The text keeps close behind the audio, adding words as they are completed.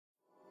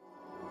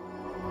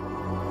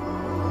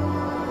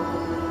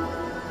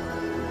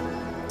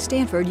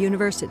Stanford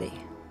University.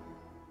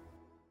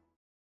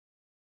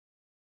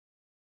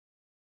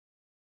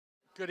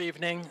 Good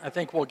evening. I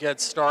think we'll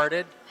get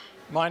started.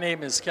 My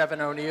name is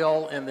Kevin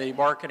O'Neill in the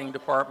marketing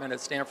department at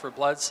Stanford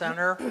Blood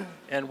Center,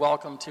 and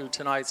welcome to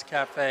tonight's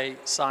Café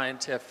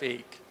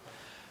Scientifique.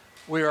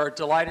 We are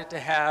delighted to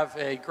have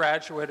a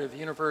graduate of the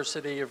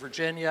University of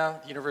Virginia,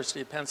 the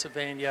University of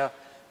Pennsylvania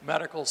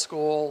Medical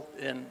School,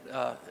 and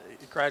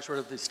graduate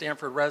of the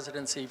Stanford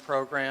Residency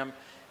Program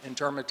in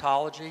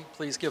Dermatology.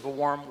 Please give a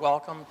warm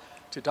welcome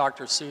to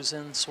Dr.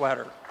 Susan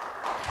Swetter.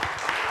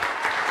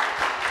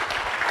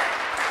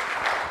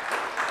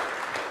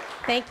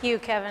 Thank you,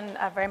 Kevin,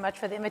 very much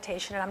for the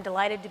invitation, and I'm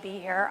delighted to be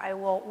here. I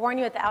will warn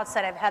you at the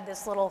outset, I've had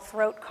this little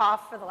throat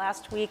cough for the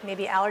last week,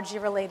 maybe allergy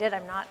related.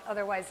 I'm not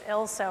otherwise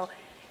ill, so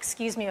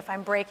excuse me if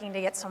I'm breaking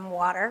to get some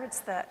water. It's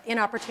the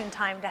inopportune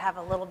time to have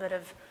a little bit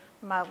of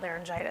mild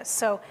laryngitis.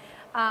 So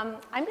I'm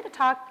going to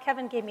talk,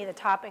 Kevin gave me the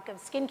topic of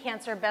skin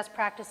cancer, best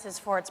practices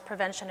for its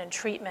prevention and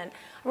treatment.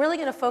 I'm really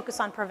going to focus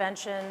on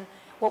prevention,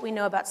 what we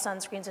know about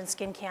sunscreens and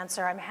skin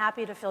cancer. I'm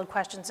happy to field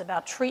questions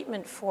about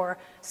treatment for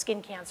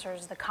skin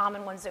cancers, the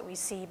common ones that we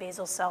see,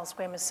 basal cell,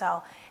 squamous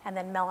cell, and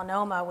then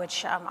melanoma,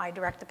 which I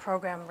direct the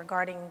program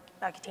regarding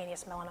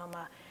cutaneous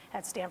melanoma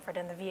at Stanford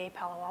and the VA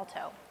Palo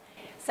Alto.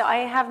 So I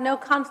have no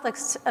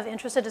conflicts of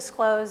interest to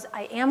disclose.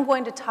 I am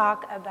going to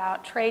talk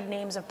about trade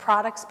names of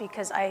products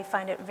because I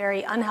find it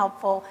very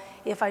unhelpful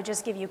if I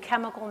just give you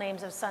chemical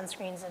names of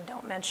sunscreens and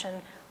don't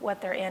mention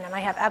what they're in, and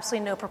I have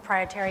absolutely no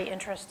proprietary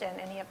interest in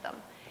any of them.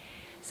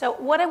 So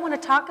what I want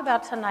to talk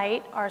about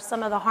tonight are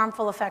some of the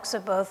harmful effects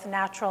of both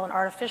natural and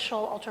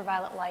artificial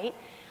ultraviolet light.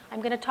 I'm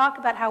going to talk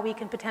about how we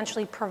can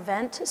potentially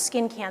prevent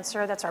skin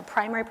cancer. That's our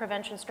primary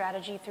prevention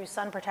strategy through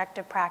sun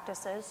protective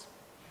practices.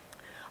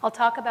 I'll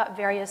talk about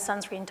various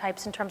sunscreen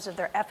types in terms of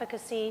their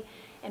efficacy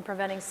in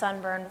preventing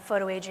sunburn,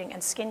 photoaging,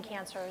 and skin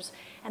cancers.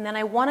 And then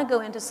I want to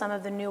go into some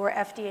of the newer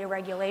FDA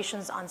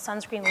regulations on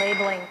sunscreen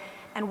labeling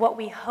and what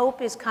we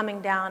hope is coming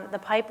down the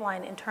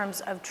pipeline in terms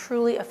of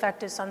truly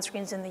effective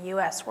sunscreens in the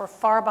US. We're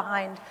far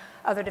behind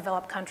other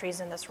developed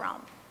countries in this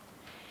realm.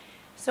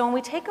 So when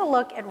we take a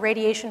look at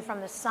radiation from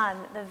the sun,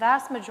 the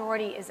vast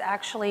majority is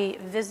actually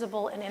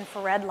visible in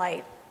infrared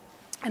light.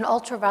 And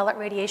ultraviolet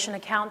radiation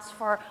accounts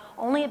for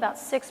only about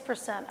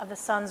 6% of the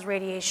sun's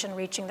radiation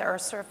reaching the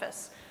Earth's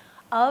surface.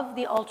 Of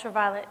the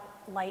ultraviolet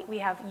light, we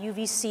have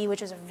UVC,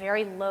 which is a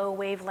very low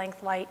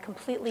wavelength light,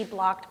 completely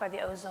blocked by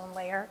the ozone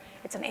layer.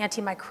 It's an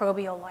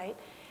antimicrobial light.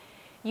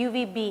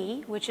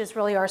 UVB, which is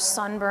really our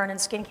sunburn and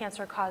skin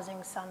cancer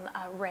causing sun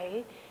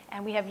ray.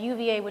 And we have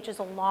UVA, which is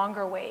a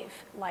longer wave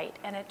light.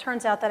 And it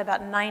turns out that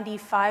about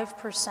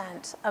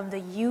 95% of the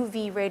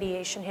UV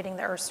radiation hitting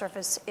the Earth's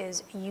surface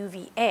is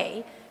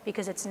UVA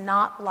because it's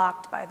not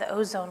blocked by the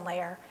ozone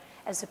layer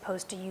as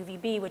opposed to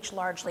UVB, which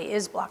largely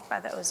is blocked by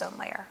the ozone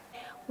layer.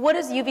 What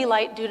does UV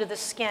light do to the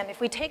skin? If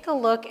we take a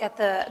look at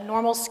the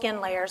normal skin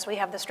layers, we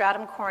have the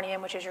stratum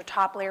corneum, which is your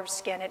top layer of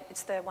skin.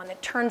 It's the one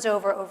that turns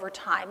over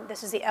time.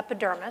 This is the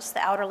epidermis, the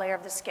outer layer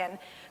of the skin,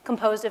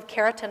 composed of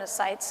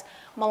keratinocytes.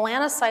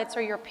 Melanocytes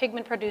are your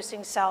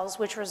pigment-producing cells,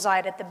 which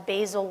reside at the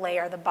basal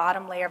layer, the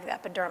bottom layer of the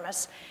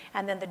epidermis.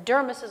 And then the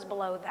dermis is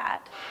below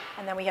that.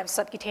 And then we have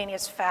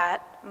subcutaneous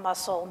fat,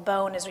 muscle,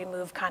 bone as we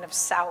move kind of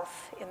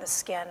south in the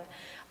skin.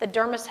 The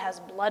dermis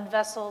has blood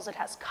vessels, it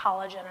has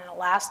collagen and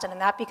elastin,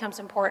 and that becomes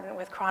important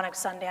with chronic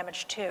sun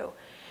damage too.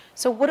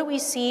 So what do we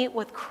see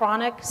with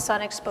chronic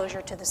sun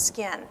exposure to the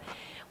skin?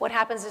 What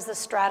happens is the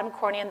stratum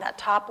corneum, that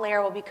top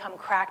layer, will become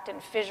cracked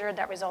and fissured.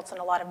 That results in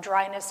a lot of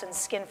dryness and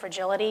skin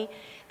fragility.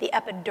 The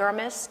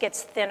epidermis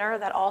gets thinner.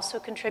 That also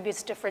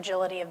contributes to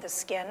fragility of the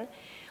skin.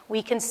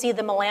 We can see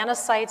the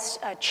melanocytes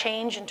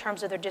change in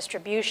terms of their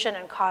distribution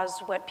and cause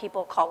what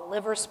people call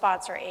liver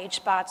spots or age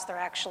spots. They're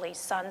actually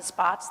sun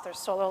spots. They're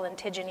solar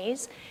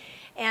lentigines.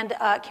 And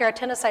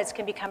keratinocytes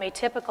can become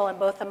atypical, and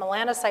both the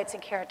melanocytes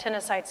and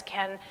keratinocytes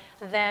can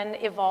then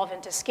evolve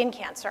into skin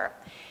cancer.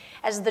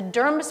 As the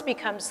dermis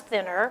becomes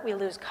thinner, we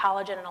lose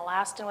collagen and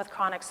elastin with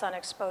chronic sun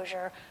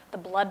exposure. The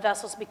blood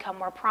vessels become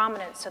more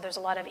prominent, so there's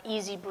a lot of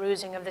easy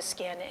bruising of the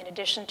skin in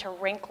addition to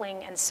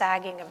wrinkling and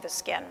sagging of the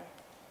skin.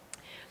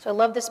 So I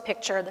love this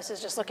picture. This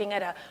is just looking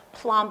at a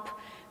plump,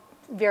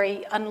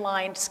 very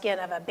unlined skin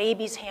of a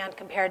baby's hand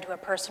compared to a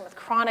person with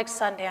chronic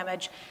sun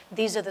damage.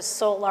 These are the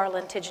solar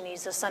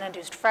lentigines, the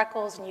sun-induced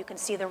freckles, and you can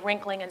see the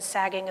wrinkling and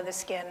sagging of the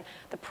skin,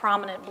 the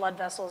prominent blood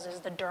vessels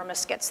as the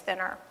dermis gets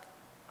thinner.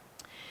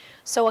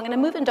 So I'm going to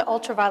move into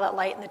ultraviolet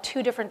light and the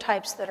two different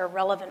types that are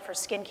relevant for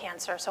skin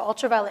cancer. So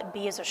ultraviolet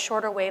B is a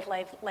shorter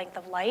wavelength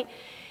of light,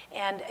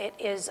 and it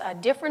is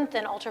different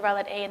than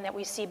ultraviolet A in that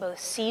we see both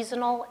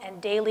seasonal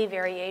and daily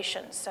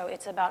variations. So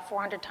it's about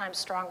 400 times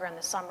stronger in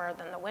the summer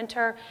than the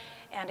winter,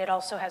 and it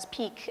also has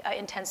peak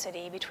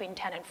intensity between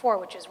 10 and 4,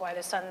 which is why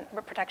the sun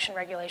protection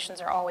regulations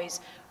are always,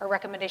 or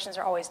recommendations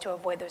are always to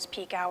avoid those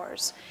peak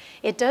hours.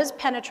 It does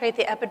penetrate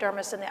the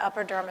epidermis and the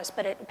upper dermis,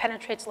 but it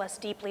penetrates less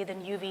deeply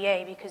than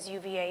UVA because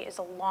UVA is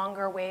a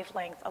longer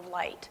wavelength of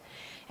light.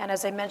 And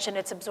as I mentioned,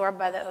 it's absorbed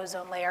by the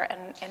ozone layer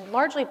and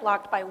largely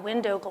blocked by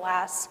window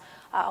glass,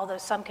 although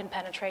some can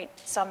penetrate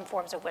some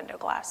forms of window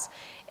glass.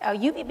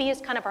 UVB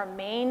is kind of our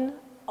main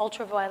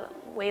ultraviolet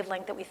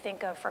wavelength that we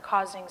think of for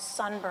causing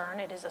sunburn.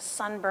 It is a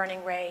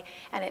sun-burning ray,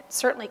 and it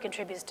certainly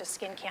contributes to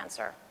skin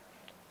cancer.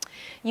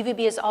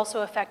 UVB is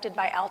also affected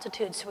by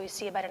altitude, so we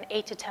see about an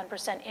 8 to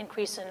 10%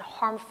 increase in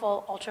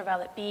harmful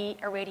ultraviolet B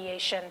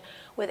irradiation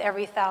with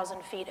every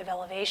 1,000 feet of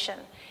elevation.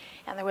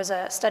 And there was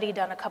a study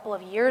done a couple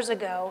of years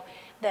ago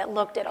that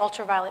looked at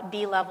ultraviolet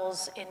B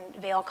levels in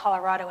Vail,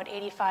 Colorado at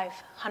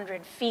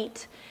 8,500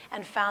 feet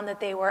and found that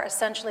they were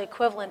essentially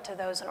equivalent to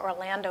those in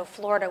Orlando,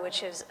 Florida,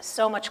 which is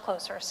so much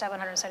closer,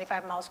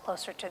 775 miles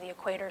closer to the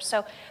equator.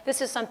 So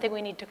this is something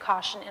we need to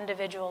caution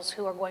individuals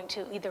who are going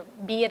to either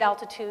be at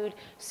altitude,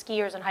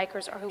 skiers and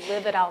hikers, or who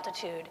live at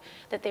altitude,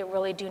 that they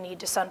really do need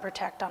to sun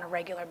protect on a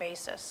regular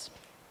basis.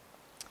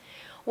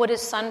 What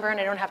is sunburn?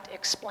 I don't have to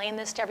explain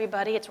this to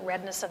everybody. It's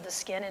redness of the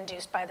skin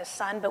induced by the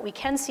sun, but we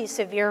can see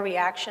severe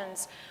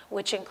reactions,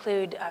 which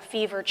include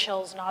fever,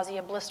 chills,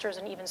 nausea, blisters,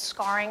 and even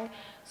scarring,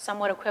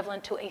 somewhat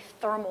equivalent to a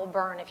thermal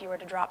burn if you were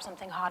to drop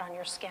something hot on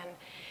your skin.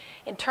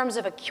 In terms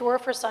of a cure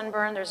for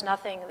sunburn, there's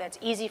nothing that's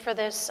easy for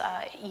this.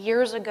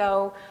 Years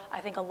ago,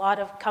 I think a lot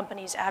of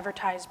companies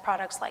advertised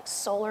products like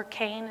solar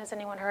cane. Has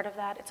anyone heard of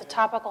that? It's a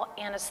topical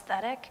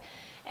anesthetic,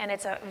 and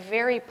it's a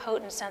very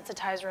potent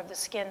sensitizer of the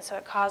skin, so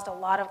it caused a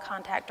lot of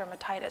contact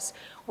dermatitis.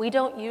 We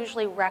don't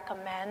usually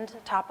recommend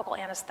topical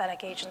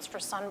anesthetic agents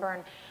for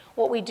sunburn.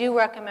 What we do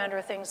recommend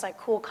are things like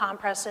cool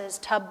compresses,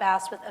 tub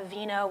baths with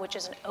Aveeno, which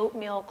is an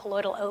oatmeal,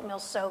 colloidal oatmeal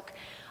soak,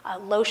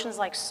 lotions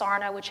like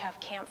Sarna, which have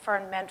camphor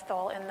and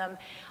menthol in them.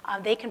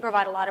 They can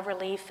provide a lot of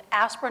relief.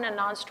 Aspirin and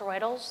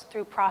nonsteroidals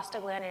through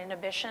prostaglandin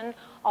inhibition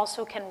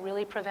also can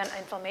really prevent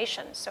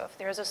inflammation. So if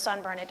there's a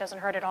sunburn, it doesn't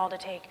hurt at all to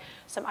take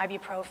some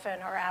ibuprofen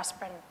or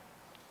aspirin.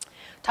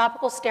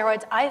 Topical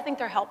steroids, I think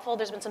they're helpful.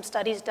 There's been some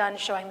studies done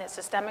showing that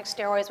systemic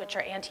steroids, which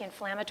are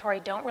anti-inflammatory,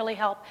 don't really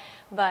help.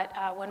 But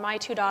when my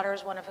two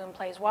daughters, one of whom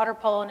plays water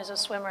polo and is a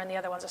swimmer, and the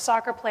other one's a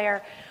soccer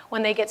player,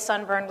 when they get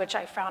sunburned, which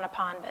I frown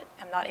upon but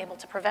am not able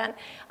to prevent,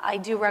 I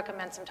do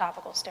recommend some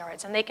topical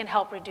steroids. And they can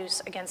help reduce,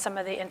 again, some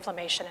of the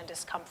inflammation and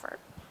discomfort.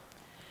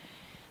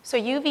 So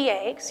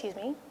UVA,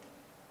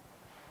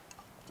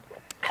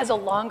 has a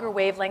longer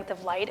wavelength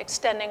of light,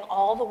 extending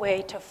all the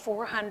way to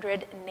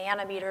 400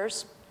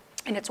 nanometers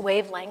in its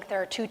wavelength. There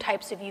are two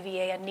types of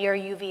UVA, a near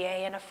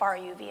UVA and a far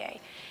UVA.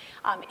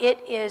 It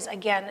is,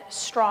 again,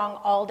 strong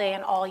all day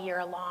and all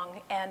year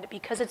long, and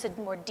because it's a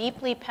more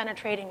deeply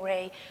penetrating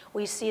ray,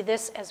 we see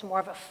this as more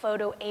of a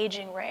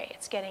photoaging ray.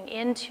 It's getting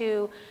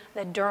into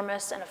the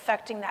dermis and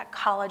affecting that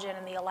collagen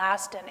and the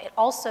elastin. It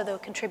also, though,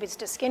 contributes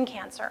to skin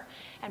cancer,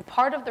 and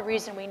part of the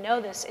reason we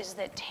know this is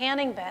that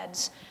tanning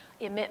beds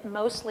emit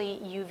mostly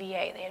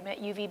UVA. They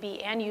emit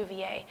UVB and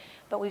UVA,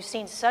 but we've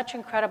seen such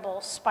incredible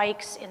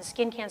spikes in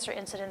skin cancer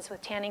incidence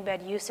with tanning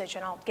bed usage,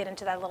 and I'll get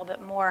into that a little bit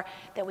more,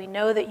 that we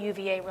know that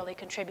UVA really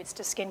contributes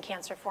to skin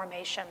cancer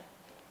formation.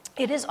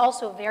 It is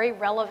also very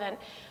relevant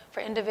for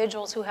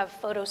individuals who have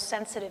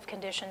photosensitive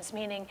conditions,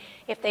 meaning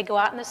if they go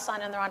out in the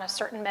sun and they're on a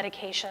certain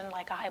medication,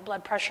 like a high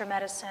blood pressure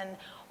medicine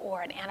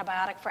or an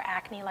antibiotic for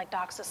acne like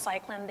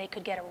doxycycline, they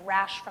could get a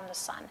rash from the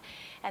sun.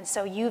 And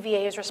so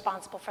UVA is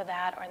responsible for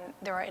that. And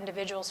there are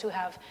individuals who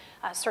have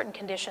certain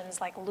conditions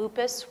like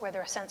lupus, where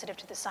they're sensitive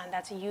to the sun.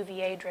 That's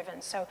UVA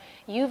driven. So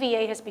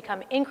UVA has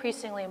become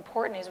increasingly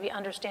important as we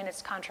understand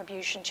its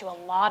contribution to a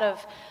lot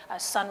of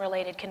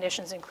sun-related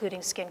conditions,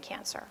 including skin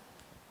cancer.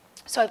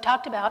 So I've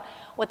talked about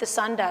what the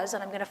sun does,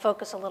 and I'm going to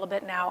focus a little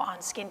bit now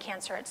on skin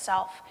cancer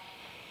itself.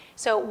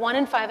 So 1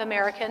 in 5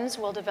 Americans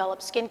will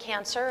develop skin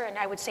cancer, and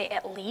I would say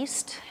at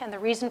least. And the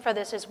reason for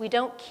this is we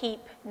don't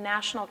keep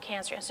National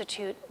Cancer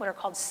Institute, what are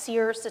called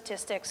SEER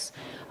statistics,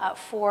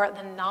 for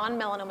the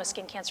non-melanoma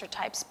skin cancer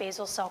types,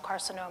 basal cell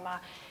carcinoma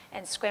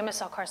and squamous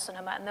cell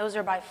carcinoma, and those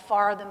are by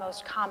far the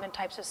most common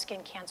types of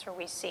skin cancer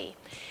we see.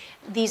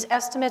 These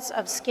estimates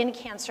of skin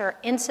cancer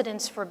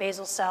incidence for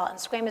basal cell and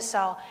squamous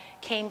cell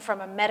came from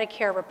a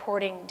Medicare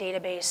reporting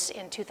database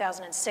in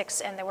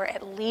 2006, and there were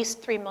at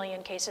least 3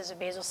 million cases of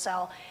basal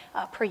cell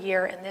per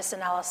year in this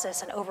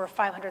analysis and over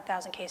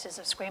 500,000 cases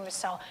of squamous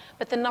cell,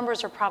 but the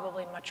numbers are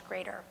probably much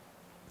greater.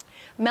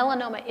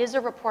 Melanoma is a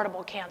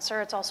reportable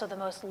cancer. It's also the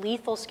most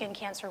lethal skin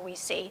cancer we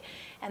see.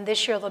 And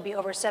this year, there'll be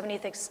over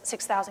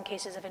 76,000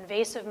 cases of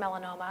invasive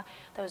melanoma.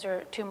 Those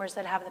are tumors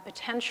that have the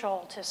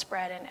potential to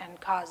spread and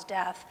cause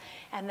death.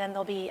 And then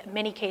there'll be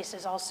many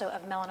cases also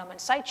of melanoma in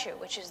situ,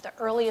 which is the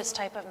earliest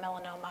type of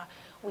melanoma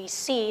we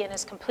see and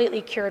is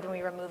completely cured when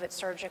we remove it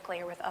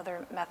surgically or with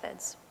other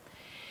methods.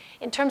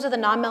 In terms of the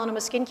non-melanoma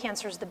skin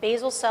cancers, the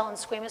basal cell and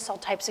squamous cell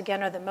types,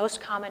 again, are the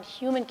most common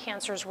human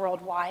cancers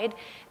worldwide.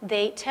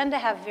 They tend to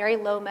have very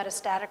low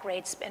metastatic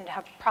rates and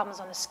have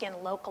problems on the skin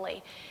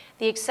locally.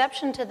 The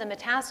exception to the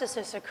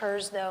metastasis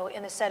occurs, though,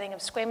 in the setting of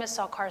squamous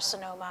cell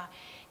carcinoma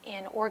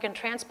in organ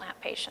transplant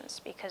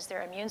patients because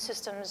their immune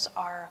systems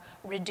are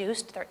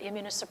reduced, they're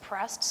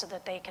immunosuppressed so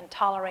that they can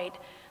tolerate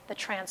the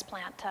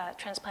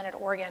transplanted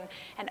organ.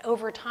 And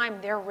over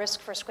time, their risk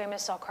for squamous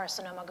cell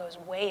carcinoma goes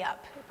way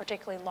up,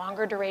 particularly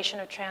longer duration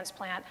of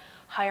transplant,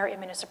 higher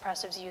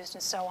immunosuppressives used,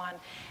 and so on.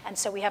 And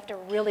so we have to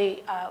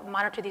really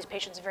monitor these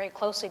patients very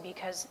closely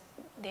because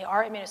they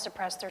are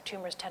immunosuppressed, their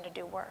tumors tend to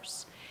do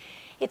worse.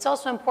 It's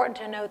also important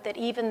to note that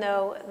even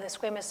though the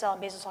squamous cell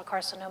and basal cell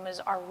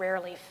carcinomas are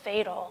rarely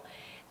fatal,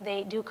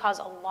 they do cause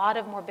a lot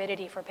of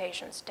morbidity for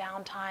patients,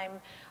 downtime,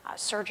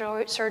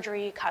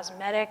 surgery,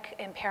 cosmetic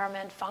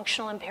impairment,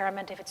 functional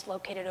impairment if it's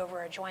located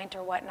over a joint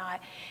or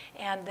whatnot,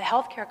 and the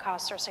healthcare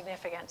costs are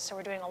significant, so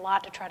we're doing a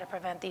lot to try to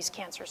prevent these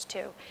cancers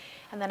too.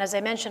 And then as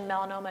I mentioned,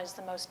 melanoma is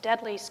the most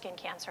deadly skin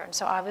cancer, and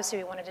so obviously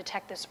we want to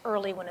detect this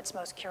early when it's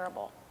most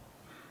curable.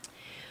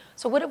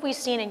 So what have we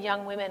seen in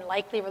young women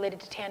likely related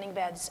to tanning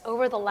beds?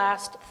 Over the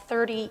last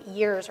 30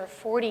 years or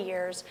 40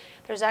 years,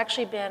 there's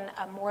actually been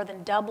a more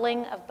than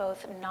doubling of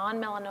both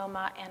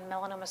non-melanoma and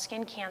melanoma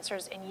skin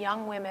cancers in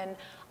young women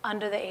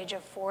under the age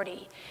of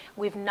 40.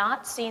 We've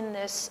not seen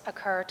this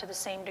occur to the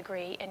same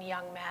degree in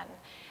young men.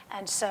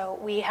 And so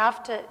we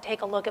have to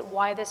take a look at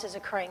why this is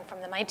occurring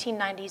from the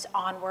 1990s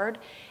onward,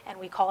 and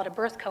we call it a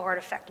birth cohort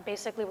effect.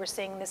 Basically, we're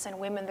seeing this in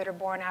women that are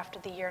born after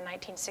the year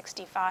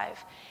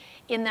 1965.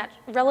 In that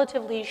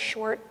relatively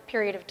short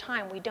period of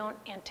time, we don't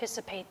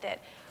anticipate that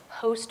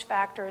host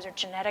factors or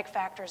genetic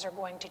factors are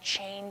going to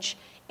change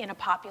in a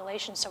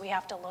population, so we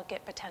have to look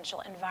at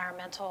potential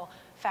environmental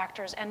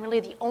factors. And really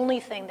the only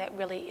thing that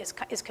really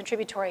is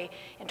contributory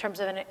in terms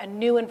of a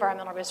new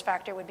environmental risk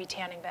factor would be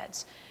tanning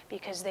beds,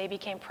 because they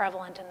became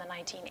prevalent in the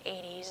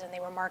 1980s and they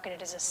were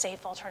marketed as a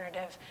safe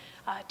alternative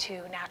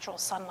to natural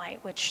sunlight,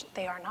 which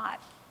they are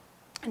not.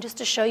 And just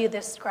to show you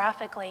this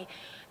graphically,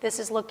 this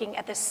is looking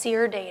at the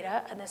SEER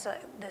data, and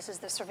this is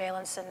the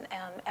surveillance and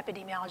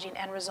epidemiology and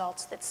end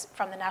results that's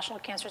from the National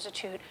Cancer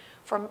Institute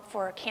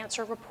for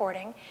cancer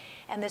reporting.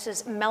 And this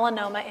is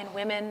melanoma in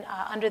women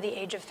under the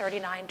age of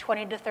 39,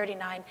 20 to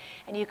 39.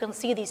 And you can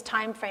see these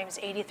time frames,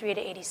 83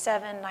 to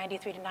 87,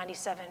 93 to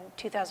 97,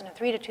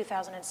 2003 to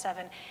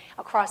 2007.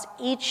 Across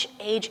each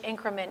age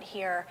increment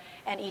here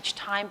and each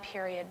time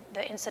period,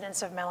 the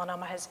incidence of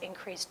melanoma has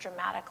increased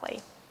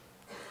dramatically.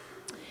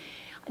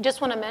 I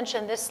just want to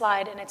mention this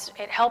slide, and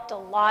it helped a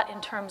lot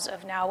in terms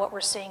of now what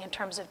we're seeing in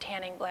terms of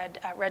tanning bed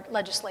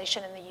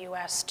legislation in the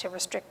US to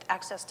restrict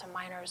access to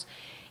minors.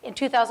 In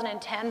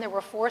 2010, there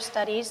were 4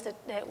 studies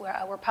that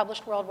were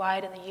published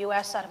worldwide in the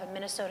US out of a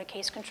Minnesota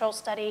case control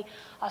study,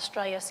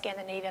 Australia,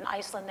 Scandinavia, and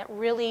Iceland that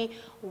really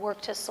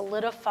worked to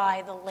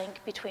solidify the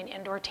link between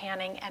indoor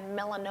tanning and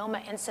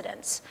melanoma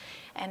incidence.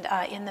 And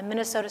in the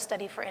Minnesota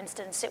study, for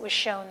instance, it was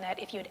shown that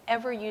if you had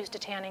ever used a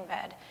tanning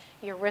bed,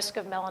 your risk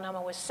of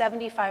melanoma was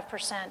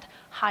 75%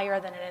 higher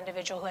than an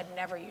individual who had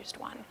never used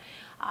one.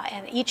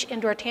 And each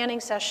indoor tanning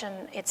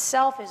session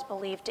itself is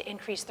believed to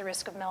increase the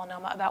risk of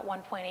melanoma about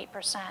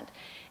 1.8%.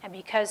 And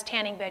because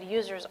tanning bed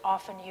users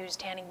often use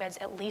tanning beds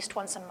at least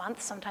once a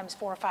month, sometimes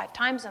 4 or 5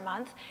 times a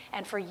month,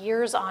 and for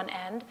years on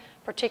end,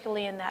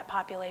 particularly in that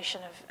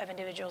population of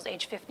individuals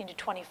aged 15 to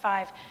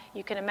 25,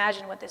 you can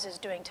imagine what this is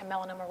doing to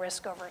melanoma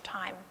risk over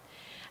time.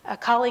 A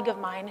colleague of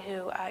mine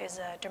who is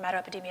a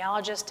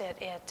dermatoepidemiologist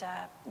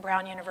at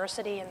Brown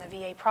University in the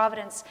VA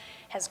Providence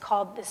has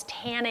called this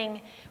tanning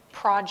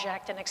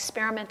project an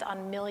experiment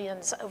on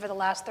millions over the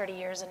last 30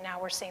 years, and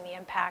now we're seeing the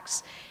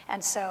impacts.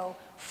 And so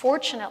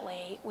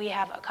fortunately, we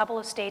have a couple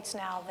of states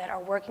now that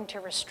are working to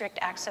restrict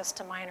access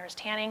to minors.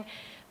 Tanning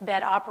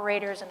bed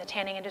operators and the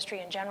tanning industry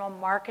in general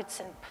markets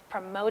and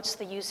promotes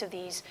the use of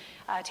these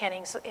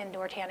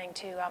indoor tanning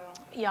to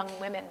young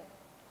women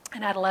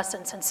and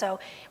adolescents, and so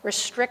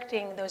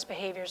restricting those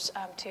behaviors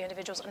to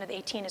individuals under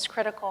 18 is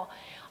critical.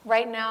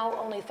 Right now,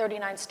 only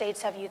 39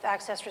 states have youth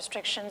access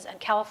restrictions, and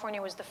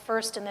California was the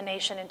first in the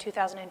nation in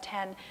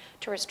 2010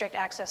 to restrict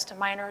access to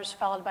minors,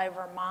 followed by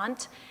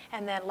Vermont,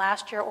 and then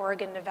last year,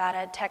 Oregon,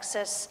 Nevada,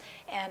 Texas,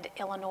 and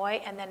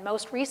Illinois, and then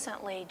most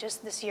recently,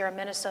 just this year,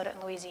 Minnesota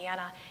and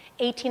Louisiana.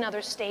 18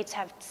 other states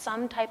have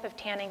some type of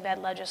tanning bed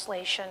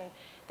legislation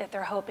that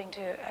they're hoping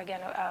to, again,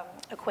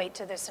 equate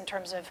to this in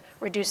terms of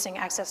reducing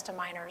access to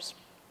minors.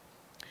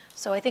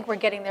 So I think we're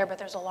getting there, but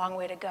there's a long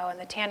way to go, and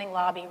the tanning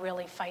lobby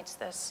really fights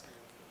this.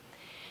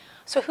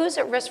 So who's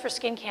at risk for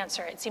skin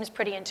cancer? It seems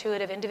pretty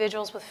intuitive.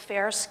 Individuals with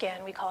fair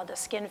skin, we call it the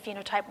skin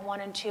phenotype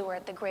 1 and 2, are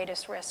at the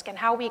greatest risk. And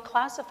how we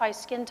classify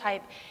skin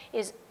type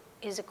is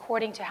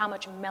according to how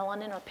much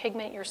melanin or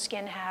pigment your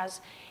skin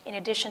has, in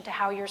addition to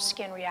how your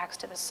skin reacts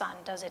to the sun.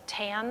 Does it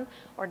tan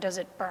or does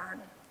it burn?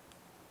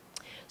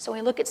 So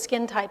when we look at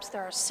skin types,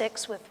 there are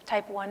 6, with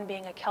type 1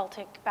 being a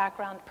Celtic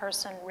background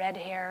person, red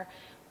hair,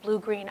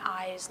 blue-green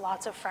eyes,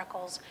 lots of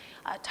freckles.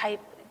 Type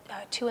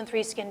 2 and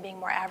 3 skin being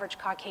more average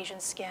Caucasian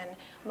skin,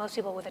 most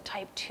people with a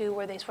type 2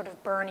 where they sort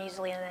of burn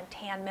easily and then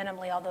tan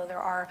minimally, although there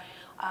are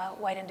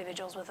white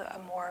individuals with a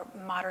more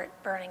moderate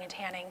burning and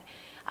tanning.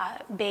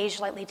 Beige,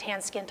 lightly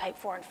tan skin, type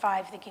 4 and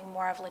 5, thinking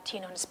more of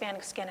Latino and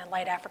Hispanic skin, and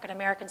light African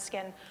American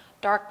skin,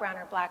 dark brown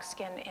or black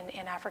skin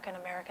in African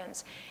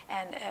Americans,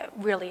 and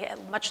really a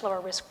much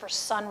lower risk for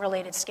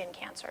sun-related skin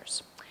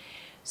cancers.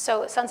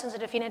 So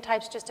sun-sensitive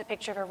phenotypes, just a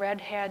picture of a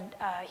redhead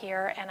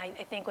here, and I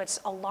think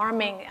what's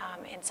alarming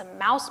in some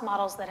mouse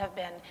models that have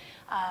been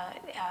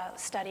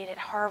studied at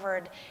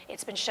Harvard,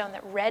 it's been shown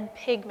that red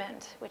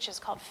pigment, which is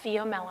called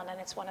pheomelanin,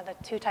 it's one of the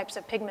 2 types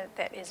of pigment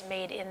that is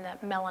made in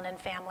the melanin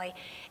family,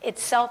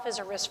 itself is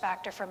a risk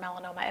factor for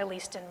melanoma, at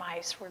least in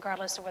mice,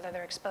 regardless of whether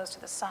they're exposed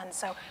to the sun.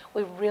 So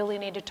we really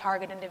need to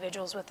target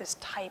individuals with this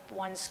type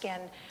 1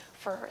 skin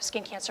for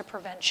skin cancer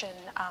prevention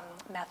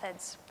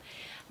methods.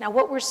 Now,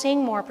 what we're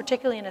seeing more,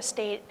 particularly in a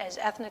state as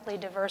ethnically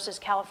diverse as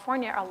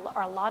California,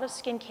 are a lot of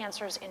skin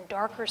cancers in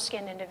darker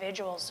skinned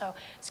individuals, so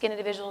skin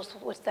individuals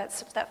with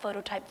that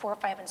phototype 4,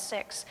 5, and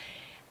 6.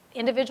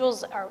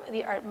 Individuals are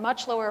at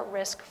much lower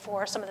risk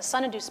for some of the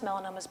sun-induced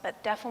melanomas,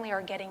 but definitely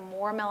are getting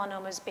more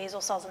melanomas,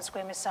 basal cells, and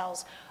squamous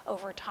cells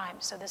over time.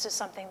 So this is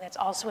something that's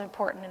also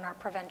important in our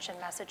prevention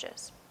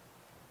messages.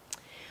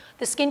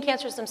 The skin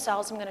cancers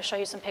themselves, I'm going to show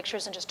you some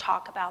pictures and just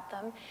talk about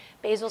them.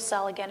 Basal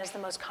cell, again, is the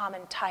most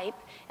common type,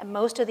 and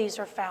most of these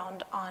are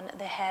found on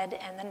the head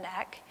and the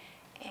neck.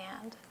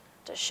 And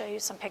to show you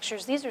some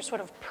pictures, these are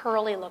sort of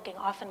pearly looking,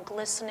 often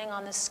glistening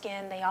on the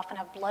skin. They often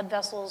have blood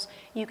vessels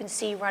you can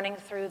see running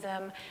through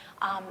them.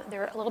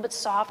 They're a little bit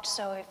soft,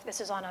 so if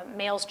this is on a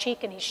male's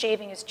cheek and he's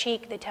shaving his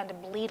cheek, they tend to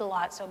bleed a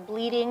lot. So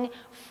bleeding,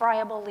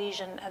 friable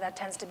lesion, that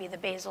tends to be the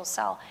basal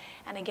cell.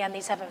 And again,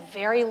 these have a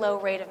very low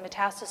rate of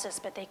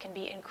metastasis, but they can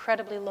be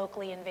incredibly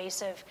locally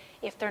invasive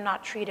if they're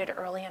not treated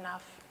early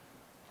enough.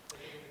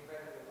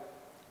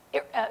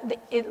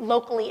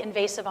 Locally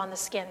invasive on the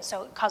skin,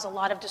 so it causes a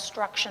lot of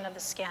destruction of the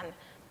skin.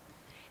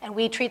 And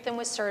we treat them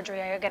with surgery.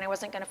 Again, I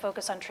wasn't going to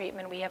focus on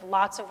treatment. We have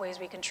lots of ways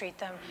we can treat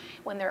them.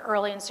 When they're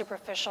early and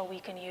superficial, we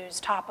can use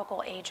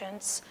topical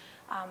agents.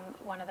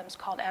 One of them is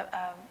called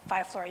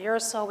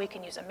 5-fluorouracil. We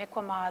can use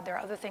imiquimod. There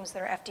are other things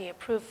that are FDA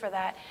approved for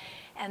that.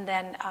 And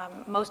then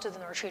most of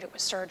them are treated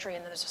with surgery,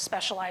 and there's a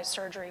specialized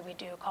surgery we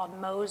do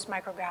called Mohs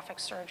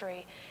micrographic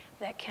surgery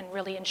that can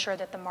really ensure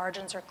that the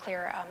margins are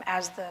clear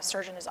as the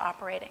surgeon is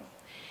operating.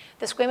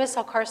 The squamous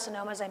cell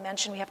carcinoma, as I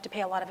mentioned, we have to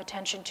pay a lot of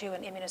attention to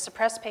in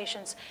immunosuppressed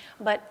patients,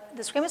 but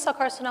the squamous cell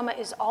carcinoma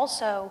is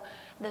also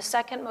the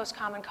second most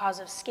common cause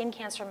of skin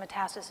cancer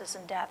metastasis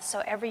and death.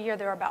 So every year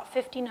there are about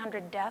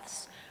 1,500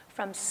 deaths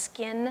from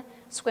skin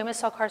squamous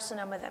cell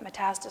carcinoma that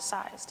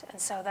metastasized. And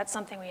so that's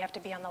something we have to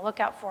be on the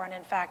lookout for. And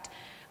in fact,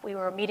 we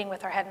were meeting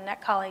with our head and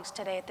neck colleagues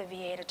today at the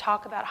VA to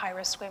talk about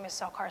high-risk squamous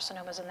cell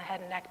carcinomas in the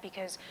head and neck,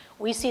 because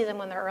we see them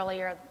when they're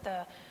earlier,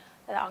 the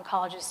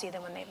oncologists see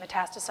them when they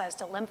metastasize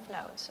to lymph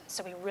nodes.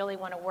 So we really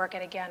want to work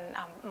at, again,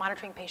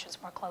 monitoring patients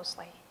more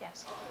closely.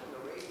 Yes?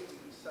 The rate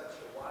is such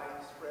a wide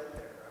spread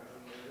there.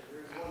 I mean,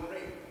 there's one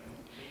rate.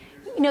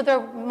 You know, there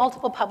are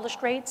multiple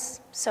published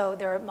rates, so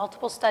there are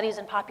multiple studies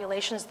and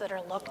populations that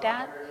are looked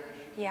at.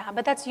 Yeah,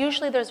 but that's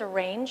usually there's a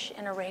range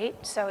in a rate,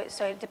 so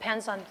it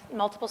depends on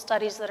multiple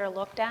studies that are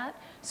looked at.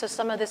 So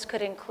some of this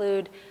could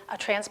include a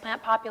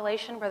transplant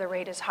population where the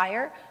rate is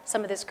higher.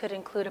 Some of this could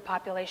include a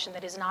population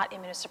that is not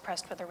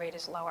immunosuppressed where the rate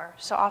is lower.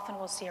 So often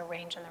we'll see a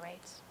range in the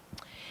rates.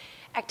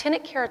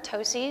 Actinic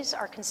keratoses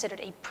are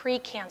considered a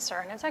pre-cancer,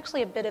 and it's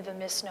actually a bit of a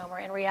misnomer.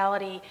 In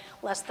reality,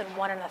 less than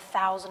 1 in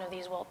 1,000 of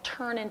these will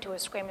turn into a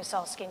squamous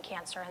cell skin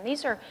cancer. And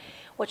these are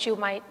what you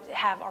might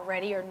have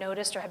already or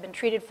noticed or have been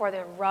treated for.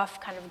 They're rough,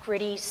 kind of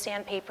gritty,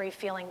 sandpapery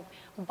feeling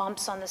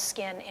bumps on the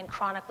skin in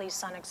chronically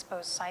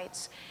sun-exposed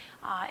sites.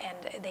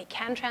 And they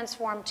can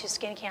transform to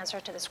skin cancer,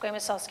 to the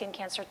squamous cell skin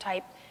cancer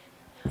type.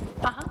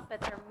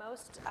 But they're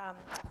most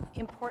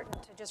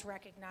important to just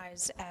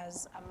recognize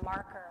as a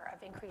marker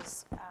of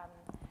increased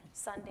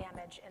sun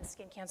damage and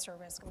skin cancer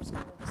risk. I'm just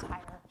going to move this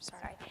higher,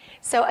 sorry.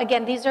 So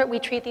again, we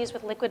treat these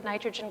with liquid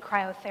nitrogen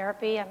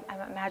cryotherapy.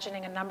 I'm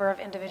imagining a number of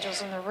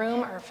individuals in the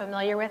room are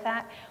familiar with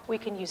that. We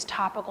can use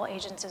topical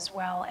agents as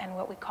well, and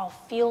what we call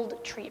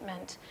field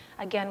treatment,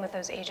 again with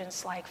those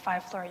agents like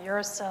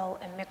 5-fluorouracil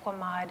and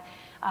imiquimod,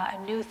 a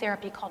new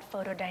therapy called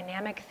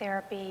photodynamic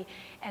therapy.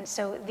 And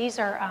so these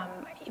are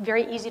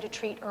very easy to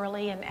treat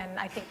early, and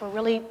I think we're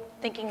really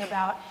thinking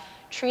about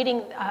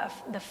treating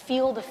the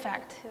field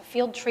effect,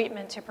 field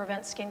treatment to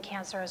prevent skin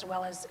cancer as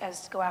well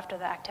as go after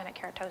the actinic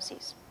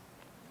keratoses.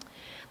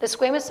 The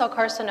squamous cell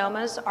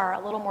carcinomas are a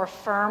little more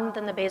firm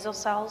than the basal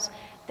cells.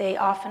 They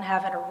often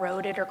have an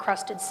eroded or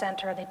crusted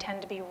center. They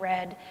tend to be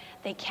red.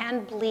 They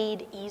can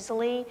bleed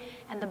easily.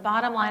 And the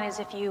bottom line is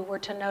if you were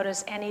to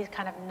notice any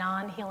kind of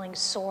non-healing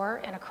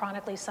sore in a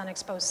chronically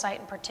sun-exposed site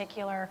in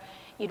particular,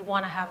 you'd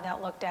want to have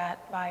that looked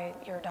at by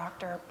your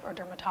doctor or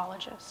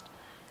dermatologist.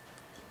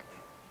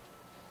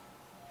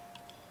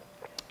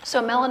 So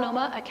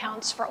melanoma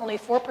accounts for only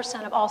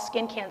 4% of all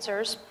skin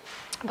cancers,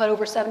 but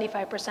over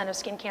 75% of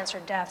skin cancer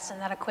deaths, and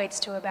that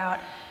equates to about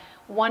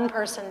one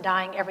person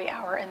dying every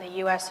hour in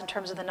the US in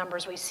terms of the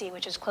numbers we see,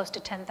 which is close to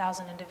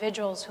 10,000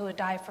 individuals who would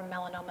die from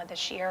melanoma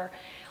this year.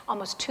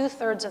 Almost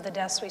 2/3 of the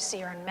deaths we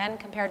see are in men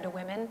compared to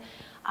women.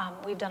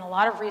 We've done a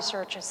lot of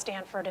research at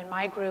Stanford in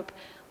my group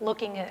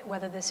looking at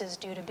whether this is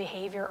due to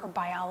behavior or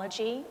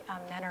biology.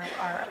 Men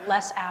are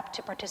less apt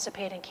to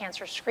participate in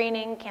cancer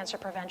screening, cancer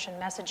prevention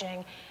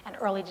messaging, and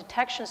early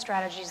detection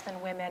strategies than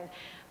women.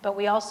 But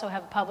we also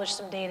have published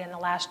some data in the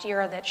last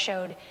year that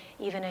showed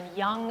even in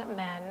young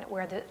men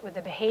where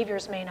the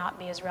behaviors may not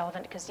be as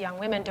relevant because young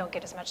women don't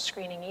get as much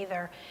screening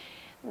either,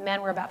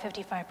 men were about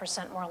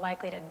 55% more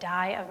likely to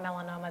die of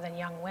melanoma than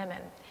young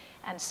women.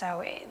 And so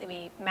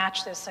we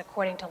match this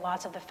according to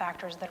lots of the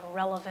factors that are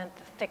relevant,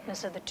 the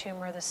thickness of the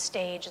tumor, the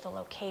stage, the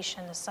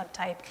location, the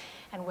subtype,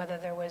 and whether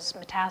there was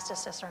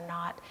metastasis or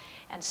not.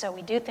 And so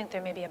we do think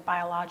there may be a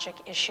biologic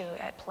issue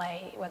at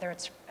play, whether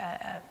it's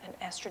an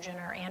estrogen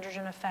or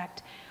androgen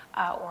effect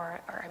or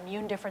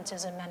immune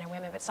differences in men and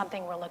women, but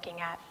something we're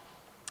looking at.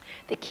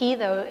 The key,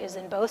 though, is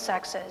in both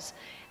sexes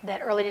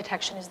that early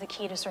detection is the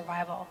key to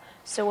survival.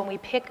 So when we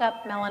pick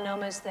up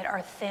melanomas that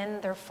are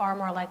thin, they're far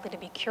more likely to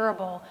be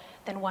curable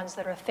than ones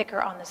that are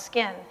thicker on the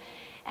skin.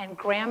 And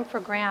gram for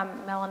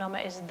gram,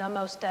 melanoma is the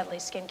most deadly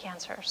skin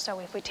cancer. So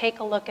if we take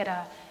a look at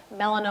a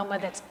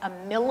melanoma that's a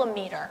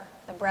millimeter,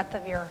 the breadth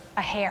of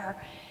a hair,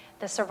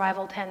 the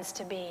survival tends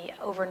to be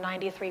over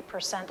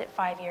 93% at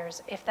 5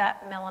 years. If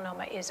that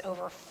melanoma is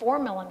over 4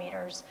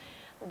 millimeters,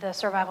 the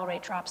survival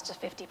rate drops to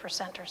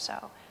 50% or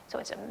so. So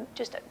it's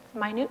just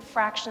minute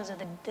fractions of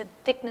the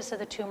thickness of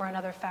the tumor and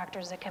other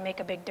factors that can make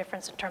a big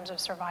difference in terms of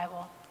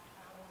survival.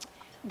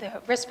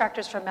 The risk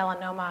factors for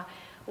melanoma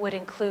would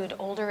include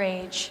older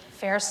age,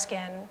 fair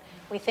skin.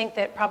 We think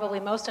that probably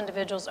most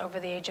individuals over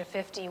the age of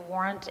 50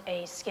 warrant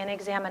a skin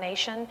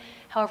examination.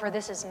 However,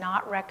 this is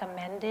not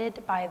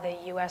recommended by the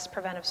US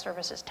Preventive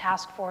Services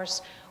Task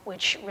Force,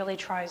 which really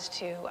tries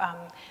to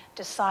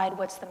decide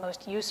what's the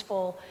most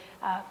useful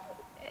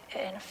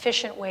an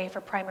efficient way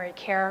for primary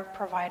care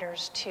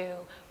providers to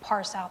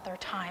parse out their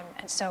time.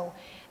 And so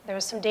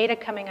there's some data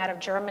coming out of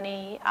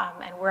Germany,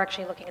 and we're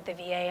actually looking at the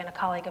VA, and a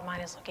colleague of mine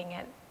is looking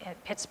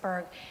at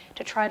Pittsburgh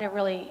to try to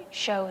really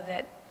show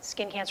that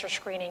skin cancer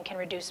screening can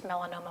reduce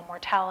melanoma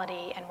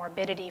mortality and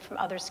morbidity from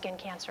other skin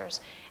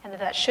cancers, and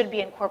that should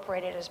be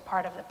incorporated as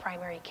part of the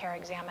primary care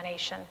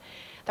examination.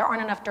 There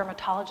aren't enough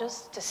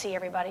dermatologists to see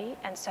everybody,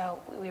 and so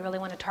we really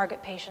want to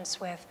target patients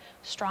with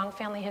strong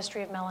family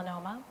history of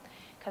melanoma,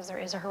 because there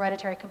is a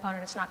hereditary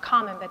component. It's not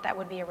common, but that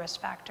would be a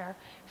risk factor.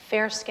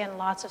 Fair skin,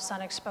 lots of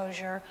sun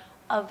exposure.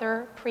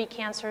 Other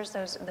precancers,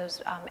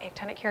 those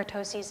actinic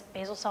keratoses,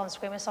 basal cell and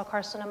squamous cell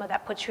carcinoma,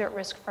 that puts you at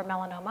risk for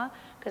melanoma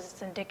because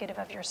it's indicative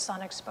of your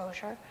sun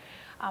exposure.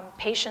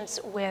 Patients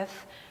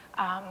with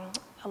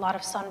a lot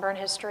of sunburn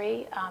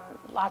history,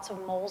 lots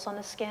of moles on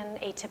the skin,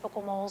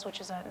 atypical moles, which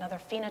is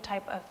another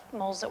phenotype of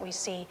moles that we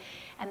see.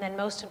 And then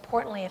most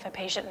importantly, if a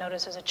patient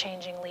notices a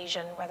changing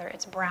lesion, whether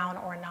it's brown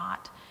or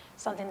not,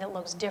 something that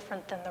looks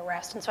different than the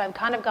rest. And so I've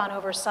kind of gone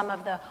over some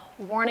of the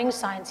warning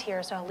signs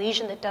here. So a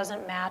lesion that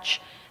doesn't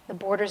match, the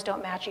borders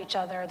don't match each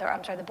other,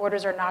 the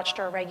borders are notched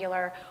or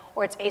irregular,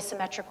 or it's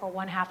asymmetric where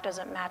one half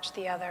doesn't match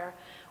the other,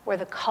 where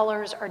the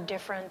colors are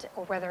different,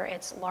 or whether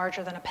it's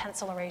larger than a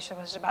pencil eraser,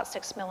 which is about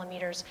 6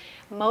 millimeters.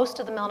 Most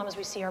of the melanomas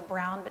we see are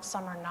brown, but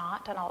some are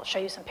not, and I'll show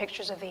you some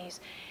pictures of these.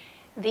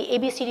 The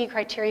ABCD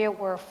criteria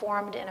were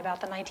formed in about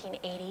the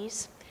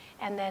 1980s.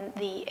 And then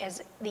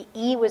as the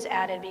E was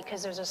added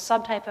because there's a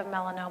subtype of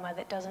melanoma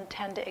that doesn't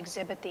tend to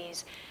exhibit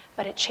these,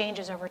 but it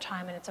changes over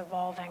time and it's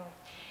evolving.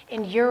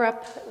 In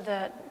Europe,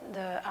 the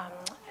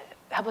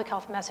public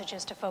health message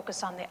is to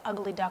focus on the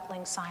ugly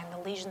duckling sign, the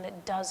lesion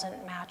that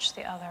doesn't match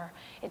the other.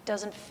 It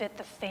doesn't fit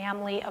the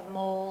family of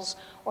moles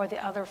or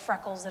the other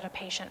freckles that a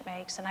patient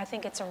makes. And I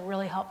think it's a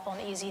really helpful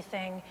and easy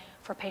thing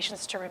for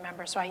patients to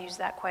remember, so I use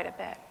that quite a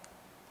bit.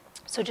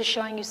 So just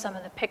showing you some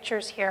of the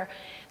pictures here.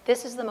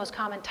 This is the most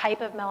common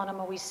type of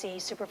melanoma we see,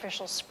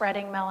 superficial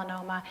spreading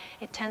melanoma.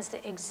 It tends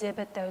to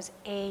exhibit those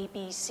A,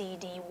 B, C,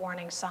 D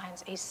warning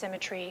signs,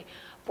 asymmetry,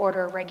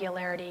 border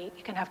irregularity.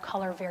 You can have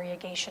color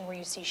variegation where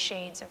you see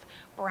shades of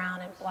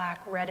brown and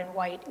black, red and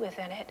white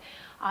within it.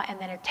 And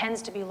then it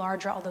tends to be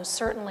larger, although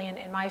certainly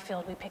in my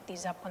field, we pick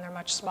these up when they're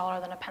much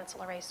smaller than a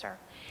pencil eraser.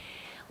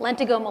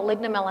 Lentigo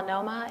maligna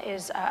melanoma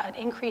is an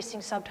increasing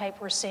subtype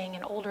we're seeing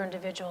in older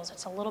individuals.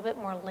 It's a little bit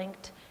more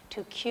linked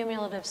to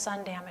cumulative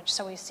sun damage,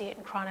 so we see it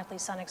in chronically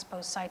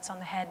sun-exposed sites on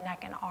the head,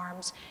 neck, and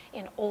arms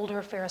in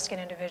older fair-skinned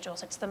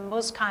individuals. It's the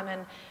most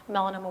common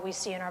melanoma we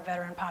see in our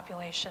veteran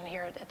population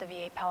here at the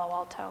VA Palo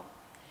Alto.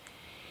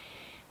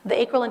 The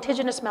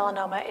acrolentiginous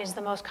melanoma is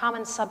the most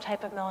common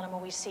subtype of melanoma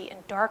we see in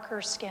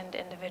darker-skinned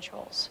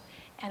individuals.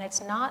 And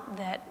it's not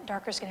that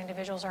darker-skinned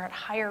individuals are at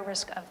higher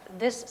risk of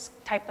this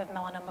type of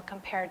melanoma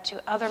compared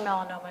to other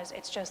melanomas.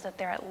 It's just that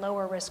they're at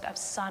lower risk of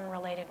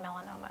sun-related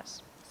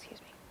melanomas. Excuse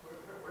me.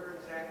 Where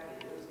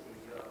exactly is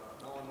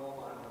the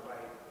melanoma on the right?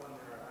 One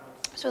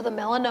there, So the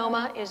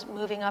melanoma is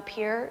moving up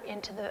here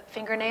into the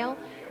fingernail.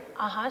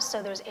 So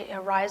it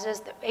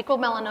arises, acral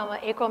melanoma,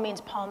 acral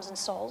means palms and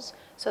soles.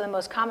 So the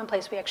most common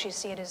place we actually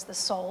see it is the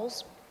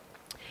soles.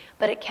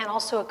 But it can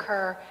also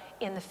occur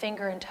in the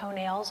finger and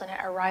toenails, and it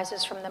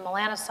arises from the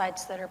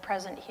melanocytes that are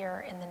present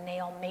here in the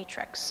nail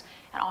matrix,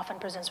 and often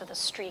presents with a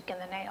streak in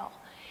the nail.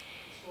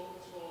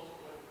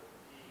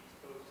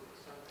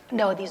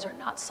 No, these are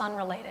not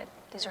sun-related.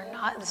 This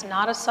is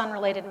not a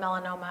sun-related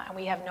melanoma, and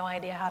we have no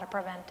idea how to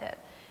prevent it.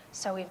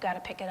 So we've got to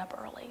pick it up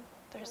early.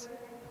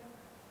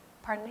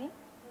 Pardon me?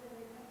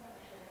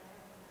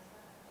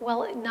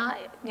 Well,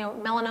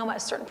 melanoma, a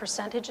certain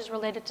percentage is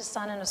related to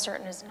sun and a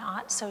certain is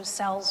not. So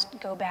cells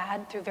go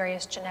bad through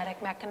various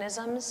genetic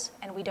mechanisms,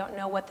 and we don't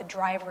know what the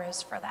driver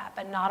is for that.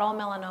 But not all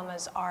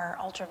melanomas are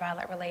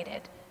ultraviolet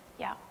related.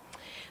 Yeah.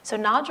 So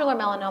nodular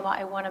melanoma,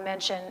 I want to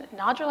mention,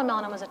 nodular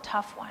melanoma is a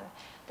tough one.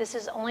 This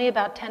is only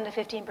about 10 to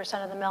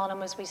 15% of the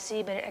melanomas we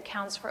see, but it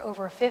accounts for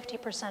over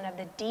 50% of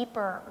the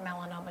deeper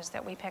melanomas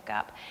that we pick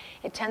up.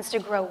 It tends to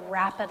grow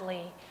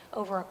rapidly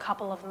over a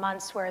couple of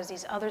months, whereas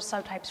these other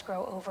subtypes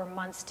grow over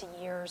months to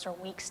years or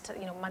weeks to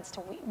months.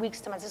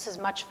 This is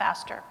much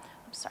faster.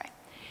 I'm sorry.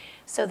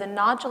 So the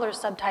nodular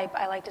subtype,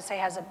 I like to say,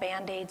 has a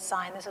Band-Aid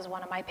sign. This is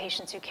one of my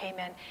patients who came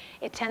in.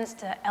 It tends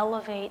to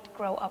elevate,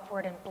 grow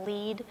upward, and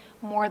bleed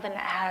more than it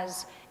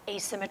has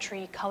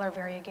asymmetry, color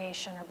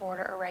variegation, or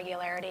border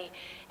irregularity.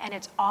 And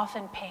it's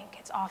often pink.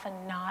 It's often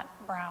not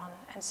brown.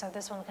 And so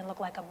this one can look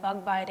like a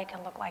bug bite. It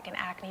can look like an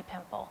acne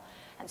pimple.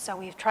 And so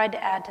we've tried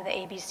to add to the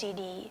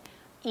ABCDE,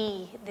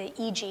 the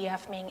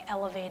EGF meaning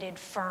elevated,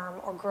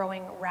 firm, or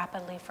growing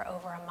rapidly for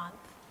over a month.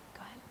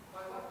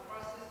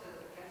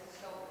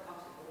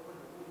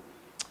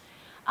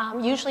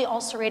 Usually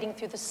ulcerating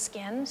through the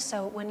skin.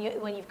 So when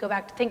you go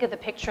back to think of the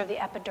picture of the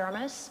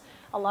epidermis,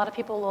 a lot of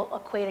people will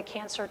equate a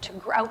cancer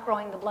to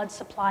outgrowing the blood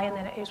supply, and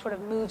then it sort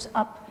of moves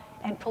up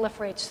and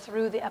proliferates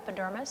through the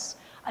epidermis.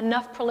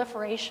 Enough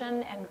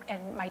proliferation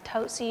and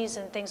mitoses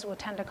and things will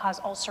tend to cause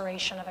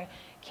ulceration of a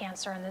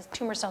cancer, and the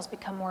tumor cells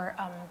become more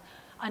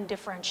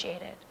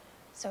undifferentiated.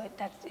 So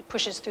it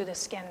pushes through the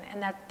skin,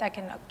 and that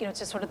can, it's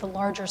just sort of the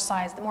larger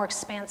size, the more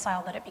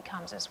expansile that it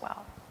becomes as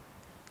well.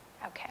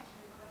 Okay.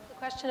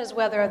 The question is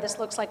whether this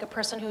looks like a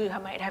person who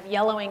might have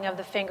yellowing of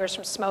the fingers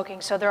from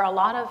smoking. So there are a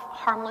lot of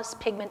harmless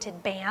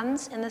pigmented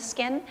bands in the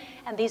skin,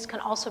 and these can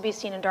also be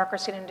seen in darker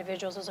skinned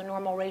individuals as a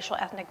normal racial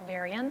ethnic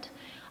variant.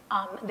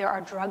 There are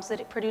drugs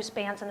that produce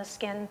bands in the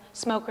skin.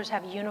 Smokers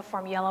have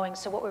uniform yellowing.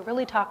 So what we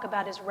really talk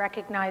about is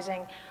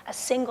recognizing a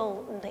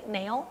single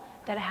nail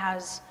that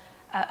has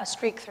a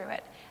streak through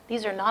it.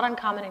 These are not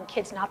uncommon in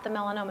kids, not the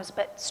melanomas,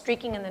 but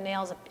streaking in the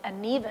nails, a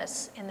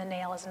nevus in the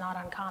nail is not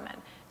uncommon.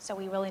 So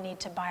we really need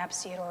to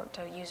biopsy it or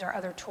to use our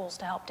other tools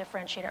to help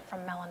differentiate it from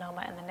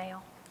melanoma in the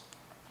nail.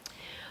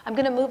 I'm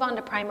going to move on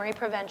to primary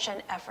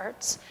prevention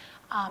efforts,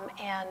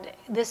 and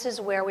this is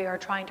where we are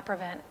trying to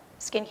prevent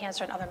skin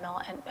cancer and other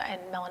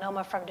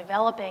melanoma from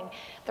developing.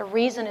 The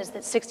reason is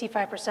that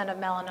 65% of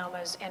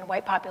melanomas in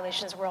white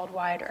populations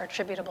worldwide are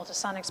attributable to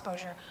sun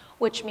exposure,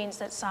 which means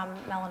that some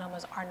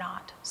melanomas are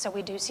not. So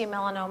we do see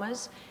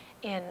melanomas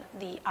in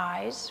the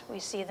eyes, we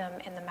see them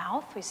in the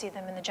mouth, we see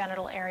them in the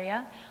genital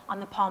area, on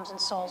the palms and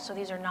soles, so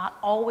these are not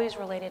always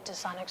related to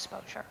sun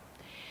exposure.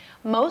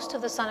 Most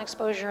of the sun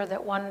exposure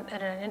that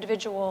an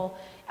individual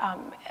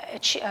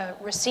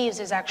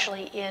receives is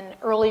actually in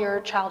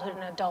earlier childhood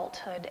and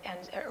adulthood and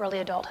early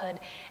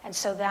adulthood, and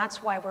so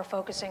that's why we're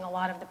focusing a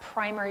lot of the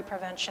primary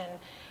prevention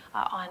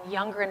on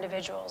younger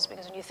individuals,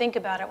 because when you think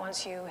about it,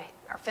 once you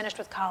are finished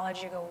with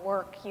college, you go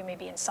work, you may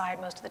be inside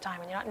most of the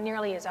time, and you're not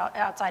nearly as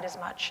outside as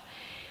much.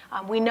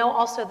 We know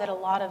also that a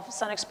lot of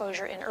sun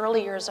exposure in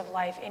early years of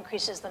life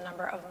increases the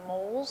number of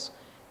moles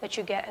that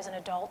you get as an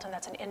adult, and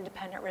that's an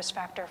independent risk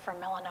factor for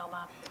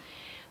melanoma.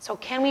 So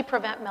can we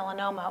prevent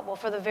melanoma? Well,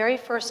 for the very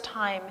first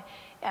time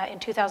in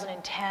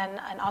 2010,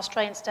 an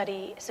Australian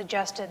study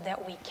suggested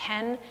that we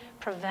can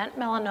prevent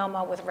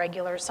melanoma with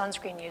regular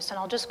sunscreen use. And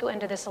I'll just go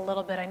into this a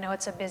little bit. I know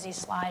it's a busy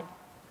slide.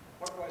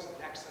 What was the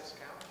nexus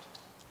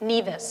count?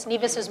 Nevus.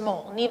 Nevus is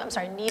mole.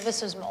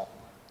 Nevus is mole.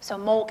 So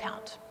mole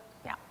count.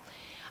 Yeah.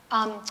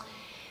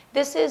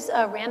 This is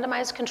a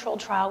randomized controlled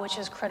trial, which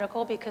is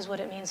critical because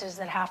what it means is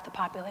that half the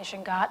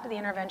population got the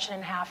intervention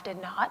and half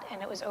did not, and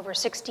it was over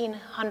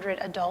 1,600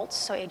 adults,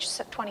 so age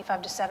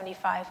 25 to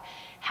 75,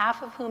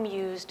 half of whom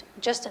used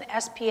just an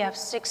SPF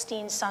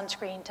 16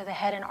 sunscreen to the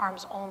head and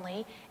arms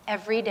only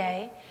every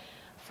day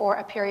for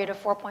a period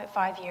of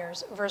 4.5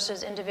 years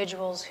versus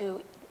individuals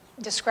who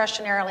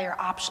discretionarily or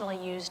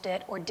optionally used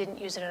it or didn't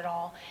use it at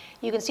all.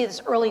 You can see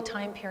this early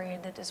time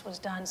period that this was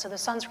done, so the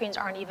sunscreens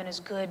aren't even as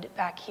good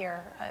back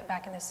here,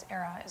 back in this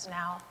era as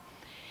now.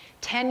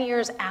 10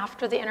 years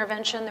after the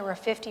intervention, there were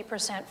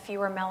 50%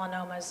 fewer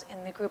melanomas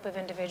in the group of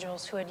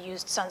individuals who had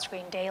used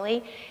sunscreen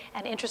daily,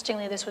 and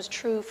interestingly, this was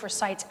true for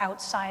sites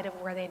outside of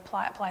where they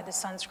applied the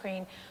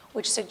sunscreen,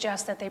 which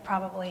suggests that they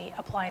probably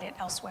applied it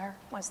elsewhere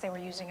once they were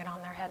using it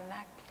on their head and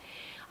neck.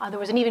 There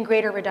was an even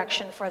greater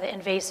reduction for the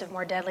invasive,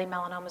 more deadly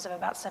melanomas of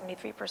about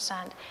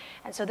 73%.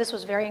 And so this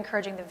was very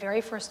encouraging, the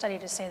very first study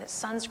to say that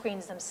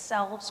sunscreens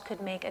themselves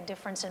could make a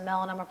difference in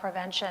melanoma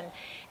prevention.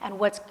 And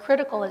what's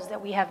critical is that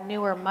we have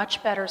newer,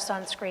 much better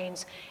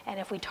sunscreens. And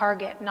if we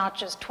target not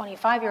just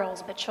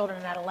 25-year-olds, but children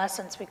and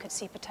adolescents, we could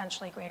see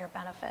potentially greater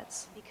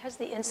benefits. Because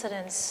the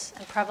incidence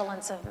and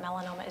prevalence of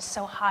melanoma is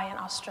so high in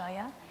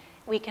Australia,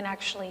 we can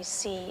actually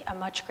see a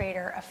much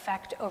greater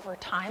effect over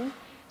time.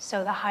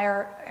 So the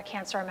higher a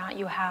cancer amount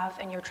you have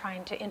and you're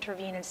trying to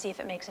intervene and see if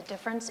it makes a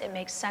difference, it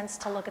makes sense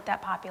to look at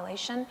that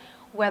population,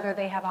 whether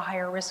they have a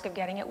higher risk of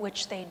getting it,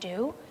 which they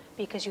do,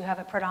 because you have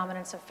a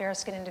predominance of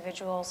fair-skinned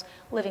individuals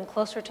living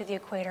closer to the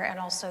equator, and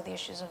also the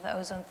issues of the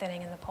ozone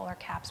thinning and the polar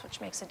caps, which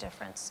makes a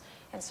difference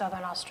in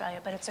southern Australia.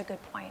 But it's a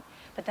good point.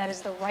 But that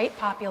is the right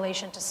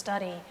population to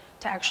study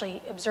to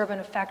actually observe an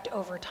effect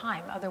over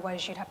time.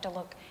 Otherwise, you'd have to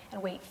look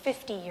and wait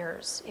 50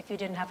 years if you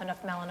didn't have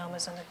enough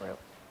melanomas in the group.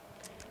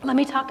 Let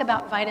me talk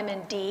about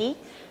vitamin D.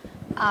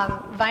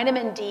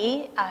 Vitamin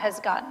D has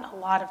gotten a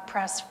lot of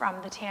press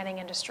from the tanning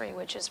industry,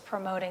 which is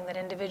promoting that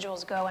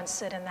individuals go and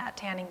sit in that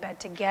tanning bed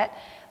to get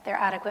their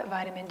adequate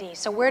vitamin D.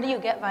 So where do you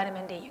get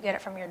vitamin D? You get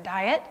it from your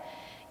diet,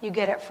 you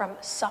get it from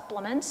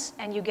supplements,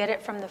 and you get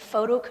it from the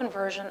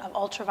photoconversion of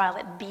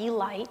ultraviolet B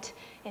light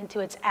into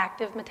its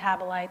active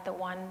metabolite, the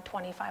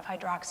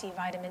 1,25-hydroxy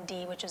vitamin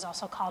D, which is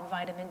also called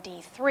vitamin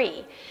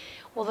D3.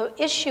 Well,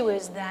 the issue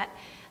is that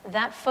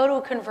that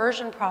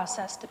photoconversion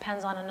process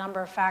depends on a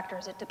number of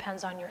factors. It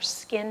depends on your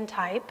skin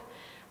type.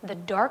 The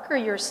darker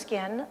your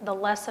skin, the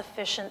less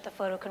efficient the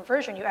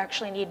photoconversion. You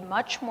actually need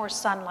much more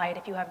sunlight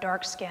if you have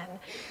dark skin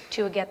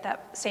to get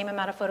that same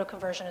amount of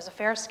photoconversion as a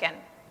fair skin.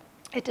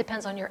 It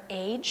depends on your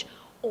age.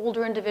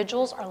 Older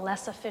individuals are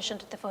less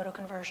efficient at the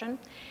photoconversion.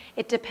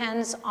 It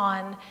depends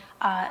on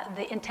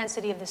the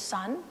intensity of the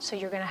sun. So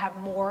you're going to have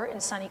more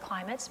in sunny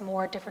climates,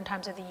 more at different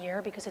times of the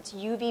year, because it's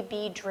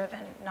UVB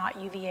driven, not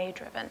UVA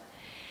driven.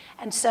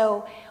 And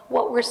so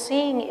what we're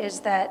seeing is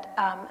that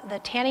the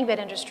tanning bed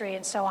industry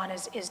and so on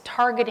is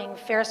targeting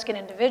fair-skinned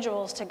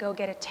individuals to go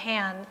get a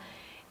tan,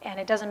 and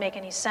it doesn't make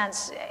any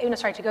sense,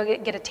 to go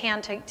get a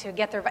tan to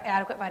get their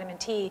adequate vitamin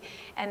D.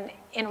 And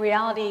in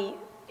reality,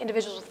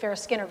 individuals with fair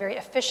skin are very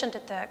efficient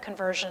at the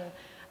conversion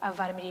of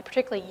vitamin D,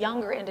 particularly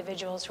younger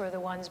individuals who are the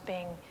ones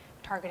being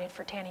targeted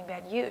for tanning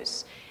bed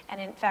use.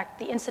 And in fact,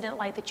 the incident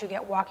light that you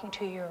get walking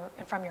to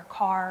from your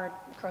car,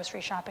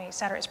 grocery shopping, et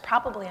cetera, is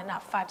probably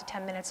enough. 5 to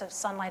 10 minutes of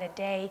sunlight a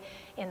day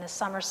in the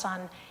summer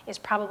sun is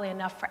probably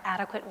enough for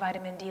adequate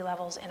vitamin D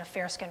levels in a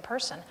fair-skinned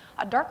person.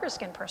 A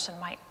darker-skinned person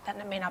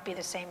that may not be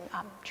the same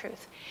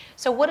truth.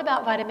 So what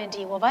about vitamin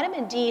D? Well,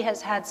 vitamin D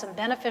has had some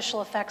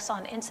beneficial effects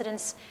on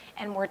incidence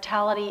and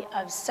mortality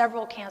of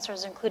several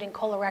cancers, including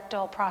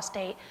colorectal,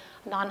 prostate,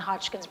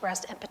 non-Hodgkin's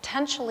breast, and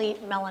potentially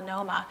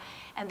melanoma.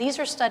 And these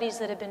are studies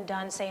that have been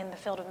done, say, in the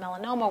field of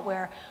melanoma,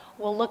 where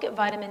we'll look at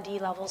vitamin D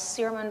levels,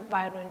 serum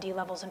vitamin D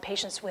levels in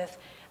patients with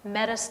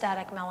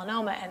metastatic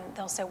melanoma, and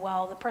they'll say,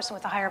 well, the person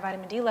with the higher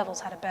vitamin D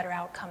levels had a better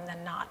outcome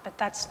than not. But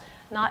that's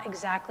not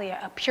exactly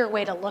a pure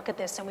way to look at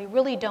this, and we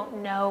really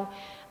don't know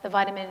the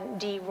vitamin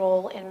D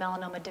role in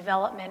melanoma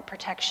development,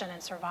 protection,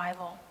 and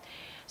survival.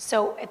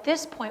 So at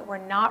this point, we're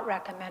not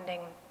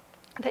recommending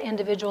that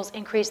individuals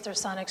increase their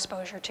sun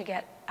exposure to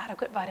get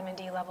adequate vitamin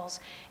D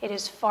levels. It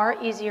is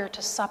far easier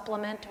to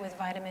supplement with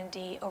vitamin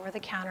D over the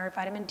counter,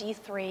 vitamin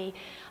D3,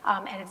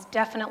 and it's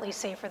definitely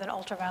safer than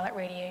ultraviolet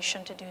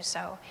radiation to do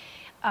so.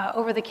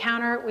 Over the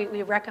counter,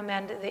 we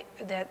recommend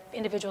that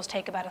individuals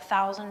take about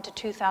 1,000 to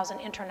 2,000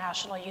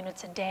 international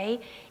units a day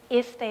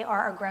if they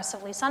are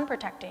aggressively sun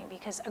protecting,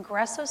 because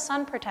aggressive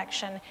sun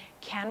protection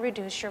can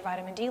reduce your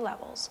vitamin D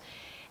levels.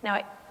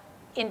 Now,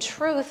 in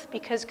truth,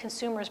 because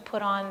consumers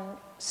put on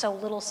so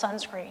little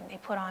sunscreen, they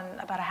put on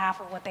about a half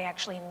of what they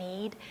actually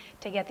need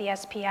to get the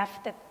SPF,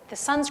 that the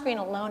sunscreen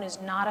alone is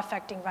not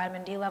affecting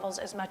vitamin D levels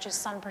as much as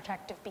sun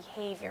protective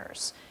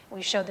behaviors.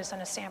 We showed this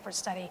in a Stanford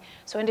study.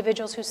 So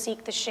individuals who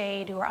seek the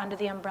shade, who are under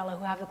the umbrella,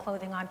 who have the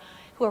clothing on,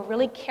 who are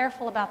really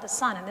careful about the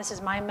sun, and this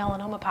is my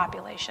melanoma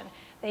population,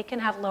 they can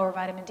have lower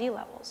vitamin D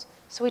levels.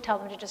 So we tell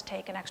them to just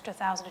take an extra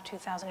 1,000 to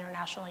 2,000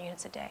 international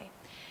units a day.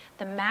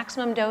 The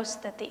maximum dose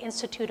that the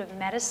Institute of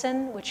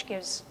Medicine, which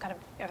gives kind of,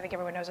 I think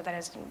everyone knows what that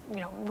is,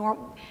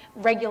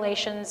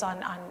 regulations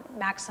on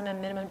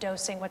maximum, minimum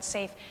dosing, what's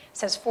safe,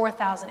 says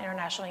 4,000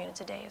 international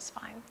units a day is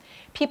fine.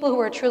 People who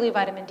are truly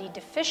vitamin D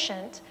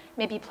deficient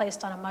may be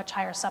placed on a much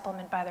higher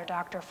supplement by their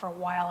doctor for a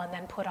while and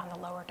then put on the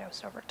lower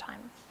dose over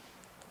time.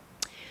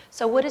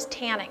 So what is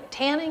tanning?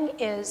 Tanning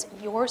is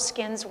your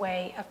skin's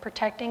way of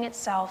protecting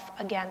itself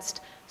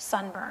against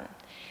sunburn.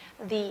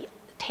 The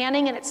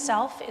tanning in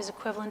itself is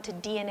equivalent to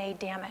DNA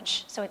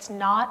damage, so it's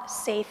not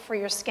safe for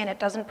your skin. It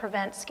doesn't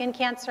prevent skin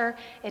cancer.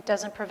 It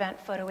doesn't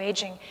prevent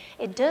photoaging.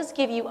 It does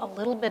give you a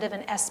little bit of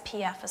an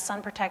SPF, a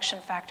sun protection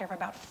factor of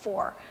about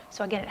 4.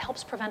 So again, it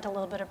helps prevent a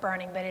little bit of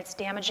burning, but it's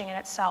damaging in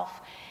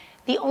itself.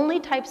 The only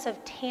types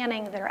of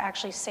tanning that are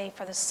actually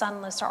safe are the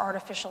sunless or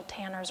artificial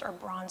tanners or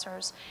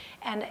bronzers.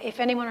 And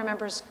if anyone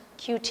remembers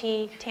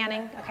QT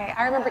tanning, okay,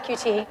 I remember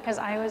QT because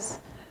I was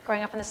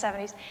growing up in the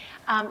 70s,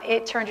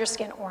 it turned your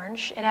skin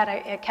orange. It had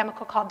a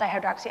chemical called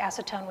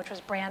dihydroxyacetone, which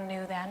was brand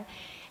new then.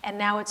 And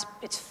now it's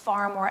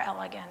far more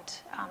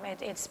elegant.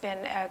 It's been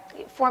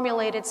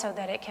formulated so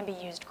that it can be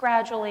used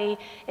gradually.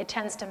 It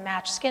tends to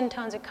match skin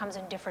tones. It comes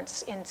in different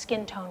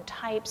skin tone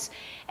types.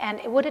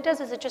 And what it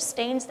does is it just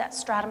stains that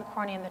stratum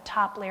corneum, the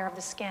top layer of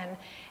the skin,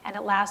 and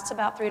it lasts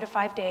about 3 to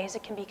 5 days.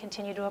 It can be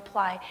continued to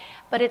apply.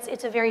 But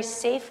it's a very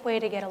safe way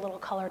to get a little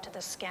color to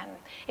the skin.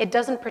 It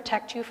doesn't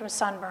protect you from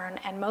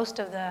sunburn, and most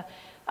of the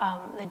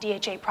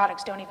DHA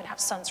products don't even have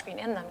sunscreen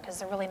in them because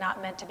they're really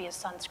not meant to be a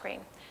sunscreen.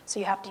 So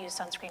you have to use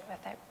sunscreen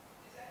with it.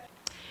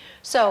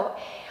 So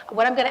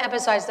what I'm going to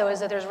emphasize, though, is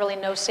that there's really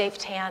no safe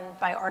tan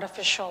by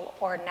artificial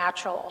or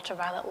natural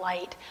ultraviolet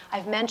light.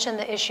 I've mentioned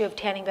the issue of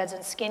tanning beds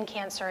and skin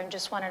cancer and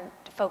just want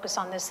to focus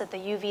on this, that the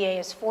UVA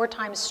is 4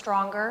 times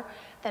stronger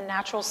than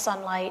natural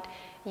sunlight,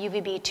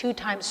 UVB 2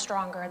 times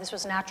stronger. This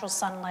was natural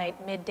sunlight,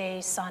 midday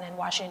sun in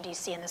Washington,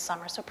 D.C. in the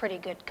summer, so pretty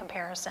good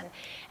comparison.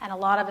 And a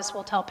lot of us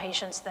will tell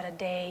patients that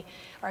a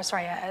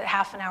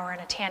half an hour in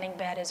a tanning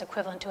bed is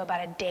equivalent to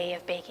about a day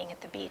of baking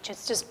at the beach.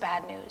 It's just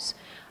bad news.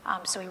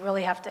 So we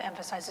really have to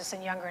emphasize this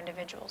in younger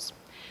individuals.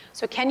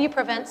 So can you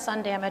prevent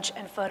sun damage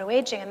and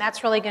photoaging? And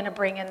that's really going to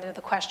bring into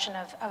the question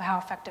of how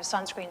effective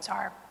sunscreens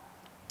are.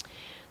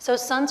 So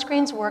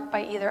sunscreens work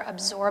by either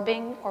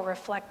absorbing or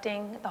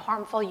reflecting the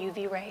harmful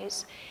UV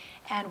rays.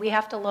 And we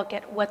have to look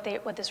at what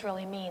this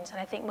really means. And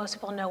I think most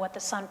people know what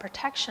the sun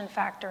protection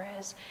factor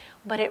is,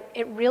 but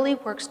it really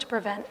works to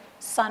prevent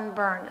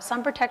sunburn.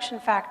 Sun protection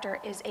factor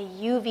is a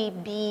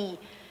UVB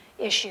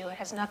issue. It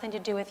has nothing to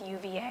do with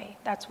UVA.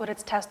 That's what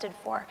it's tested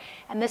for.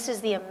 And this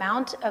is the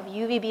amount of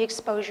UVB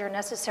exposure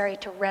necessary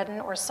to redden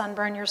or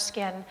sunburn your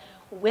skin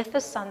with a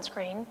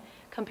sunscreen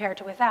compared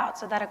to without.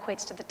 So that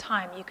equates to the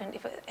time. You can,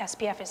 if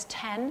SPF is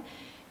 10,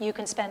 you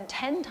can spend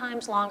 10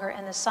 times longer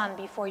in the sun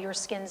before your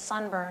skin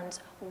sunburns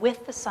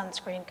with the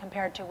sunscreen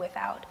compared to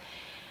without.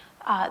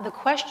 The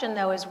question,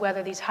 though, is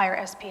whether these higher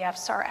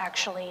SPFs are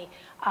actually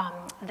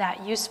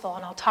that useful.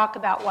 And I'll talk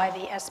about why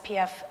the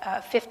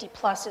SPF 50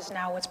 plus is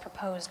now what's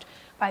proposed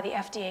by the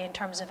FDA in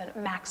terms of a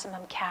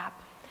maximum cap.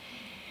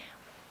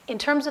 In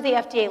terms of the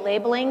FDA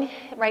labeling,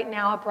 right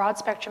now a broad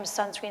spectrum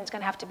sunscreen is going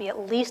to have to be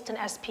at least an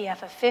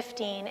SPF of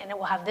 15, and it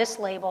will have this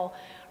label,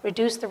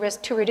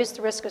 to reduce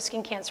the risk of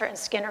skin cancer and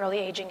skin early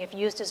aging if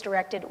used as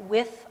directed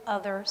with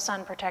other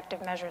sun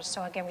protective measures.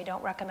 So again, we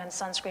don't recommend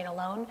sunscreen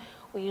alone.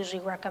 We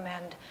usually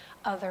recommend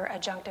other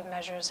adjunctive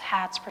measures,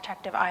 hats,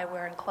 protective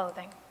eyewear, and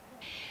clothing.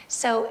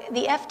 So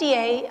the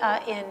FDA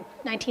in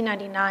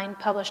 1999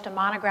 published a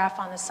monograph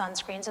on the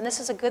sunscreens, and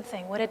this is a good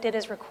thing. What it did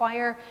is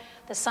require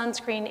the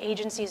sunscreen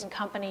agencies and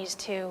companies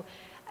to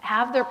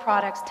have their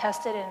products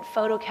tested in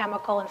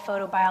photochemical and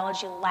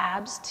photobiology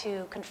labs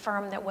to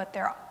confirm that what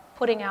they're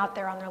putting out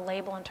there on their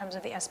label in terms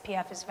of the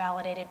SPF is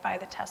validated by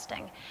the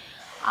testing.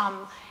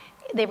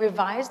 They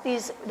revised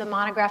the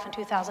monograph in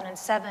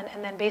 2007,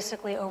 and then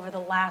basically over the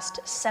last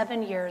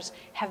 7 years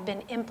have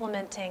been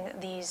implementing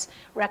these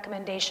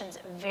recommendations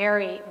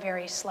very,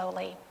 very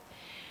slowly.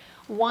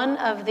 One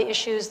of the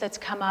issues that's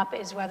come up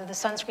is whether the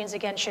sunscreens,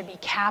 again, should be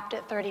capped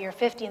at 30 or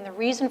 50, and the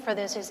reason for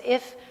this is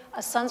if a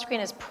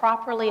sunscreen is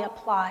properly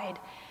applied,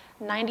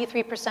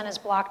 93% is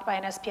blocked by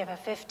an SPF of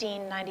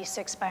 15,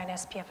 96 by an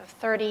SPF of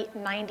 30,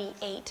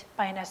 98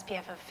 by an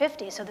SPF of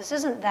 50. So this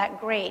isn't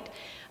that great.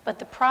 But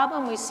the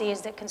problem we see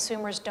is that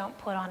consumers don't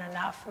put on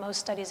enough. Most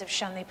studies have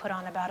shown they put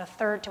on about a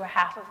third to a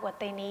half of what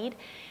they need.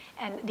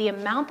 And the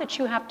amount that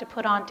you have to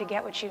put on to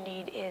get what you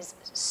need is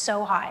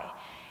so high.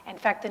 In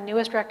fact, the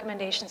newest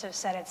recommendations have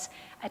said it's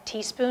a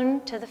teaspoon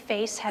to the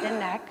face, head, and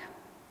neck,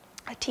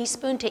 a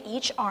teaspoon to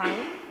each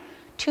arm,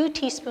 2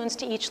 teaspoons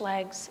to each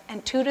leg,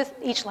 and 2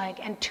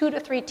 to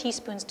 3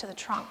 teaspoons to the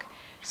trunk.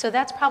 So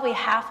that's probably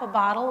half a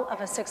bottle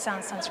of a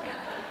 6-ounce sunscreen.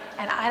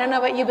 And I don't know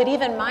about you, but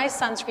even my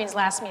sunscreens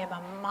last me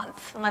about a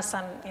month, unless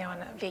I'm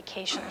on a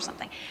vacation or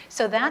something.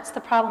 So that's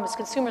the problem, is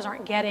consumers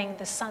aren't getting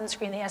the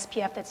sunscreen, the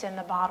SPF that's in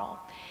the bottle.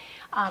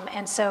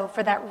 And so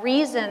for that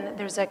reason,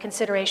 there's a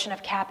consideration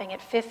of capping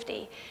at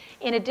 50.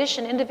 In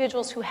addition,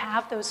 individuals who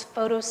have those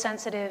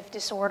photosensitive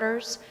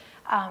disorders,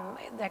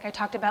 like I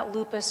talked about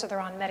lupus, or they're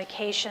on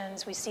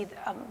medications, we see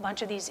a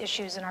bunch of these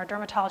issues in our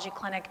dermatology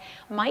clinic,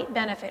 might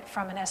benefit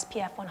from an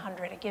SPF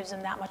 100. It gives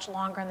them that much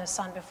longer in the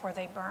sun before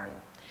they burn.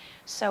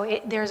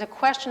 So there's a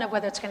question of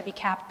whether it's going to be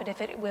capped, but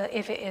if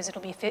it is,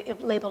 it'll be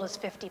labeled as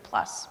 50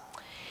 plus.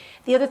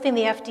 The other thing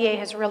the FDA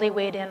has really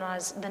weighed in on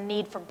is the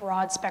need for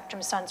broad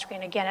spectrum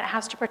sunscreen. Again, it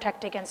has to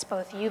protect against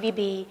both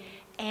UVB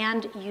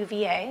and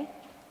UVA.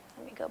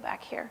 Let me go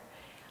back here.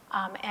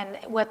 And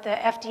what the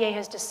FDA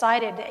has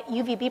decided, that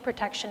UVB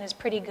protection is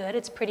pretty good.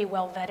 It's pretty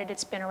well vetted.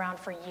 It's been around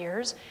for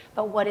years.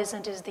 But what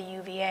isn't is the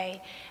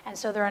UVA. And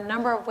so there are a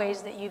number of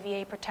ways that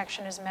UVA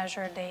protection is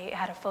measured. They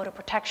had a photo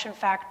protection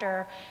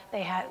factor.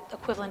 They had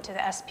equivalent to the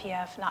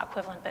SPF, not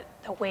equivalent, but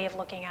a way of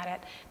looking at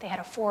it. They had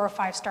a 4 or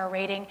 5-star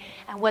rating.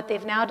 And what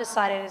they've now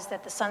decided is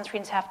that the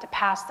sunscreens have to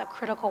pass the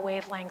critical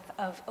wavelength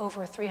of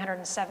over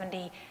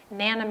 370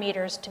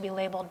 nanometers to be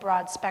labeled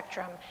broad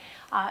spectrum.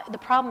 The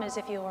problem is,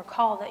 if you'll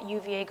recall, that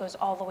UVA goes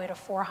all the way to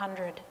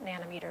 400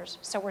 nanometers,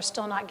 so we're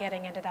still not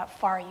getting into that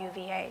far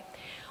UVA.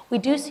 We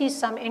do see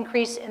some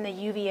increase in the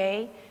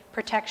UVA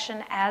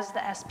protection as the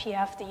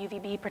SPF, the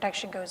UVB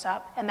protection goes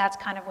up, and that's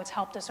kind of what's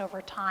helped us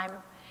over time.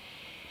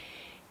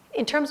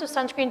 In terms of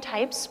sunscreen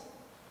types,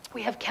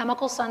 we have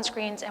chemical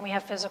sunscreens and we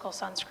have physical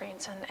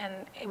sunscreens,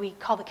 and we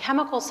call the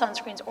chemical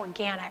sunscreens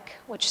organic,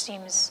 which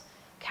seems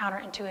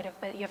counterintuitive,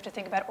 but you have to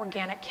think about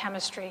organic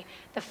chemistry.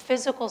 The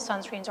physical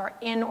sunscreens are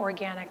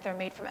inorganic. They're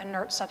made from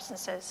inert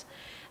substances.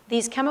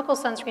 These chemical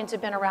sunscreens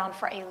have been around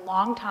for a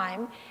long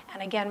time,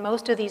 and again,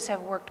 most of these have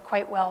worked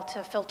quite well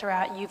to filter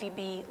out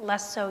UVB,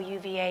 less so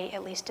UVA,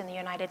 at least in the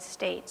United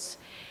States.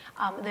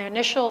 The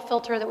initial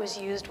filter that was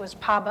used was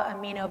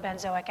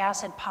PABA-aminobenzoic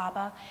acid,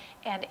 PABA,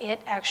 and it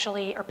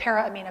actually, or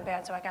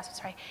para-aminobenzoic acid,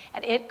 sorry,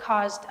 and it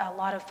caused a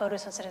lot of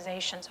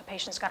photosensitization, so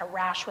patients got a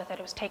rash with it.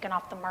 It was taken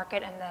off the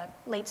market in the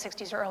late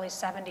 60s or early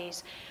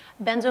 70s.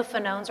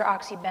 Benzophenones, or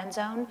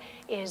oxybenzone,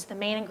 is the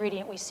main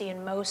ingredient we see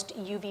in most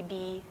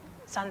UVB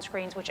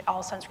sunscreens, which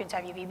all sunscreens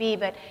have UVB,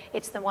 but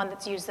it's the one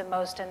that's used the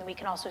most, and we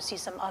can also see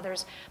some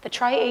others. The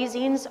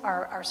triazines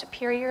are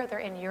superior. They're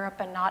in Europe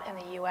and not in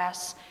the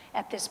US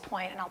at this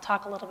point, and I'll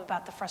talk a little bit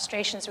about the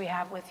frustrations we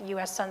have with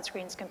US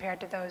sunscreens compared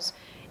to those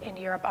in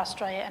Europe,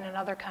 Australia, and in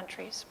other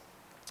countries.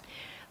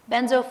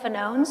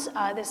 Benzophenones,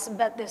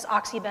 this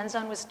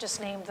oxybenzone was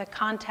just named the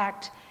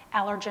contact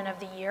allergen of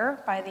the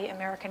year by the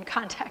American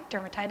Contact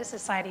Dermatitis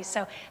Society,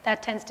 so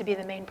that tends to be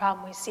the main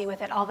problem we see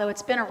with it. Although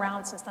it's been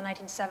around since the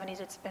 1970s,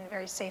 it's been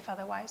very safe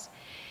otherwise.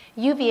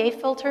 UVA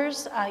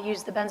filters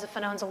use the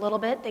benzophenones a little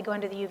bit. They go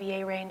into the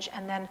UVA range,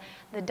 and then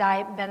the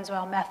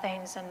dibenzoyl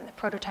methanes, and the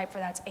prototype for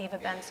that's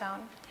avobenzone.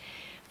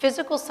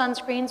 Physical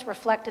sunscreens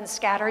reflect and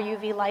scatter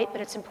UV light,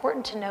 but it's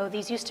important to know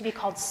these used to be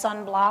called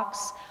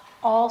sunblocks.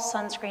 All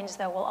sunscreens,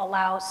 though, will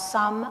allow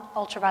some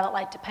ultraviolet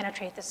light to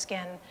penetrate the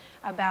skin,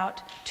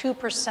 about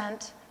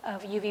 2%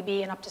 of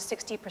UVB and up to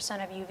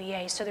 60% of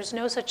UVA. So there's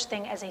no such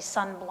thing as a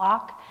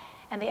sunblock,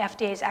 and the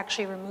FDA has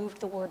actually removed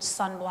the word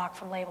sunblock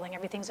from labeling.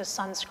 Everything's a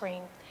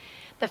sunscreen.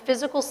 The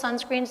physical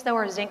sunscreens, though,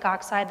 are zinc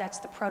oxide. That's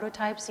the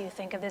prototype, so you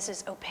think of this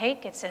as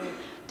opaque. It's in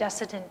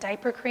Desitin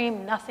diaper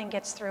cream. Nothing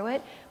gets through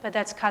it, but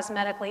that's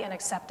cosmetically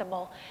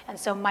unacceptable. And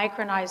so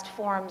micronized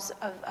forms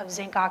of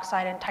zinc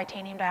oxide and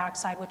titanium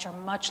dioxide, which are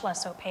much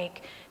less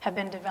opaque, have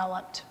been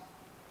developed.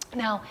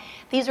 Now,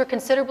 these are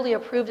considerably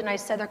approved, and I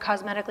said they're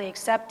cosmetically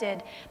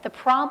accepted. The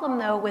problem,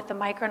 though, with the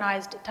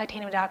micronized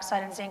titanium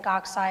dioxide and zinc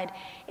oxide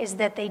is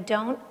that they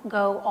don't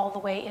go all the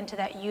way into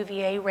that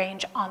UVA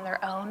range on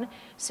their own.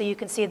 So you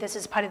can see this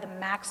is probably the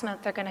maximum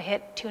they're going to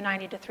hit,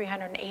 290 to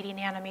 380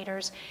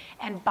 nanometers.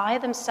 And by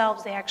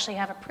themselves, they actually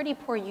have a pretty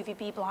poor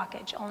UVB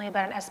blockage, only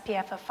about an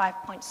SPF of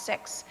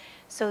 5.6.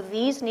 So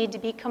these need to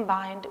be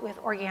combined with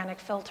organic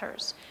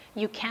filters.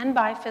 You can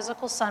buy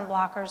physical sun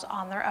blockers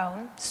on their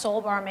own.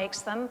 Solbar makes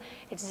them.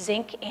 It's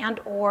zinc and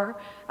or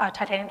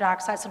titanium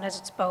dioxide. Sometimes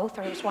it's both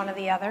or it's one or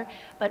the other.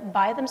 But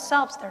by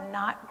themselves, they're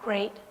not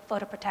great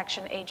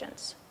photoprotection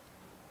agents.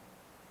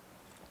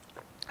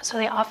 So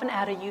they often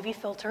add a UV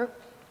filter,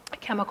 a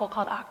chemical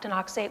called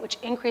octinoxate, which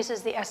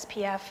increases the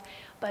SPF,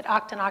 but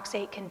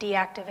octinoxate can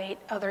deactivate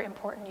other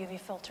important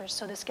UV filters.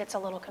 So this gets a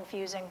little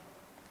confusing.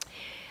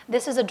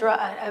 This is a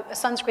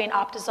sunscreen,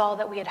 Optizol,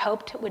 that we had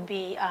hoped would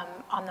be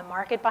on the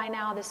market by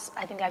now.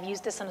 I think I've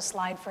used this on a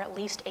slide for at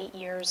least 8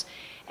 years,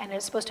 and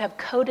it's supposed to have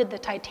coated the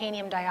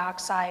titanium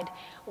dioxide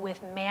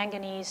with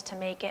manganese to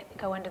make it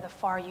go into the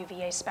far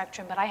UVA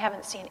spectrum, but I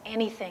haven't seen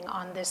anything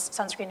on this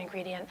sunscreen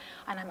ingredient,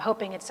 and I'm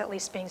hoping it's at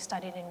least being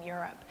studied in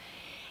Europe.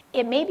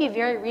 It may be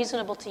very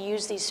reasonable to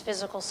use these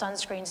physical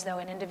sunscreens, though,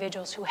 in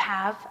individuals who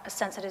have a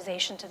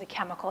sensitization to the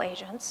chemical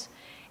agents,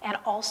 and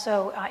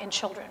also in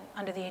children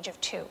under the age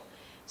of 2.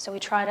 So we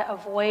try to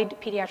avoid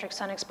pediatric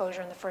sun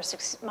exposure in the first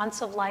 6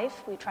 months of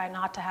life. We try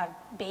not to have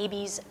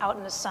babies out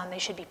in the sun. They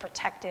should be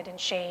protected in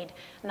shade,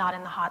 not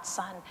in the hot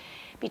sun.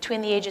 Between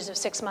the ages of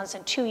 6 months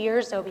and 2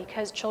 years, though,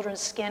 because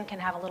children's skin can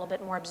have a little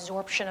bit more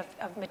absorption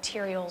of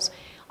materials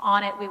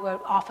on it, we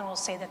often will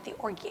say that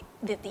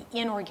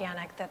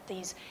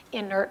these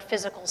inert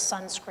physical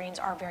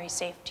sunscreens are very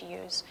safe to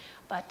use.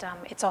 But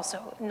it's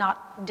also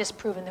not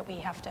disproven that we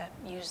have to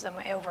use them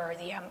over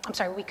the,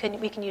 we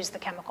can use the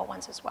chemical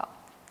ones as well.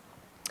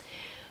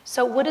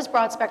 So what is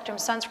broad spectrum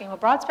sunscreen? Well,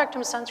 broad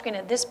spectrum sunscreen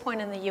at this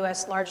point in the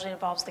US largely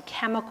involves the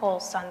chemical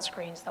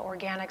sunscreens, the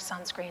organic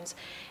sunscreens.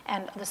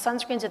 And the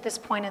sunscreens at this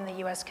point in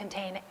the US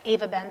contain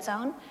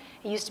avobenzone.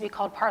 It used to be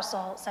called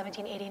Parcel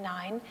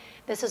 1789.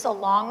 This is a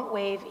long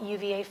wave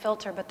UVA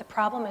filter, but the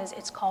problem is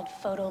it's called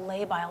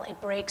photolabile. It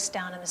breaks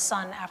down in the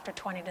sun after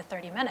 20 to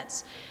 30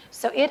 minutes.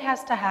 So it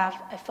has to have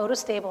a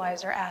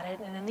photostabilizer added,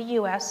 and in the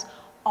US,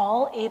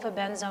 all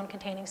avobenzone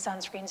containing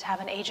sunscreens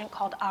have an agent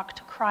called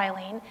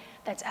octocrylene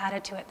that's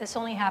added to it. This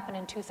only happened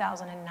in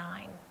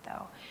 2009,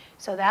 though.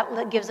 So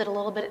that gives it a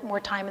little bit more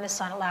time in the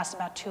sun. It lasts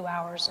about 2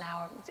 hours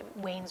now. It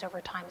wanes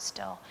over time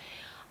still.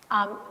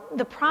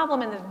 The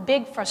problem and the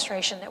big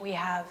frustration that we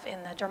have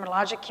in the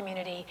dermatologic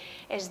community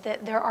is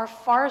that there are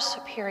far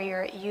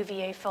superior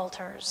UVA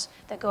filters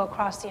that go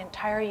across the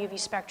entire UV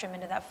spectrum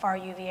into that far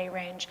UVA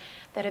range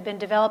that have been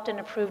developed and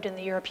approved in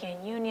the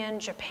European Union,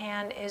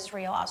 Japan,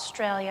 Israel,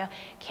 Australia,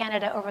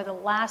 Canada over the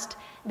last,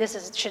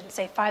 shouldn't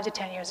say 5 to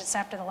 10 years, it's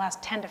after the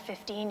last 10 to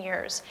 15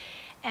 years.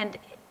 And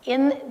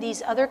in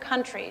these other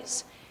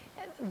countries,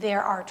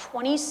 there are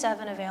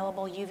 27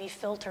 available UV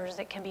filters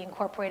that can be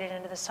incorporated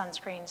into the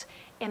sunscreens.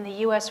 In the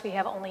US, we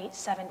have only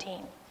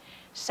 17.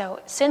 So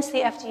since the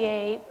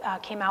FDA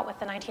came out with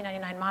the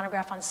 1999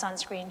 monograph on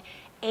sunscreen,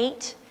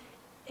 8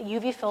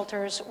 UV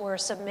filters were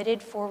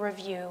submitted for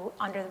review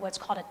under what's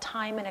called a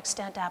time and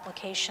extent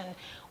application,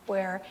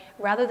 where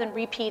rather than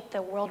repeat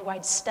the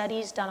worldwide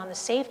studies done on the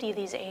safety of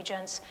these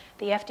agents,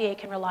 the FDA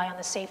can rely on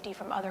the safety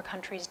from other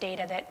countries'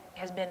 data that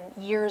has been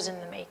years in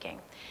the making.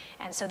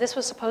 And so this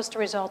was supposed to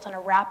result in a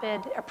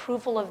rapid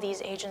approval of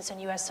these agents in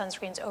US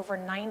sunscreens over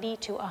 90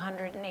 to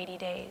 180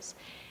 days.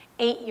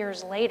 8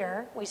 years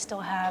later, we still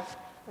have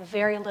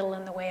very little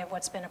in the way of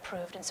what's been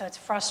approved, and so it's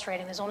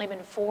frustrating. There's only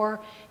been 4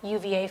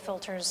 UVA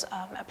filters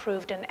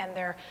approved, and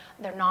they're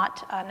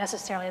not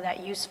necessarily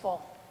that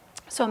useful.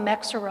 So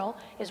Mexeril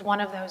is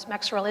one of those.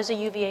 Mexeril is a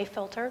UVA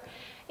filter.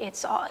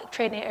 It's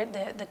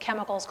the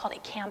chemical is called a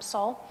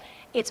Camsol.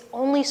 It's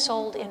only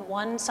sold in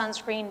one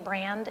sunscreen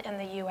brand in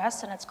the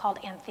US, and it's called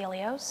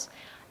Anthelios.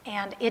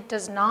 And it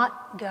does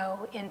not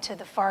go into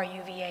the far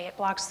UVA. It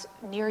blocks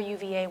near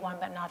UVA 1,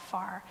 but not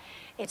far.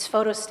 It's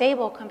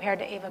photostable compared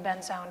to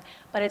avobenzone,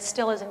 but it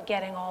still isn't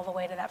getting all the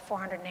way to that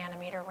 400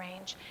 nanometer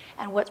range.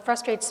 And what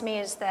frustrates me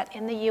is that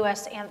in the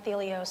US,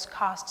 Anthelios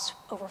costs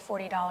over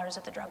 $40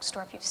 at the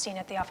drugstore. If you've seen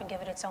it, they often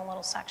give it its own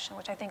little section,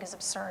 which I think is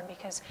absurd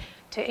because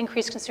to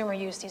increase consumer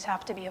use, these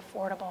have to be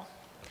affordable.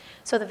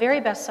 So the very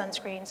best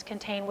sunscreens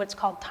contain what's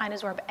called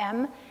Tinosorb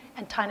M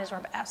and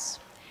Tinosorb S.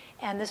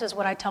 And this is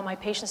what I tell my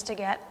patients to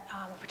get,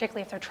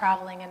 particularly if they're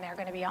traveling and they're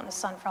going to be out in the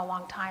sun for a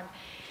long time.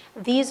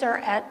 These are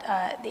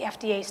at the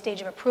FDA stage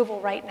of approval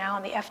right now,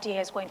 and the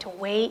FDA is going to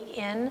weigh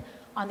in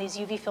on these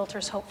UV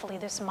filters hopefully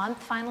this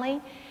month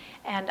finally.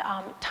 And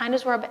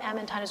Tinosorb M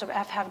and Tinosorb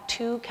F have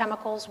 2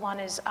 chemicals. One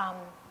is,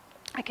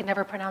 I can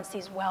never pronounce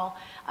these well,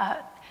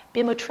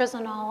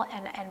 bimotrizonol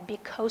and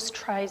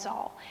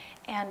bicostrizol.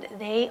 And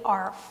they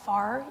are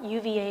far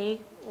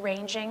UVA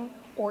ranging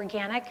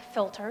organic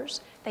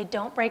filters. They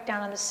don't break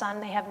down in the sun.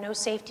 They have no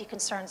safety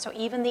concerns. So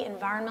even the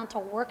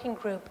environmental working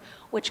group,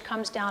 which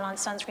comes down on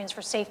sunscreens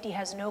for safety,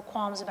 has no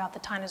qualms about the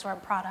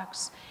Tinosorb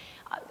products.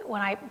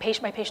 When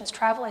my patients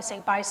travel, I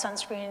say buy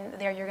sunscreen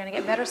there. You're going to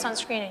get better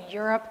sunscreen in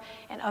Europe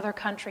and other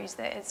countries.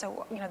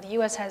 So the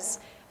U.S. has,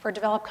 for a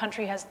developed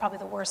country, has probably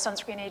the worst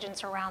sunscreen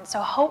agents around. So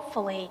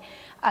hopefully,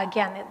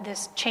 again,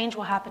 this change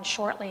will happen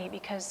shortly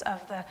because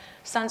of the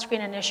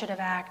Sunscreen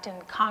Initiative Act,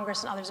 and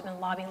Congress and others have been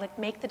lobbying. Like,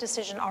 make the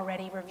decision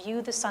already,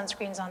 review the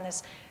sunscreens on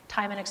this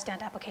time and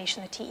extent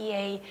application, the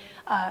TEA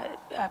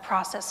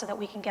process, so that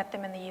we can get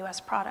them in the U.S.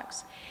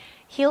 products.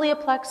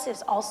 Helioplex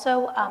is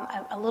also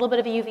a little bit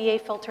of a UVA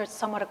filter. It's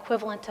somewhat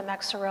equivalent to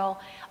Mexeril.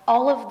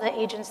 All of the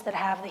agents that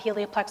have the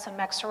Helioplex and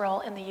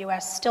Mexeril in the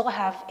US still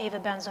have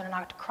avobenzone and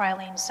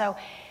octocrylene. So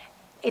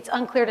it's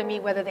unclear to me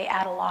whether they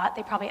add a lot.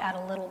 They probably add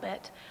a little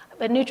bit.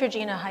 But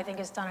Neutrogena, I think,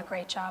 has done a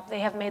great job. They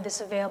have made this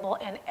available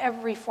in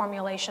every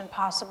formulation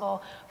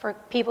possible for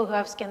people who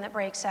have skin that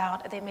breaks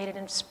out. They made it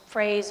in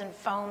sprays and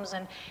foams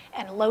and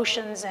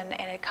lotions, and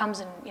it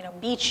comes in,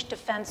 beach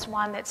defense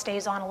one that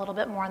stays on a little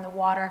bit more in the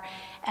water.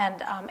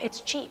 And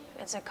it's cheap.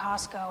 It's at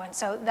Costco. And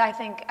so I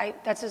think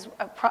that's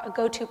a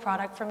go-to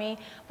product for me.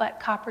 But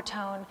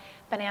Coppertone,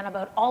 Banana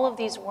Boat, all of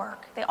these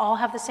work. They all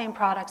have the same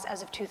products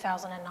as of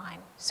 2009.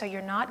 So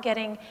you're not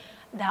getting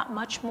that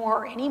much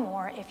more or any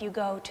more if you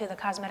go to the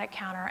cosmetic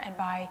counter and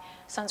buy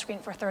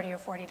sunscreen for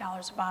 $30 or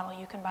 $40 a bottle.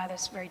 You can buy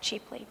this very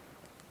cheaply.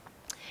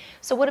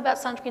 So what about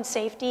sunscreen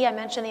safety? I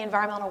mentioned the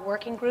Environmental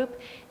Working Group,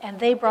 and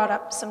they brought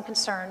up some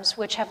concerns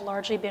which have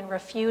largely been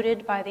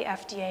refuted by the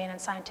FDA and in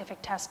scientific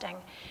testing.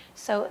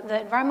 So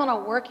the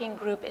Environmental Working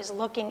Group is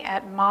looking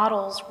at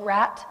models,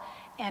 rat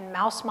and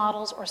mouse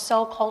models or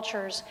cell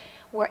cultures,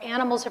 where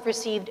animals have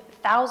received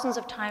thousands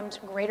of times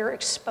greater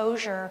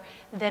exposure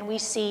than we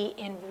see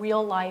in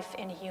real life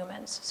in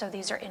humans. So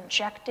these are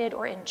injected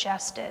or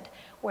ingested,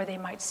 where they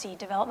might see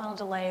developmental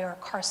delay or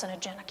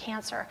carcinogenic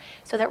cancer.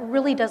 So that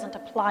really doesn't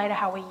apply to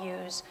how we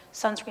use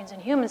sunscreens in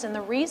humans. And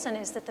the reason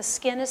is that the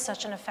skin is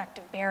such an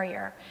effective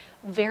barrier.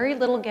 Very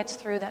little gets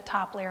through that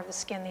top layer of the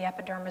skin, the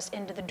epidermis,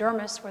 into the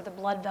dermis, where the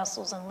blood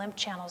vessels and lymph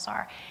channels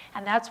are.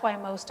 And that's why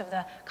most of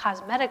the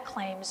cosmetic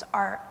claims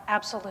are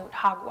absolute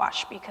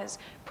hogwash, because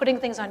putting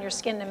things on your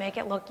skin to make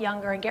it look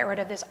younger and get rid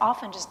of this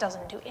often just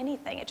doesn't do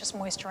anything. It just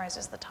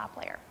moisturizes the top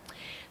layer.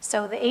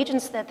 So the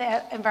agents that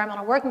the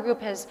Environmental Working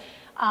Group has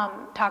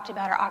talked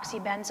about are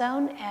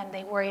oxybenzone, and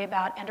they worry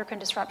about endocrine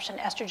disruption,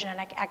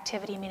 estrogenic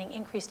activity, meaning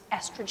increased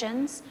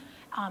estrogens.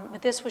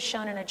 But this was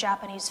shown in a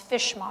Japanese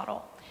fish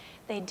model.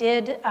 They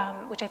did,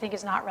 which I think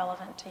is not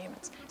relevant to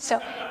humans.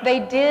 So they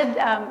did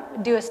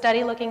do a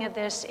study looking at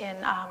this in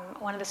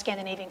one of the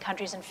Scandinavian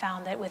countries and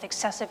found that with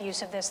excessive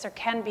use of this, there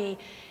can be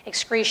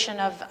excretion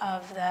of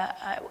the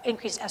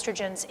increased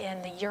estrogens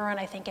in the urine,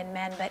 I think, in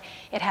men, but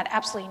it had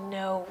absolutely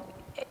no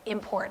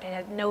import. It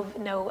had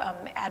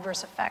no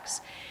adverse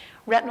effects.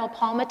 Retinol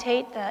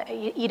palmitate,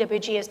 the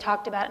EWG has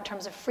talked about in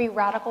terms of free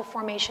radical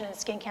formation and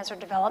skin cancer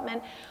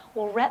development.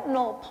 Well,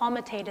 retinol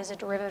palmitate is a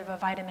derivative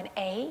of vitamin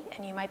A,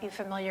 and you might be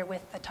familiar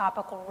with the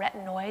topical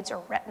retinoids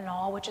or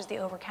retinol, which is the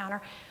over-the-counter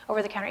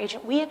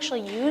agent. We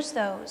actually use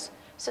those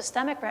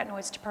systemic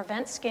retinoids to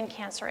prevent skin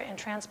cancer in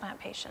transplant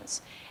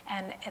patients.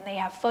 And they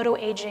have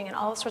photoaging and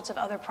all sorts of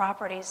other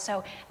properties.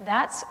 So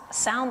that's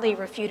soundly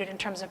refuted in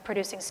terms of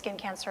producing skin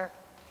cancer.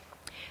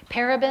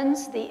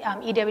 Parabens, the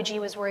EWG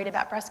was worried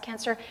about breast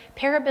cancer.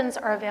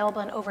 Parabens are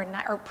available in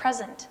or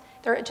present.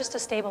 They're just a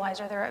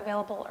stabilizer. They're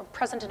available or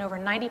present in over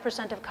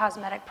 90% of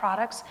cosmetic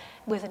products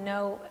with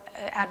no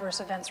adverse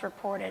events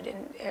reported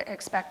and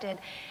expected.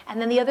 And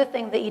then the other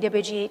thing the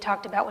EWG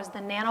talked about was the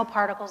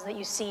nanoparticles that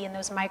you see in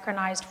those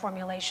micronized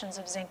formulations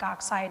of zinc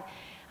oxide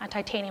and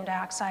titanium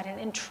dioxide. And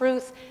in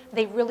truth,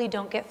 they really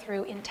don't get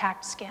through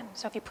intact skin.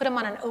 So if you put them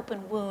on an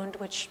open wound,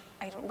 which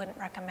I wouldn't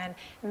recommend,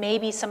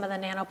 maybe some of the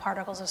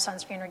nanoparticles of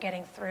sunscreen are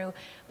getting through,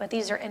 but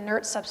these are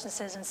inert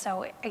substances, and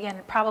so again,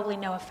 probably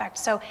no effect.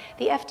 So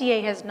the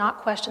FDA has not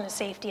questioned the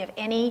safety of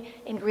any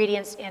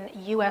ingredients in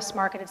US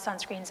marketed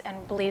sunscreens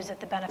and believes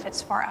that the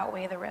benefits far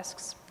outweigh the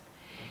risks.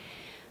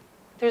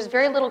 There's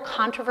very little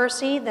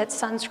controversy that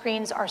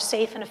sunscreens are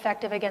safe and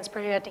effective against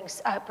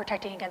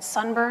protecting against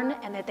sunburn,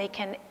 and that they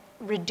can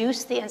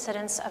reduce the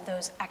incidence of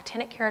those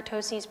actinic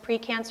keratoses,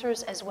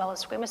 precancers, as well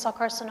as squamous cell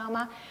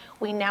carcinoma.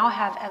 We now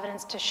have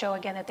evidence to show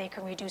again that they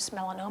can reduce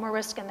melanoma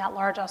risk in that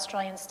large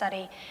Australian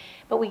study.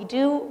 But we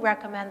do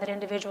recommend that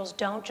individuals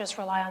don't just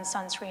rely on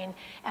sunscreen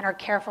and are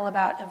careful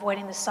about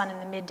avoiding the sun in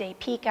the midday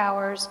peak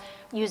hours,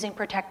 using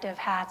protective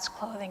hats,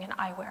 clothing, and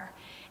eyewear.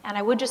 And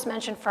I would just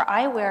mention for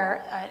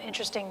eyewear, an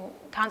interesting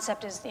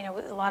concept is, you know,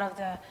 a lot of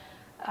the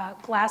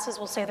glasses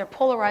will say they're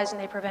polarized and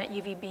they prevent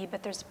UVB,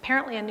 but there's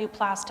apparently a new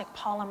plastic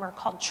polymer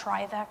called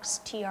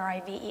Trivex,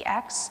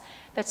 T-R-I-V-E-X,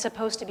 that's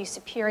supposed to be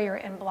superior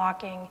in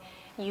blocking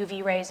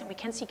UV rays. And we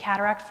can see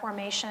cataract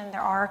formation.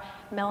 There are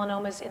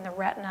melanomas in the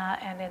retina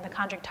and in the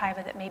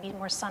conjunctiva that may be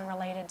more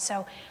sun-related.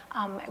 So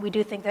we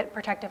do think that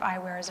protective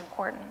eyewear is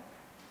important.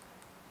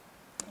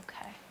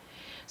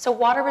 So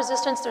water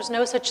resistance, there's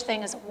no such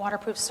thing as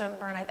waterproof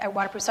sunburn,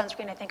 waterproof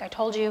sunscreen, I think I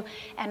told you,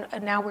 and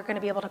now we're going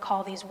to be able to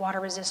call these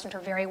water resistant or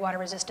very water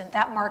resistant.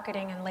 That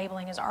marketing and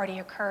labeling has already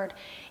occurred.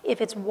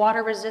 If it's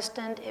water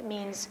resistant, it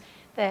means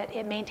that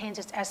it maintains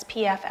its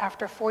SPF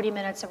after 40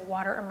 minutes of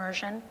water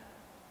immersion,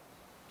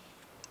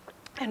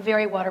 and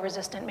very water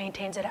resistant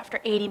maintains it after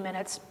 80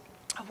 minutes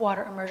of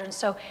water immersion.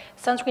 So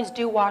sunscreens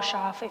do wash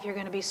off if you're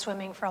going to be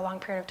swimming for a long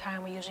period of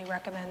time. We usually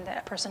recommend that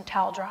a person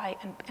towel dry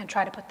and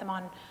try to put them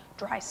on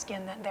dry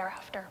skin then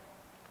thereafter.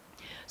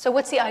 So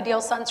what's the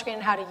ideal sunscreen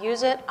and how to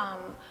use it?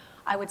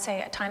 I would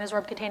say a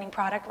Tynazorb containing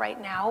product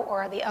right now,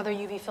 or the other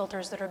UV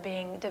filters that are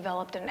being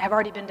developed and have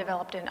already been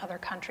developed in other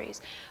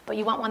countries. But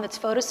you want one that's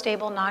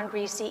photostable,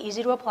 non-greasy,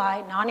 easy to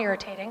apply,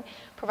 non-irritating,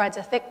 provides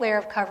a thick layer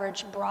of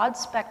coverage, broad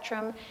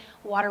spectrum,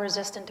 water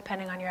resistant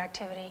depending on your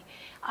activity.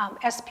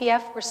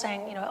 SPF, we're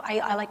saying, you know,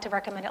 I like to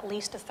recommend at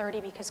least a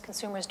 30 because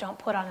consumers don't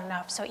put on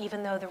enough. So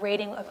even though the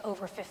rating of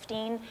over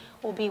 15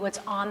 will be what's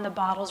on the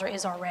bottles or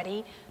is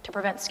already to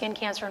prevent skin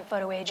cancer and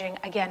photoaging,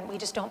 again, we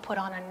just don't put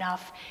on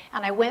enough.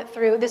 And I went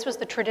through, this was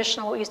the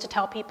traditional, what we used to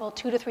tell people,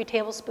 2 to 3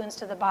 tablespoons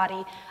to the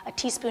body, a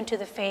teaspoon to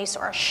the face,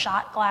 or a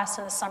shot glass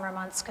in the summer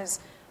months, because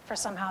for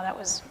somehow that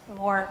was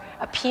more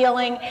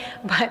appealing.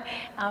 But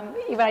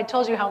I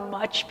told you how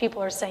much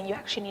people are saying you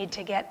actually need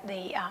to get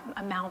the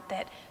amount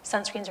that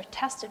sunscreens are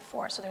tested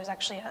for. So there's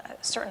actually a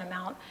certain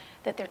amount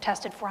that they're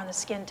tested for on the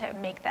skin to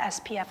make the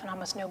SPF, and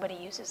almost nobody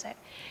uses it.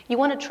 You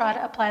want to try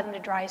to apply them to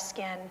dry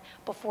skin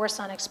before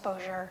sun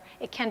exposure.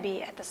 It can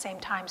be at the same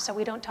time. So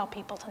we don't tell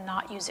people to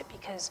not use it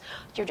because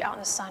you're out in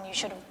the sun. You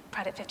should have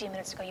tried it 15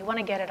 minutes ago. You want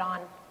to get it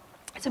on.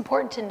 It's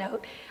important to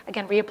note,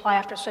 again, reapply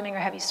after swimming or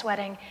heavy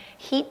sweating.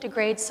 Heat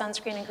degrades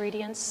sunscreen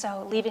ingredients,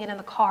 so leaving it in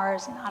the car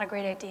is not a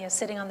great idea.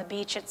 Sitting on the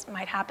beach, it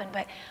might happen,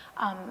 but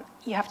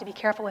you have to be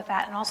careful with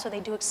that. And also, they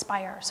do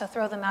expire, so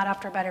throw them out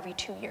after about every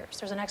 2 years.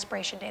 There's an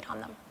expiration date on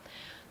them.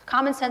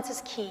 Common sense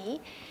is key.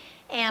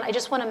 And I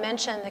just want to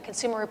mention the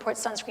Consumer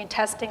Reports sunscreen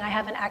testing. I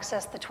haven't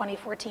accessed the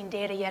 2014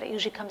 data yet. It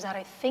usually comes out,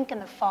 I think, in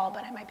the fall,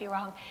 but I might be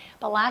wrong.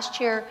 But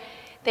last year,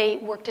 they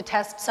worked to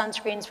test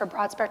sunscreens for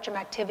broad spectrum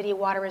activity,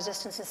 water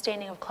resistance, and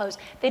staining of clothes.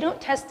 They don't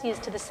test these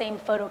to the same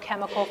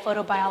photochemical,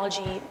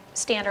 photobiology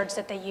standards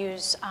that they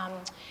use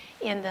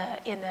in the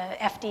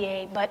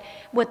FDA, but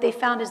what they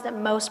found is that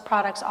most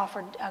products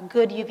offered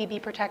good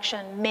UVB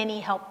protection. Many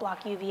help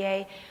block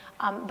UVA.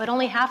 But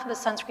only half of the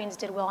sunscreens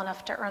did well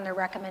enough to earn their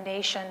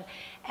recommendation.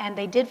 And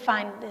they did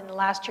find in the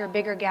last year a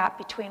bigger gap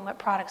between what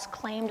products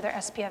claimed their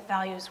SPF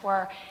values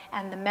were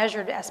and the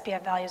measured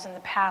SPF values in the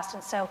past.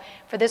 And so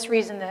for this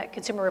reason, the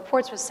Consumer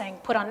Reports was saying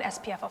put on an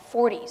SPF of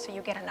 40 so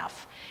you get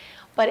enough.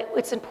 But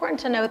it's important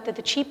to note that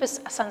the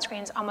cheapest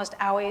sunscreens almost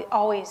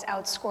always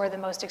outscore the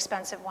most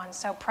expensive ones.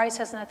 So price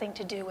has nothing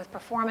to do with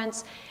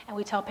performance, and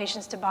we tell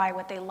patients to buy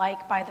what they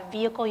like, buy the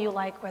vehicle you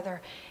like,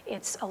 whether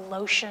it's a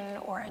lotion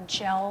or a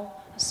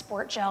gel, a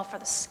sport gel for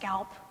the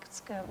scalp.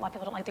 A lot of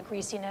people don't like the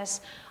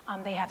greasiness.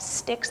 They have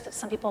sticks that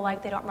some people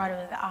like. They don't run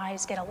into the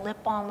eyes. Get a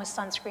lip balm with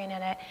sunscreen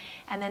in it,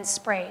 and then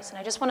sprays. And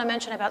I just want to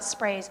mention about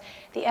sprays.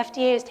 The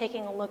FDA is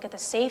taking a look at the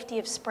safety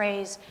of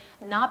sprays,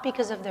 not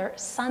because of their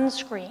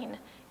sunscreen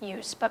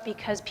use, but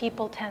because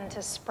people tend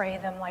to spray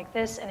them like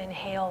this and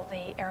inhale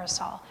the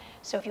aerosol.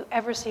 So if you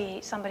ever see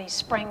somebody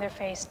spraying their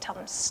face, tell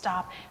them to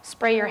stop.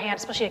 Spray your hand,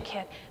 especially a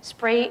kid.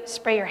 Spray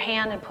your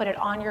hand and put it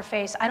on your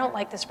face. I don't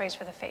like the sprays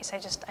for the face.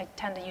 I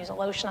tend to use a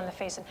lotion on the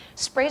face. And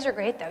sprays are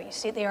great though. You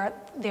see, they are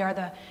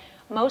the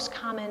most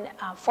common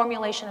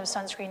formulation of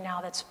sunscreen now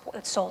that's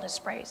sold as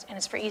sprays, and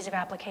it's for ease of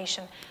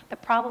application. The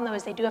problem though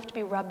is they do have to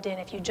be rubbed in.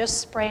 If you just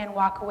spray and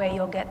walk away,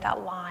 you'll get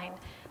that line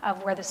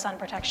of where the sun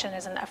protection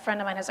is. And a friend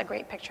of mine has a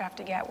great picture I have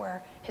to get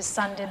where his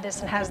son did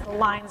this and has the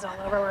lines all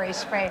over where he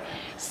sprayed.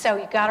 So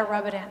you gotta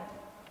rub it in.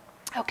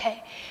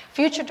 Okay,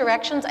 future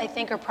directions I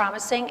think are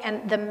promising,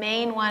 and the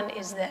main one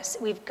is this.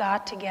 We've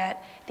got to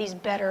get these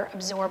better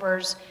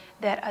absorbers,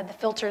 that the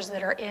filters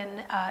that are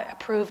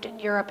approved in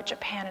Europe,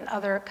 Japan, and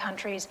other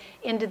countries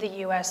into the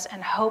US,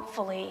 and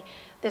hopefully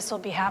this will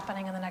be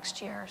happening in the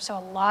next year. So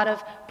a lot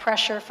of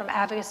pressure from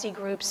advocacy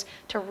groups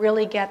to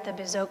really get the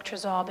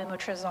bisoprolol,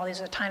 bimotrazole, these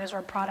are the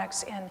Tynazor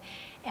products in,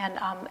 and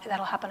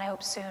that'll happen, I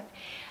hope, soon.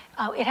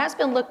 It has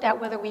been looked at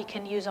whether we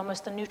can use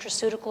almost the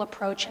nutraceutical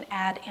approach and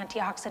add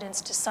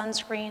antioxidants to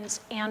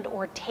sunscreens and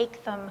or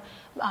take them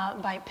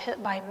by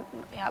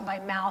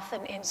mouth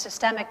and in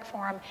systemic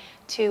form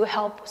to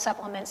help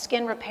supplement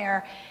skin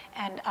repair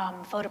and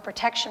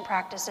photoprotection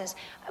practices.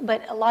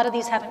 But a lot of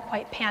these haven't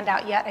quite panned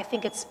out yet. I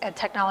think it's a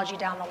technology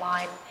down the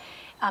line.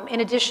 In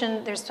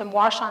addition, there's some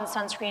wash-on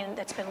sunscreen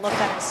that's been looked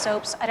at in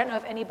soaps. I don't know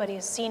if anybody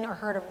has seen or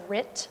heard of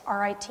RIT,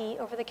 R-I-T,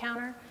 over the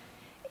counter.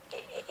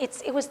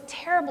 It was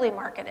terribly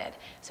marketed.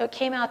 So it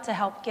came out to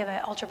help give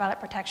an ultraviolet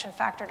protection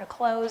factor to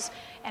clothes,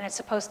 and it's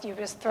supposed to, you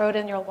just throw it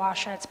in your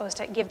washer, and it's supposed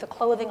to give the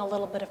clothing a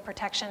little bit of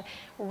protection.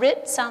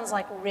 RIT sounds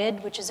like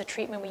RID, which is a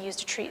treatment we use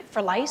to treat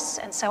for lice,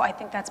 and so I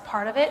think that's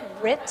part of it,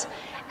 RIT.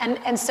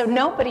 And so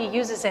nobody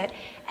uses it.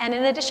 And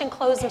in addition,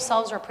 clothes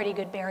themselves are a pretty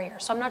good barrier.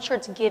 So I'm not sure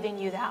it's giving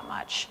you that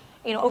much,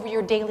 over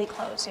your daily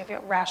clothes. If your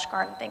rash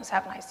guard and things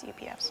have nice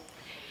UPFs.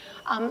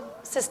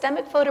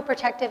 Systemic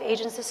photoprotective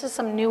agents, this is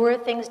some newer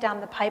things down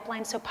the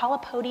pipeline. So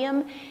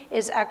polypodium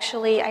is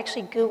actually, I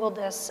actually Googled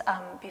this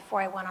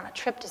before I went on a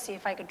trip to see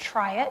if I could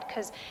try it,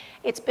 because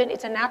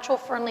it's a natural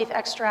fern leaf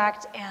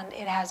extract and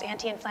it has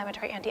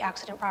anti-inflammatory,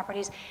 antioxidant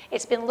properties.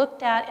 It's been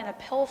looked at in a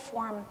pill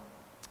form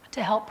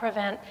to help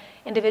prevent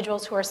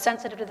individuals who are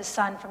sensitive to the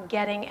sun from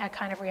getting a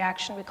kind of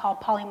reaction we call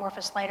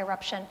polymorphous light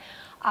eruption.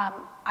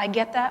 I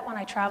get that when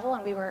I travel,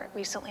 and we were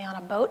recently on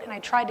a boat, and I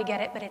tried to get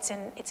it, but it's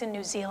in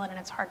New Zealand, and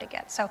it's hard to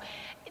get. So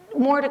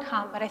more to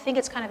come, but I think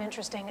it's kind of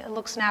interesting. It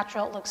looks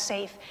natural, it looks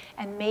safe,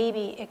 and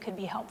maybe it could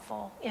be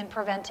helpful in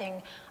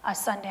preventing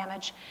sun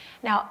damage.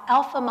 Now,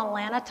 alpha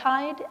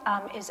melanotide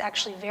is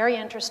actually very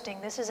interesting.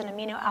 This is an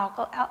amino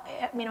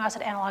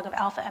acid analog of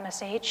alpha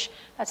MSH.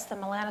 That's the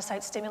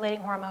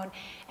melanocyte-stimulating hormone,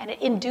 and it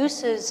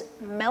induces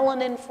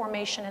melanin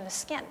formation in the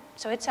skin.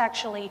 So it's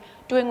actually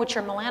doing what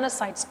your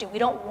melanocytes do. We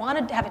don't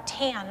want to have a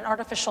tan, an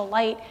artificial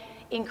light,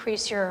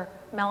 increase your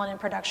melanin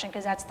production,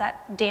 because that's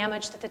that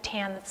damage that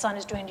the sun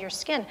is doing to your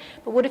skin.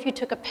 But what if you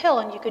took a pill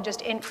and you could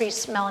just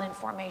increase melanin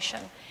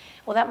formation?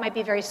 Well, that might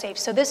be very safe.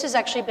 So this has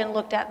actually been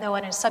looked at, though,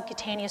 in a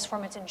subcutaneous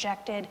form. It's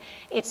injected.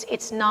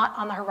 It's not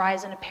on the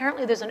horizon.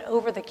 Apparently, there's an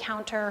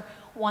over-the-counter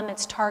one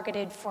that's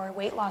targeted for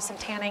weight loss and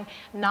tanning.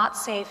 Not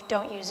safe.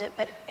 Don't use it.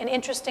 But an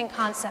interesting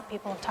concept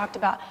people have talked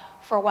about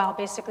for a while.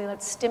 Basically,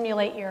 let's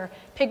stimulate your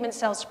pigment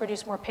cells to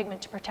produce more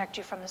pigment to protect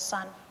you from the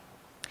sun.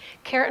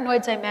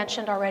 Carotenoids I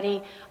mentioned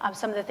already,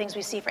 some of the things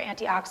we see for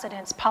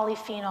antioxidants,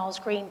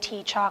 polyphenols, green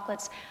tea,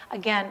 chocolates.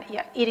 Again,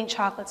 yeah, eating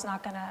chocolate's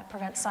not going to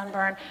prevent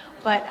sunburn,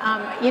 but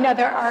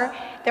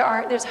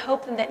there's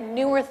hope that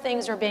newer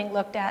things are being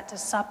looked at to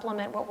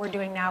supplement what we're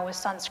doing now with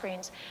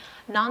sunscreens.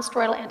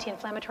 Non-steroidal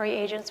anti-inflammatory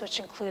agents, which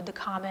include the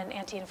common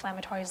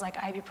anti-inflammatories like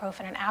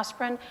ibuprofen and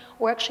aspirin.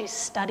 We're actually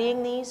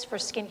studying these for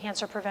skin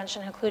cancer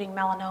prevention, including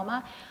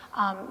melanoma.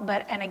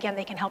 And again,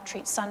 they can help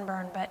treat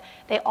sunburn, but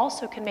they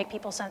also can make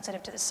people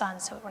sensitive to the sun,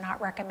 so we're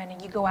not recommending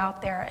you go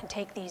out there and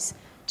take these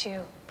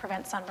to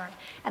prevent sunburn,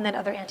 and then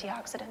other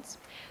antioxidants.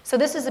 So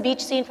this is a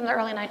beach scene from the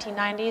early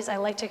 1990s. I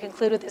like to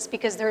conclude with this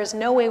because there is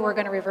no way we're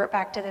going to revert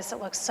back to this. It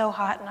looks so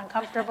hot and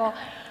uncomfortable.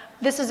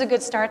 This is a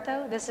good start,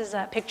 though. This is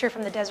a picture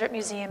from the Desert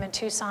Museum in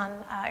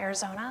Tucson,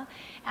 Arizona.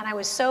 And I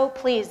was so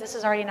pleased, this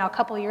is already now a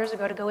couple of years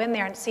ago, to go in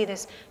there and see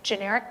this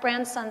generic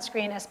brand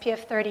sunscreen, SPF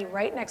 30,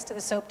 right next to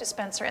the soap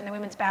dispenser in the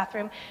women's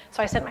bathroom.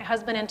 So I sent my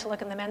husband in to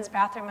look in the men's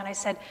bathroom, and I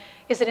said,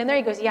 "Is it in there?"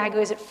 He goes, "Yeah." I go,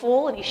 "Is it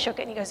full?" And he shook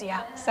it, and he goes,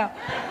 "Yeah."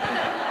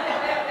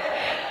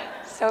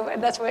 So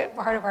that's what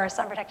part of our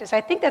sun protective. So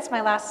I think that's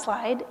my last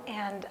slide,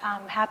 and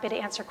I'm happy to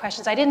answer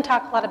questions. I didn't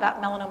talk a lot about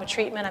melanoma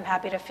treatment. I'm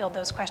happy to field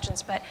those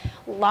questions, but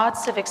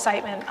lots of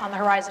excitement on the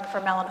horizon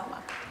for melanoma.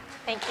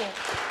 Thank you.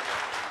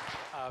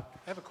 I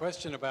have a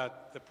question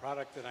about the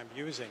product that I'm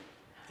using.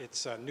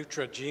 It's a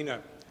Neutrogena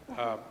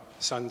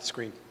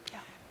sunscreen. Yeah.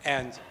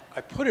 And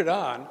I put it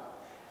on,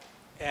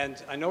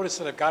 and I notice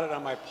that I've got it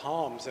on my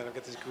palms, and I've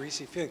got this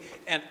greasy feeling.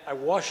 And I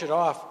wash it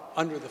off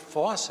under the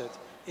faucet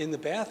in the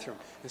bathroom.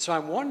 And so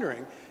I'm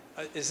wondering,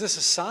 is this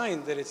a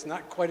sign that it's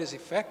not quite as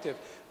effective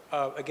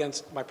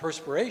against my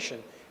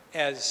perspiration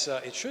as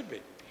it should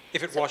be,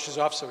 if it washes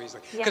off so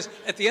easily? Because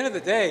at the end of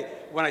the day,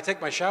 when I take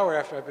my shower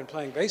after I've been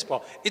playing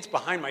baseball, it's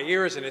behind my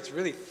ears and it's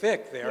really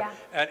thick there,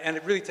 and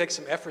it really takes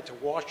some effort to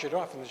wash it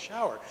off in the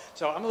shower.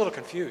 So I'm a little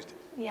confused.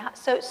 Yeah,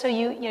 so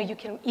you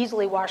can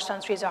easily wash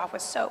sunscreens off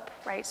with soap,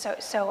 right?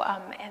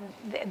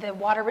 And the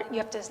water, you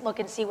have to look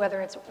and see whether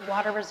it's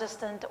water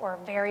resistant or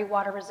very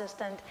water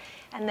resistant.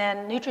 And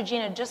then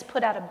Neutrogena just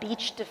put out a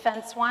beach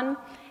defense one,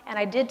 and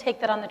I did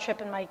take that on the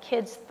trip, and my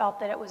kids felt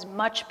that it was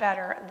much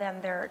better than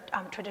their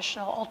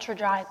traditional ultra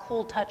dry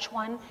cool touch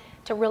one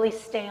to really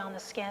stay on the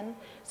skin.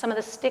 Some of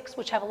the sticks,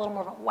 which have a little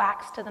more of a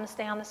wax to them,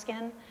 stay on the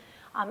skin.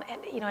 And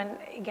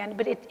again,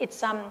 but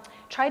it's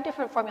tried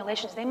different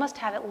formulations. They must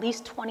have at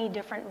least 20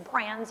 different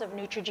brands of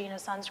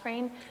Neutrogena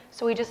sunscreen.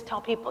 So we just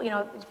tell people,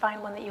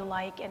 find one that you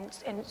like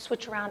and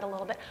switch around a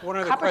little bit.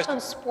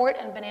 Coppertone Sport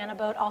and Banana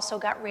Boat also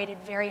got rated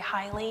very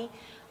highly.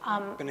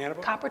 Banana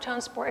Boat?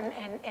 Coppertone Sport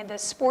and the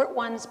Sport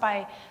ones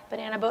by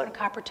Banana Boat and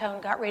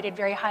Coppertone got rated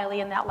very highly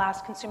in that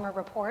last Consumer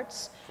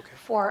Reports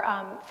for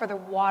the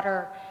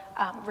water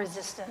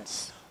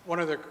resistance. One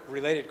other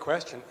related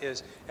question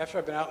is, after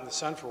I've been out in the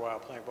sun for a while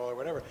playing ball or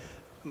whatever,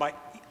 my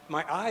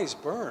eyes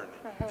burn.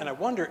 And I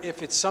wonder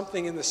if it's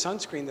something in the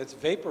sunscreen that's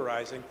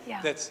vaporizing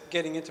that's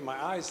getting into my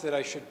eyes that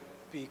I should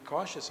be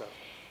cautious of.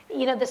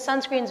 The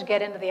sunscreens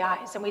get into the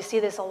eyes, and we see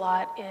this a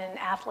lot in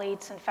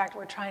athletes. In fact,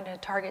 we're trying to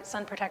target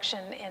sun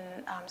protection in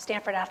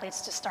Stanford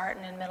athletes to start,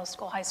 and in middle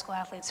school, high school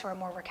athletes who are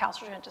more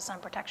recalcitrant to sun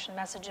protection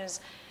messages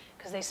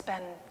because they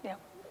spend,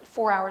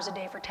 4 hours a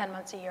day for 10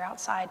 months a year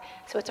outside.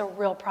 So it's a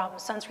real problem.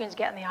 Sunscreens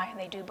get in the eye and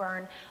they do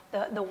burn.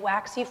 The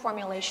waxy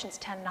formulations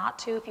tend not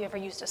to. If you ever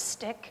used a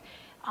stick,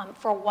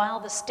 for a while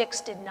the sticks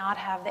did not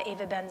have the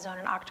avobenzone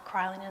and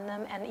octocrylene in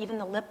them, and even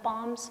the lip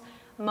balms,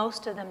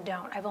 most of them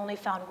don't. I've only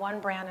found one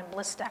brand in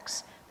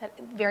Blistex that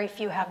very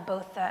few have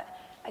both that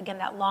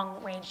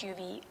long-range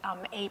UV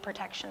A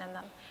protection in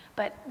them.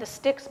 But the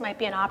sticks might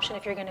be an option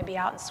if you're going to be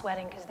out and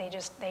sweating, because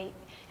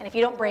and if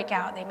you don't break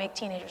out, they make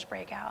teenagers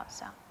break out.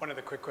 So. One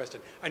other quick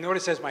question. I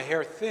notice as my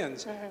hair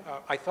thins,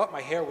 I thought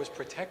my hair was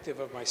protective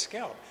of my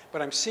scalp,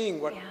 but I'm seeing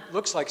what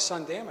looks like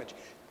sun damage.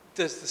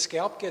 Does the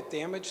scalp get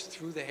damaged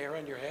through the hair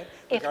on your head?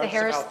 If the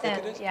hair is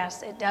thin,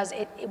 yes, it does.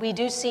 We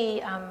do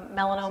see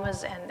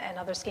melanomas and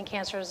other skin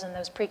cancers and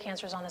those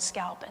precancers on the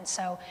scalp. And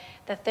so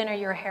the thinner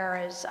your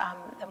hair is,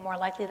 the more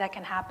likely that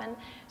can happen.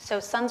 So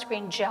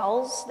sunscreen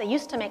gels, they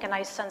used to make a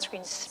nice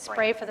sunscreen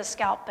spray for the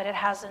scalp, but it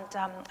hasn't,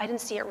 I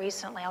didn't see it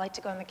recently. I like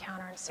to go on the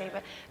counter and see,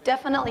 but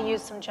definitely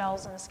use some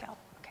gels in the scalp.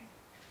 Okay,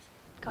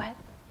 go ahead.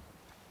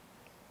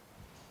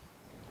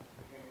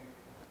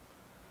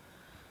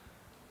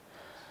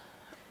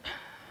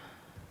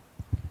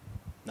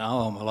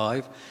 Now I'm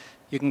alive.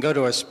 You can go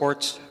to a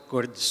sports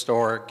goods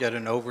store, get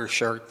an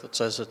overshirt that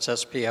says it's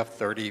SPF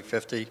 30,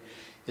 50.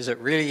 Is it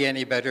really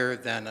any better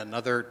than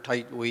another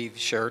tight weave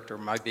shirt, or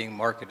am I being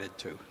marketed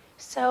to?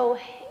 So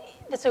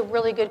that's a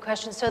really good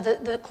question. So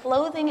the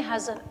clothing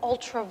has an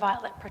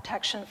ultraviolet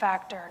protection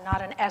factor,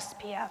 not an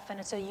SPF, and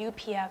it's a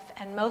UPF,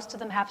 and most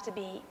of them have to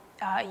be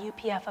a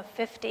UPF of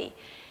 50.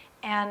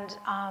 And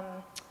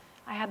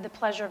I had the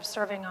pleasure of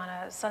serving on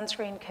a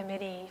sunscreen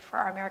committee for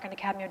our American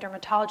Academy of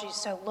Dermatology,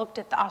 so looked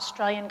at the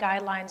Australian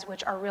guidelines,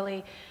 which are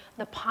really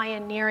the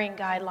pioneering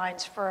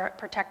guidelines for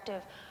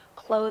protective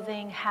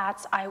clothing,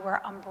 hats,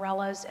 eyewear,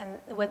 umbrellas, and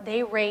what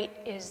they rate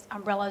is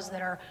umbrellas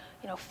that are,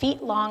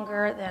 feet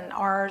longer than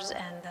ours,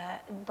 and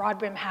the broad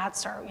brim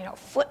hats are,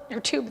 foot or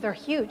two, they're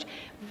huge,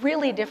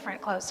 really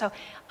different clothes. So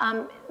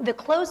the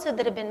clothes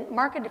that have been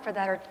marketed for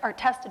that are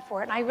tested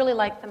for it, and I really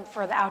like them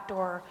for the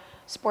outdoor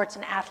sports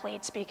and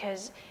athletes,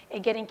 because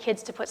getting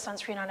kids to put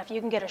sunscreen on, if you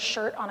can get a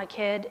shirt on a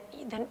kid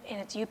then, and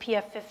it's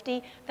UPF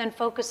 50, then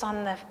focus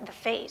on the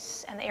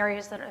face and the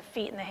areas that are the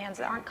feet and the hands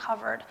that aren't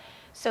covered.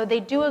 So they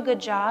do a good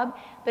job,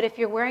 but if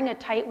you're wearing a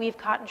tight weave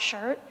cotton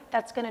shirt,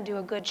 that's going to do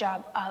a good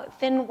job.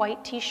 Thin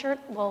white t-shirt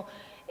will,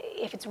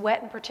 if it's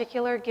wet in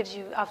particular, gives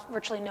you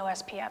virtually no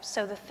SPF.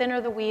 So the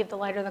thinner the weave, the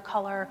lighter the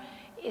color,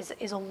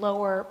 is a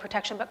lower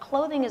protection, but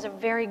clothing is a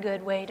very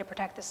good way to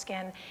protect the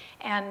skin.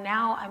 And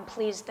now I'm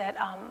pleased that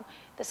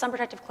the sun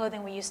protective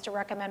clothing we used to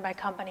recommend by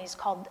companies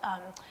called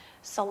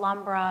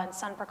Solumbra and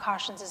Sun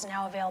Precautions is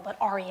now available at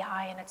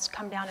REI, and it's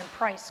come down in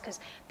price because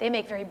they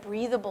make very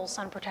breathable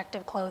sun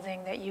protective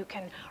clothing that you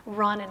can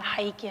run and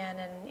hike in,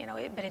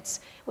 and but it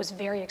was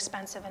very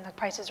expensive, and the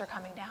prices are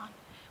coming down.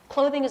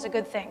 Clothing is a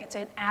good thing. It's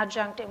an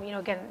adjunct, and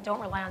again,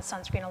 don't rely on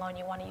sunscreen alone.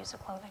 You want to use the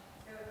clothing.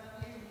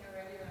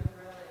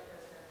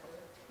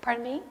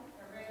 Pardon me?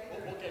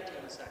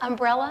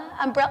 Umbrella?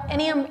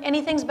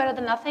 Anything's better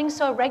than nothing.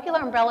 So a regular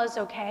umbrella is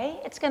okay.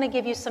 It's going to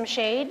give you some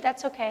shade.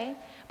 That's okay.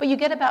 But you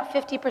get about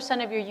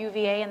 50% of your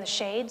UVA in the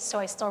shade, so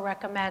I still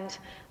recommend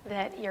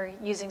that you're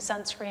using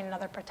sunscreen and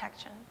other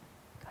protection.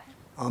 Go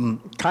ahead.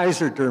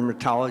 Kaiser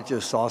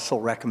dermatologists also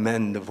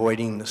recommend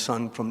avoiding the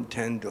sun from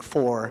 10 to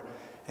 4,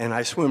 and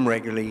I swim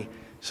regularly.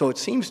 So it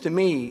seems to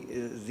me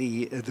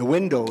the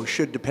window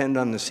should depend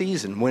on the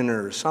season,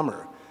 winter or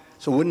summer.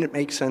 So wouldn't it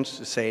make sense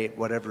to say,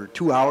 whatever,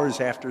 2 hours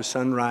after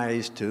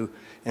sunrise to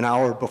an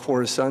hour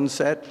before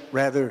sunset?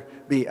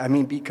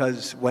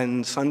 Because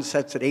when sun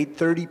sets at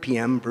 8:30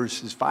 p.m.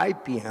 versus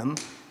 5 p.m.,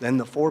 then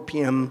the 4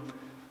 p.m.,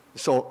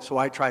 so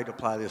I try to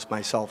apply this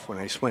myself when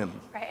I swim.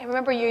 Right, and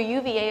remember your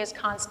UVA is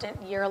constant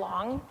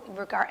year-long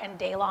and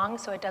day-long,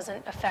 so it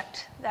doesn't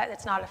affect that.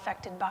 It's not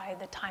affected by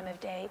the time of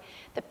day.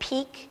 The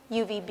peak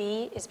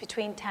UVB is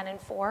between 10 and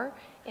 4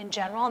 in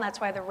general, and that's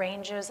why the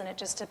ranges, and it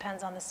just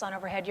depends on the sun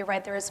overhead. You're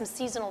right, there is some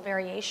seasonal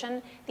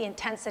variation. The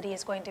intensity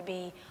is going to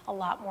be a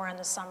lot more in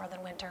the summer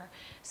than winter.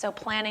 So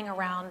planning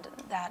around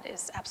that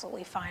is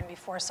absolutely fine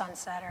before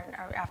sunset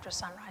or after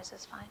sunrise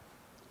is fine.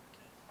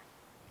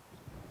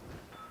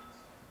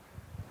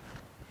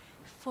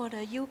 For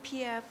the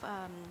UPF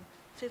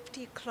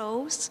 50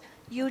 clothes,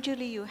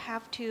 usually you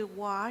have to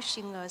wash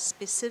in a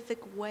specific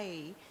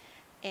way.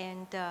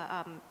 And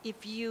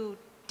if you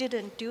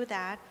didn't do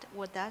that,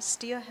 would that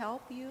still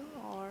help you,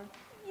 or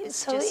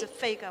it's just a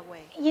fake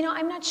away? You know,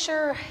 I'm not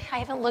sure. I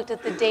haven't looked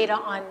at the data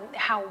on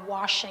how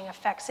washing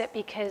affects it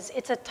because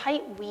it's a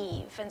tight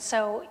weave. And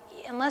so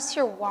unless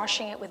you're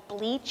washing it with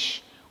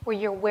bleach where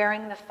you're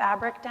wearing the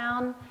fabric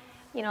down,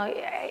 you know,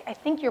 I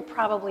think you're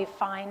probably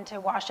fine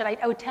to wash it.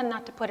 I would tend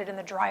not to put it in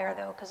the dryer,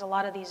 though, because a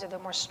lot of these are the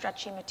more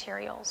stretchy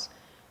materials.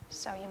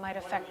 So you might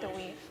affect the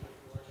weave.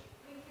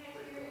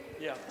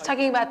 Yeah.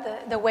 Talking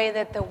about the way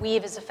that the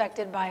weave is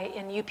affected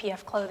in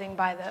UPF clothing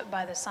by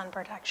the sun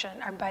protection,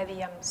 or by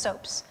the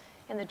soaps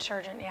in the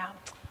detergent, yeah.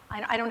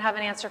 I don't have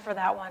an answer for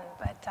that one,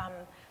 but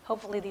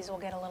hopefully these will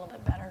get a little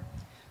bit better.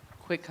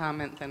 Quick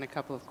comment, then a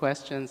couple of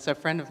questions. A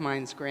friend of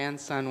mine's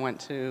grandson went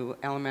to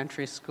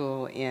elementary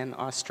school in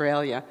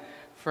Australia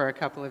for a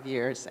couple of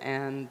years,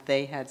 and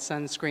they had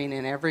sunscreen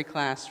in every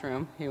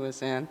classroom he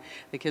was in.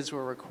 The kids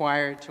were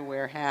required to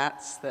wear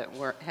hats that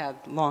had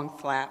long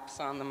flaps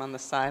on them on the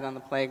side on the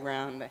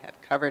playground. They had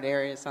covered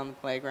areas on the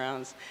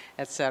playgrounds,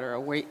 etc.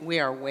 We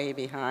are way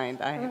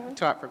behind. I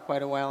taught for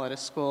quite a while at a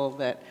school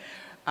that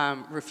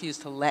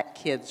refused to let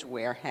kids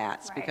wear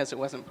hats because it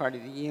wasn't part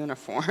of the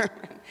uniform.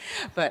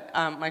 But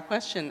my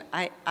question,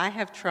 I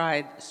have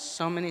tried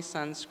so many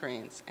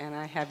sunscreens, and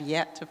I have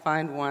yet to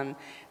find one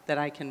that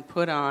I can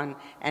put on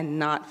and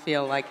not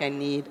feel like I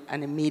need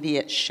an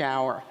immediate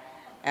shower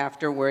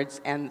afterwards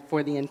and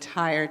for the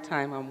entire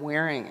time I'm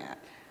wearing it.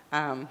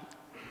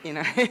 You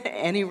know,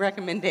 any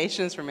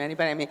recommendations from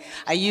anybody? I mean,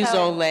 I use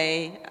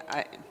Olay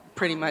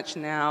pretty much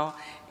now,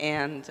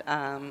 and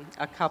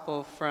a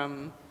couple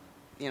from,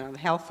 you know, the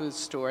health food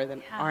store that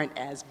aren't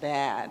as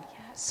bad.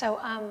 Yeah. So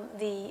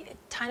the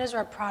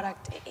Tinosorb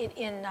product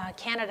in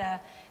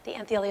Canada, the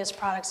Anthelios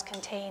products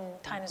contain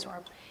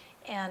Tinosorb.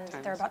 And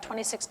they're about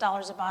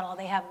 $26 a bottle.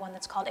 They have one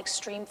that's called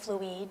Extreme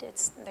Fluide.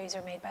 These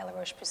are made by La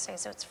Roche-Posay,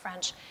 so it's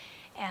French.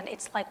 And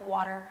it's like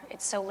water.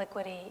 It's so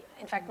liquidy.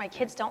 In fact, my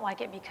kids don't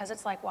like it because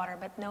it's like water,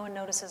 but no one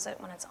notices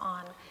it when it's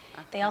on.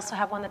 They also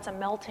have one that's a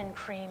melt-in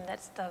cream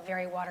that's the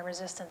very water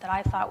resistant that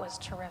I thought was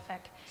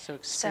terrific. So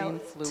Extreme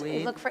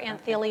Fluide. Look for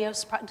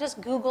Anthelios. Just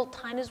Google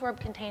Tinosorb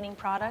containing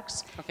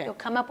products. Okay. You'll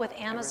come up with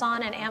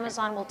Amazon, and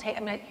Amazon will take.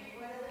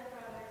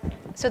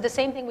 So the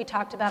same thing we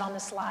talked about on the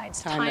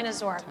slides,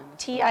 Tinosorb,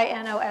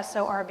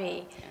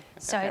 Tinosorb.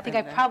 So I think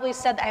I probably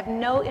said that I have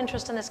no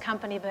interest in this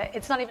company, but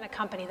it's not even a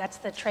company. That's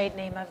the trade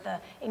name of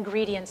the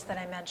ingredients that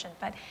I mentioned.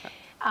 But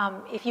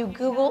if you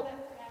Google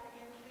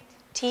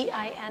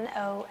Tinosorb,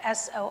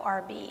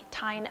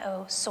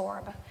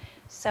 Tinosorb.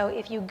 So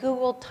if you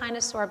Google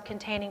Tinosorb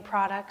containing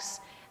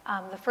products,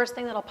 the first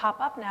thing that'll pop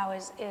up now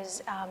is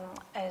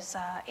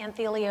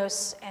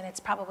Anthelios, and it's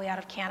probably out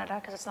of Canada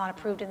because it's not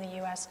approved in the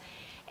U.S.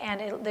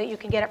 And you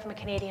can get it from a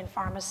Canadian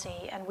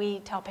pharmacy, and we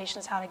tell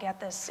patients how to get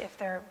this if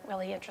they're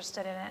really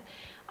interested in it.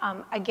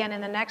 Again,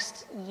 in the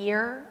next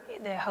year,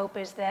 the hope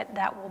is that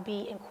that will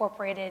be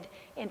incorporated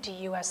into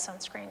U.S.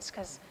 sunscreens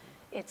because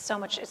it's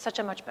such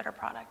a much better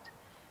product.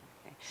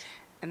 Okay.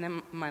 And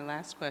then my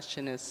last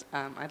question is,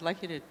 I'd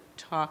like you to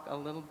talk a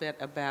little bit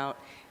about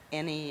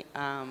any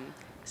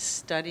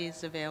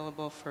studies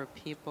available for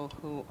people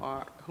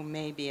who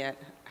may be at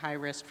high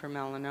risk for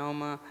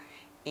melanoma,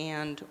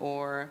 and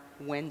or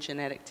when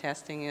genetic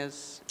testing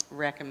is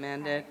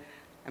recommended.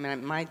 I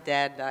mean, my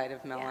dad died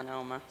of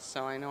melanoma,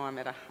 so I know I'm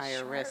at a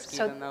higher risk,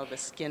 even though the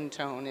skin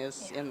tone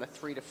is in the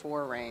 3 to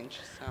 4 range.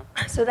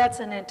 So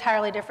that's an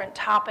entirely different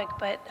topic,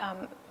 but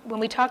when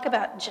we talk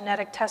about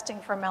genetic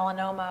testing for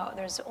melanoma,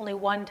 there's only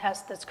one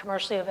test that's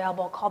commercially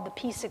available called the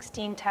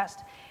P16 test,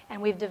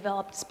 and we've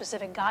developed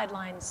specific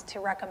guidelines to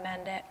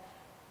recommend it.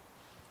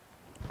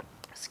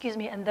 Excuse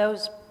me, and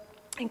those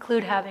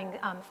include having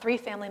 3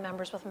 family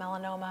members with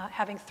melanoma,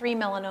 having 3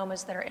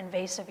 melanomas that are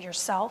invasive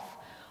yourself,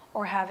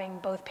 or having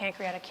both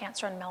pancreatic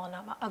cancer and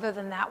melanoma. Other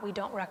than that, we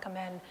don't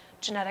recommend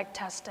genetic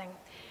testing.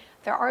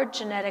 There are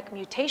genetic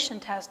mutation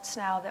tests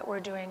now that we're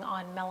doing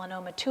on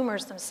melanoma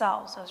tumors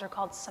themselves. Those are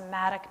called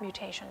somatic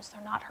mutations.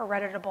 They're not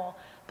hereditable,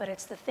 but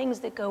it's the things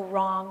that go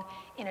wrong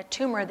in a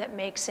tumor that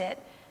makes it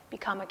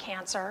become a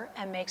cancer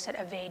and makes it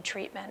evade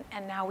treatment.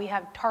 And now we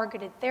have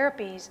targeted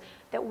therapies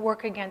that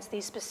work against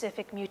these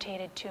specific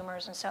mutated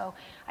tumors. And so,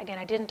 again,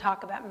 I didn't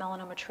talk about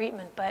melanoma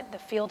treatment, but the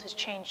field has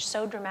changed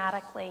so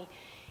dramatically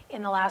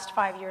in the last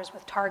 5 years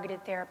with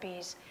targeted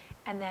therapies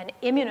and then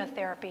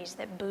immunotherapies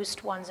that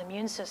boost one's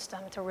immune system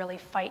to really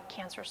fight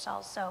cancer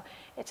cells. So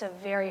it's a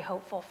very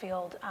hopeful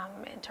field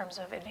in terms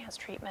of advanced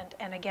treatment.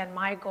 And again,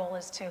 my goal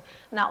is to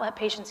not let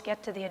patients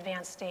get to the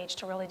advanced stage,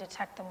 to really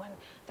detect them when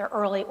they're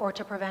early or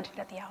to prevent it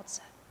at the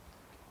outset.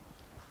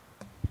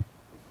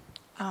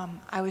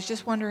 I was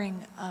just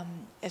wondering,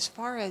 as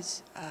far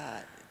as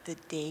the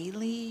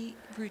daily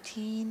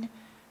routine,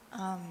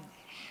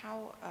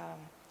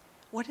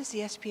 what is the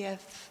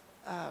SPF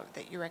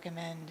that you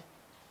recommend?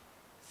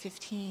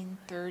 15,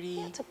 30?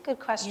 Yeah, that's a good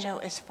question. You know,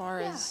 as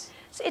far as...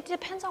 So it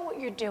depends on what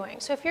you're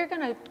doing. So if you're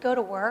going to go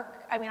to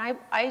work, I mean,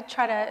 I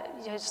try to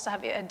just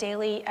have a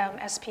daily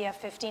SPF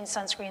 15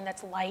 sunscreen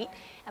that's light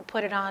and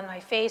put it on my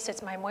face.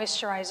 It's my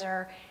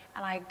moisturizer,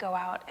 and I go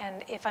out.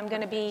 And if I'm going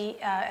to be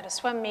at a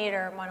swim meet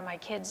or one of my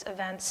kids'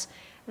 events,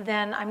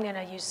 then I'm going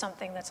to use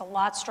something that's a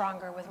lot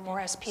stronger with more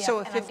SPF. So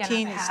a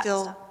 15 is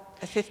still...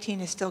 A 15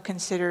 is still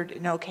considered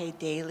an okay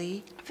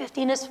daily?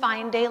 15 is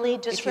fine daily.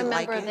 Just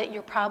remember like that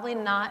you're probably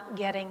not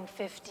getting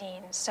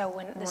 15. So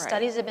when the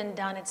studies have been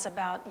done, it's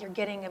about, you're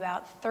getting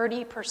about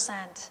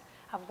 30%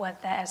 of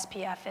what the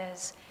SPF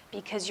is,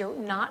 because you're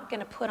not going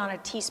to put on a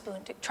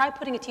teaspoon. Try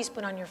putting a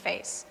teaspoon on your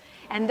face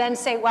and then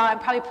say, well, I'm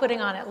probably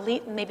putting on at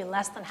least maybe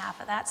less than half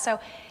of that. So,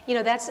 you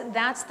know,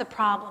 that's the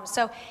problem.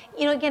 So,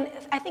 you know, again,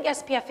 I think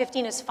SPF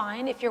 15 is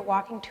fine if you're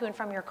walking to and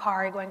from your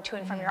car, you're going to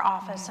and from your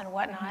office and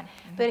whatnot.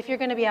 But if you're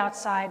going to be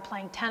outside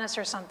playing tennis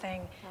or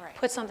something,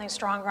 put something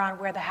stronger on,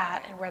 wear the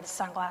hat and wear the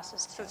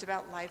sunglasses too. So it's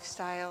about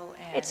lifestyle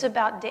and... It's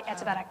about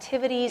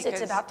activities,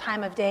 it's about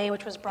time of day,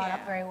 which was brought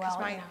up very well.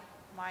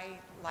 My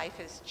life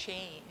has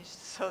changed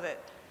so that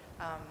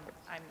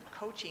I'm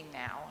coaching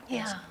now.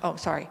 Yeah. Oh,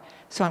 sorry.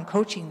 So I'm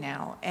coaching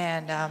now,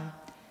 and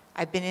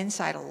I've been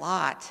inside a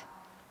lot,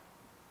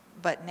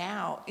 but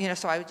now, you know,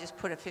 so I would just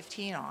put a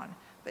 15 on,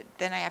 but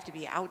then I have to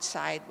be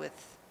outside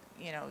with,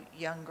 you know,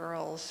 young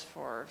girls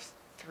for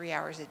 3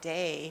 hours a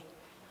day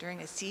during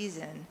the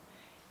season,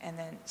 and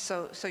then,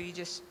 so you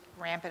just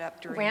ramp it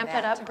up during that Ramp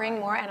it up, time. bring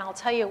more, and I'll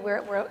tell you,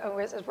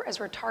 as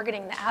we're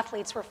targeting the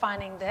athletes, we're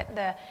finding that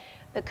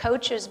the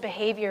coach's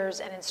behaviors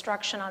and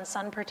instruction on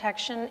sun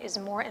protection is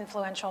more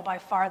influential by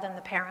far than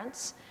the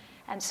parents.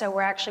 And so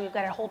we've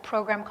got a whole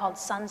program called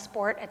Sun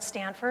Sport at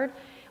Stanford,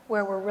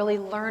 where we're really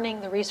learning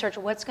the research,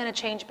 what's going to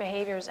change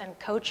behaviors, and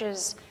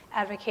coaches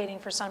advocating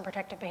for sun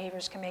protective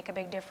behaviors can make a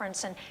big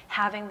difference. And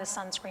having the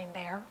sunscreen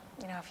there,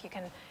 you know, if you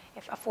can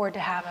afford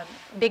to have a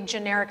big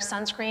generic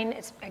sunscreen,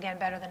 it's, again,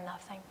 better than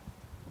nothing.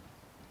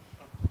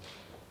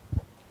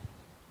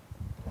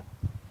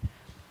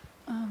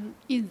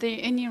 Is there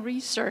any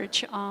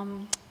research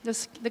on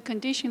the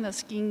condition of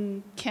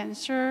skin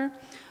cancer,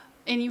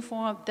 any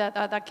form of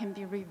that can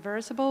be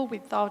reversible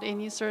without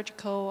any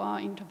surgical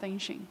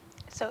intervention?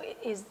 So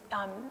is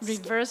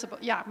reversible?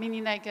 Yeah,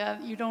 meaning like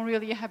you don't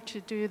really have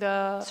to do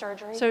the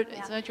surgery.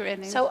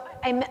 Surgery. So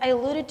I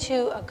alluded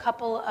to a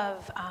couple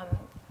of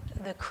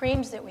the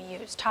creams that we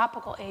use,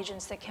 topical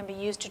agents that can be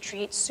used to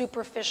treat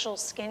superficial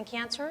skin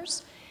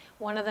cancers.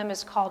 One of them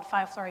is called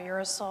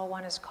 5-fluorouracil.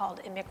 One is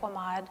called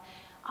imiquimod.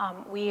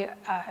 We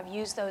have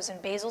used those in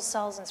basal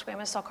cells and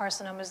squamous cell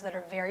carcinomas that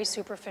are very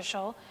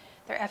superficial.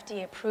 They're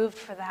FDA approved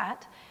for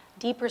that.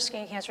 Deeper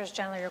skin cancers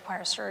generally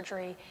require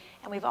surgery.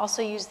 And we've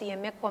also used the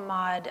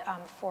imiquimod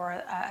for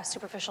a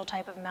superficial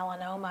type of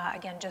melanoma,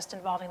 again, just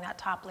involving that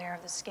top layer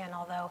of the skin.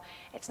 Although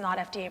it's not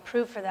FDA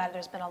approved for that,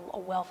 there's been a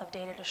wealth of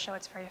data to show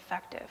it's very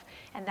effective.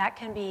 And that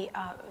can be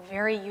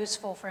very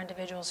useful for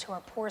individuals who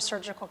are poor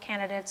surgical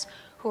candidates,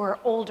 who are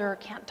older,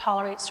 can't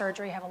tolerate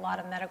surgery, have a lot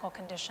of medical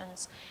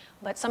conditions.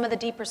 But some of the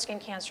deeper skin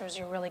cancers,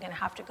 you're really going to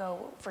have to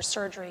go for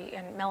surgery,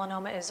 and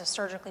melanoma is a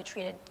surgically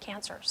treated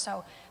cancer.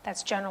 So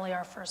that's generally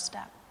our first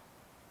step.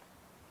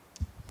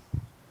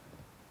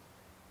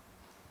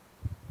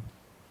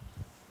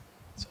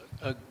 So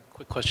a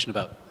quick question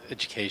about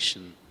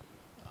education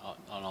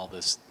on all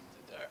this.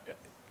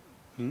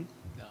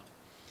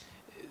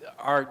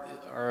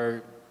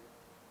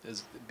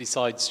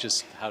 Besides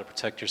just how to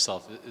protect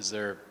yourself, is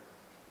there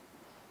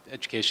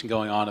education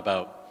going on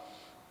about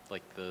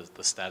like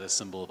the status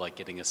symbol of like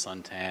getting a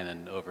suntan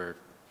and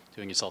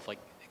overdoing yourself, like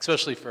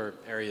especially for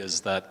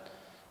areas that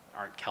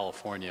aren't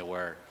California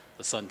where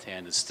the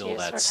suntan is still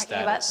that status. We're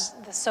talking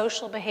about the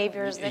social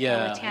behaviors that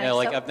can tan. Yeah,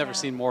 like I've never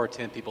seen more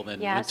tan people than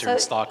winter in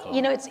Stockholm.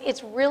 You know,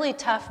 it's really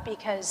tough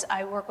because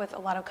I work with a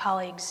lot of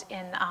colleagues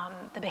in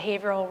the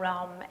behavioral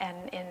realm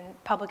and in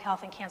public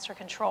health and cancer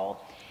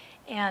control.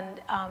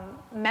 And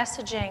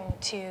messaging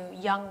to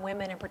young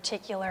women in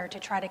particular to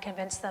try to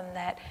convince them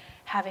that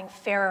having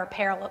fairer,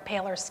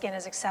 paler skin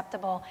is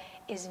acceptable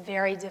is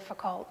very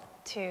difficult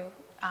to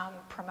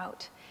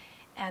promote.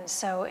 And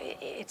so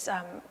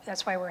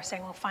that's why we're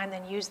saying, well, fine,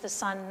 then use the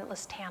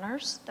sunless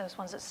tanners, those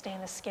ones that stain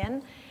the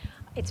skin.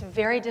 It's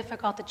very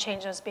difficult to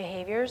change those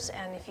behaviors,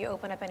 and if you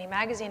open up any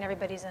magazine,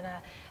 everybody's in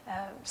a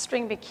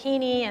string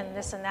bikini and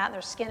this and that, and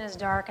their skin is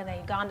dark, and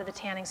they've gone to the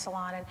tanning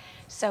salon. And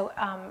so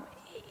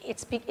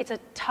it's a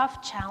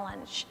tough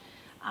challenge.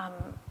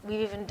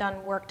 We've even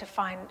done work to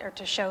find or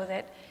to show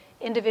that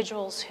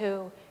individuals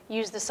who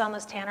use the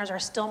sunless tanners are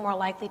still more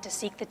likely to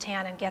seek the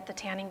tan and get the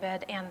tanning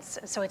bed, and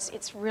so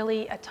it's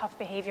really a tough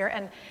behavior.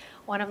 And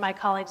one of my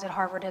colleagues at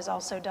Harvard has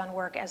also done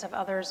work, as have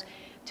others,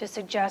 to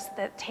suggest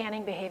that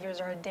tanning behaviors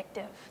are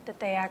addictive, that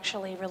they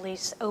actually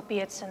release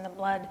opiates in the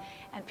blood,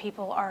 and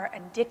people are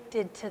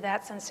addicted to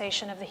that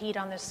sensation of the heat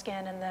on the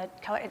skin and the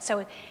color. And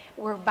so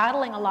we're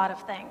battling a lot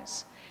of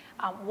things.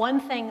 One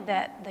thing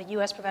that the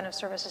U.S. Preventive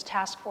Services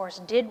Task Force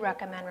did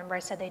recommend, remember I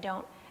said they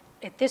don't,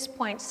 at this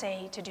point,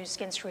 say to do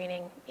skin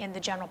screening in the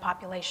general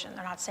population.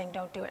 They're not saying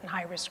don't do it in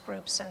high-risk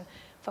groups and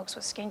folks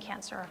with skin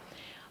cancer.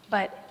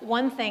 But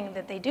one thing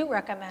that they do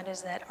recommend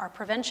is that our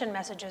prevention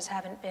messages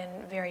haven't been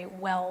very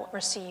well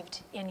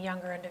received in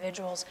younger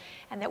individuals,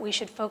 and that we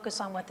should focus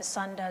on what the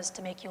sun does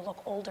to make you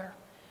look older.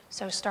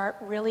 So start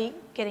really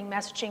getting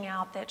messaging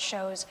out that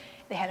shows,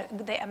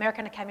 the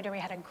American Academy of Dermatology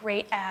had a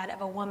great ad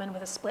of a woman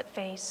with a split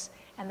face,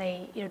 and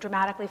they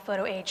dramatically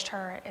photo aged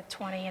her at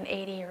 20 and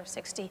 80 or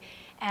 60.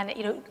 And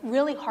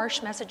really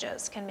harsh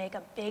messages can make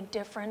a big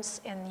difference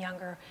in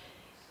younger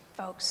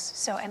folks.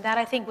 So, and that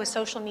I think with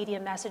social media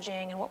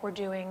messaging and what we're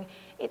doing,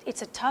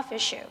 it's a tough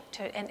issue.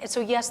 And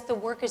so yes, the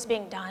work is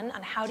being done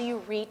on how do you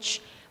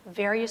reach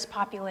various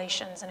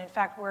populations. And in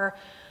fact, we're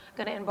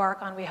going to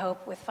embark on, we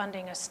hope, with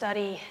funding a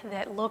study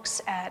that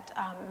looks at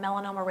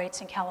melanoma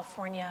rates in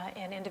California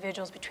in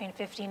individuals between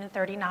 15 and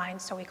 39.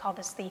 So we call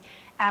this the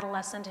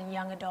adolescent and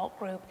young adult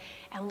group,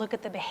 and look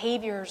at the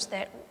behaviors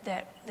that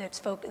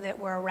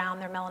were around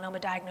their melanoma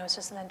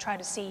diagnosis, and then try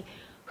to see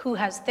who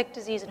has thick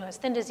disease and who has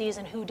thin disease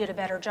and who did a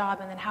better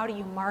job, and then how do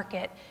you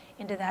market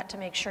into that to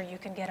make sure you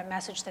can get a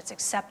message that's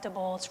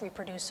acceptable, it's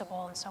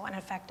reproducible, and so on,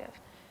 effective.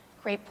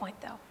 Great point,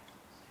 though.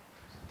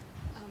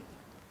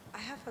 I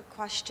have a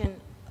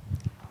question.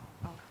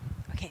 Oh,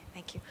 okay,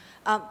 thank you.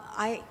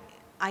 I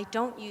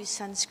don't use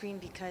sunscreen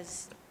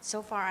because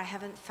so far I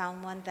haven't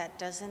found one that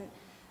doesn't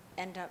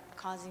end up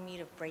causing me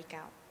to break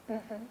out.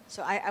 Mm-hmm.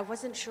 So I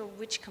wasn't sure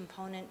which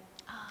component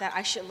that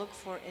I should look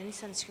for in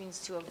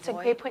sunscreens to avoid. It's a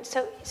great point.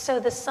 So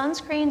the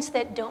sunscreens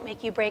that don't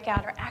make you break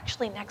out are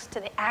actually next to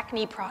the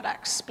acne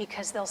products,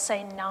 because they'll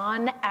say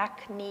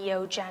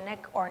non-acneogenic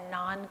or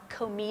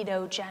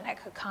non-comedogenic.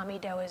 A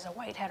comedo is a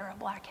whitehead or a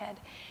blackhead.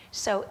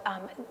 So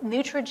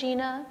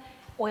Neutrogena,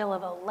 oil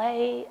of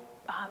Olay,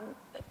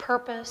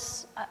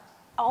 Purpose,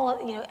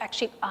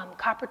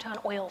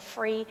 Coppertone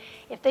oil-free,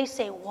 if they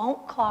say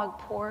won't clog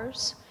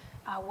pores,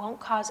 won't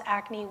cause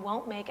acne,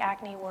 won't make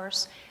acne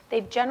worse,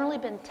 they've generally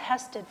been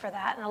tested for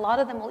that, and a lot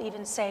of them will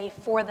even say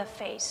for the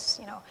face,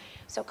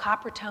 so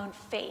Coppertone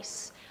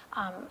face.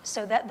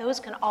 So that those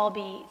can all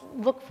be,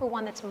 look for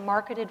one that's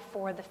marketed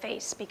for the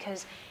face,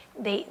 because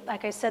they,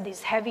 like I said,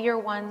 these heavier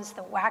ones,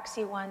 the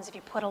waxy ones, if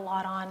you put a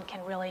lot on,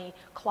 can really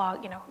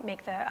clog,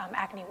 make the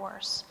acne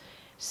worse.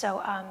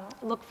 So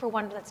look for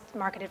one that's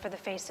marketed for the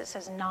face that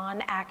says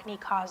non-acne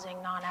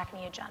causing,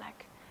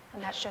 non-acneogenic,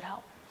 and that should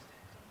help.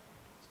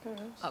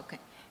 Mm-hmm. Okay.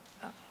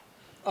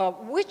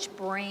 Which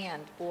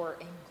brand or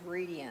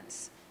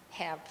ingredients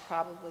have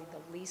probably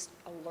the least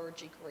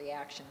allergic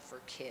reaction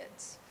for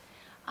kids?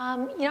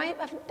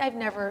 I've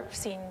never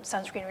seen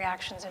sunscreen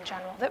reactions in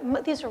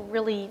general. These are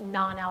really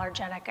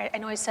non-allergenic. I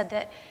know I said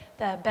that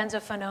the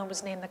benzophenone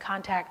was named the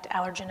contact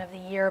allergen of the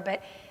year,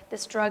 but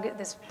this drug,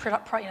 the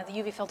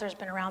UV filter has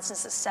been around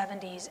since the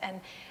 70s,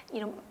 and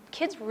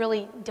kids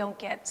really don't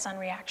get sun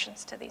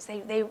reactions to these.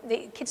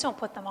 Kids don't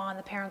put them on,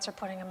 the parents are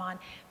putting them on.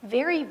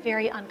 Very,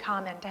 very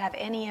uncommon to have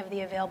any of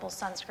the available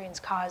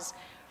sunscreens cause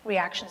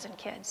reactions in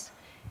kids.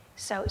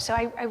 So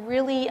I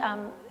really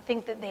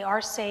think that they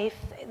are safe.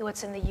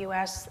 What's in the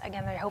U.S.,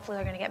 again, hopefully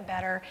they're going to get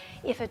better.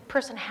 If a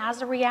person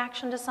has a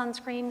reaction to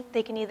sunscreen,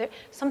 they can either,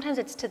 sometimes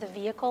it's to the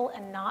vehicle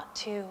and not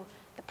to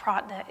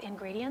the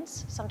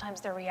ingredients. Sometimes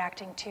they're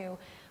reacting to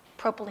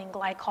propylene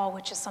glycol,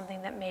 which is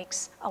something that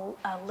makes a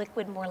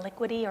liquid more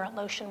liquidy or a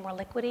lotion more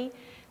liquidy.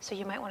 So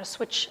you might want to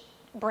switch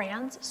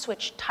brands,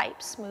 switch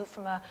types, move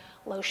from a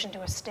lotion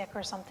to a stick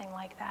or something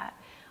like that,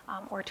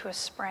 or to a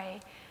spray.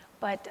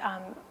 But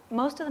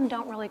most of them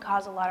don't really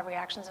cause a lot of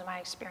reactions in my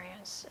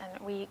experience.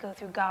 And we go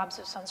through gobs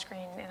of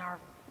sunscreen in our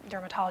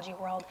dermatology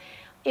world.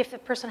 If a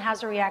person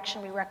has a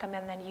reaction, we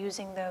recommend then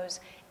using those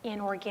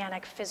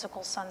inorganic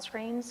physical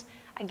sunscreens.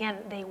 Again,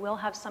 they will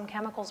have some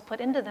chemicals put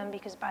into them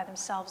because by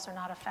themselves they're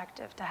not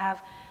effective. To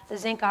have the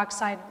zinc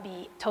oxide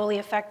be totally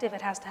effective,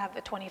 it has to have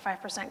a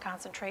 25%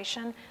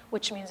 concentration,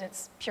 which means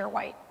it's pure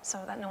white,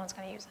 so that no one's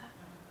going to use that.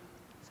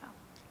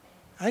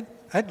 So.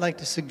 I'd like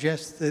to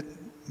suggest that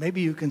maybe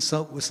you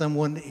consult with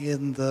someone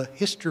in the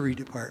history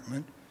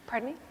department.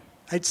 Pardon me?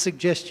 I'd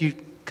suggest you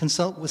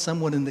consult with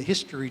someone in the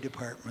history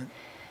department.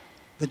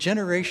 The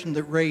generation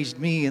that raised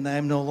me, and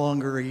I'm no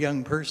longer a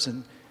young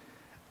person,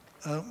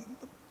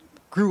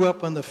 grew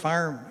up on the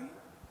farm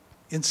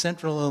in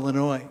central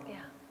Illinois. Yeah.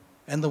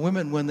 And the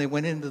women, when they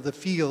went into the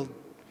field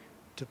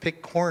to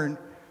pick corn,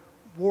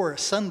 wore a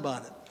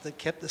sunbonnet that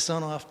kept the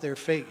sun off their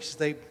face.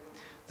 They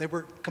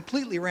were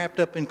completely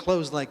wrapped up in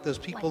clothes like those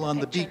people on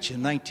the beach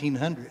in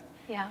 1900.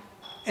 Yeah.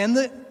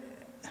 And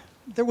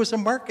there was a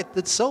market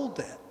that sold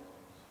that.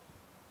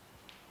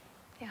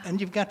 Yeah.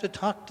 And you've got to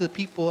talk to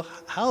people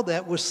how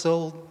that was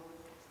sold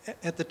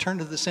at the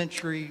turn of the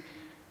century,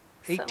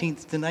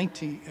 18th to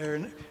 19th,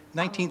 or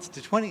 19th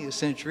to 20th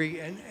century,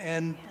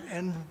 and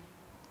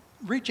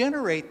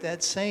regenerate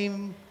that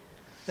same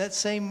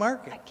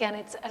market. Again,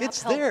 it's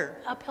an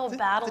uphill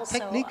battle. The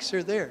techniques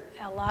are there.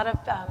 A lot of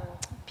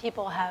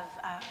people have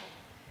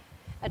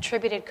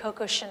attributed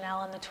Coco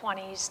Chanel in the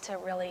 20s to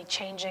really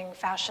changing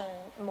fashion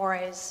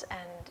mores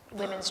and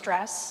women's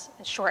dress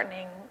and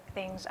shortening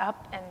things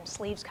up and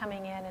sleeves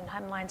coming in and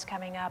hemlines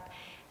coming up,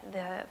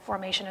 the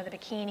formation of the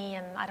bikini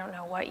in I don't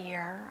know what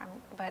year,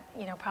 but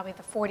probably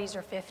the 40s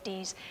or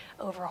 50s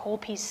over whole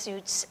piece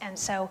suits. And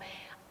so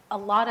a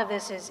lot of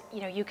this is,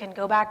 you can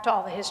go back to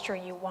all the history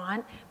you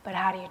want, but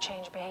how do you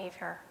change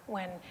behavior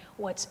when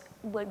what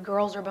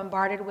girls are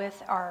bombarded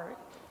with are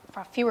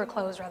fewer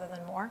clothes rather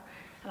than more?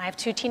 And I have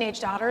 2 teenage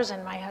daughters,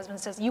 and my husband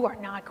says, you are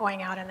not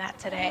going out in that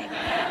today.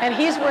 And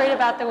he's worried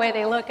about the way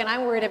they look, and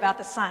I'm worried about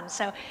the sun.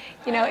 So,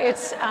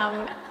 it's,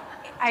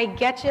 I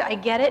get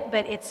it,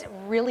 but it's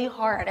really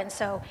hard. And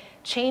so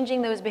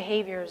changing those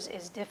behaviors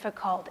is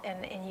difficult,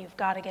 and you've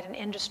got to get an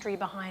industry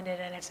behind it,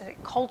 and it's a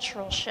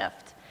cultural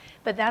shift.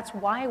 But that's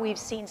why we've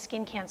seen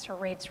skin cancer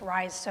rates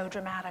rise so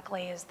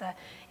dramatically.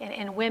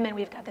 In women,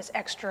 we've got this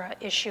extra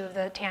issue of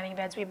the tanning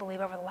beds, we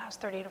believe, over the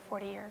last 30 to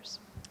 40 years.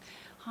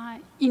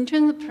 Hi. In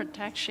terms of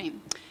protection,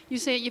 you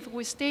say if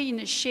we stay in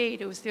the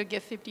shade, we still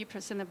get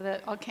 50% of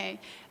the, okay.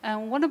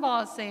 And what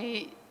about,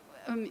 say,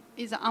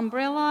 is an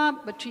umbrella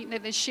between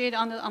the shade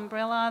under the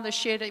umbrella, the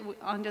shade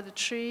under the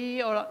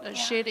tree, or the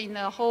shade in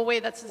the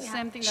hallway? That's the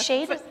same thing.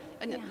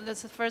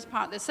 That's the first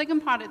part. The second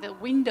part is the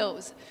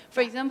windows.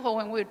 For example,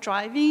 when we're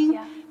driving,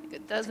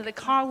 does the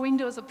car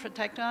windows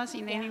protect us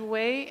in any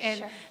way?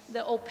 And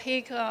the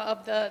opaque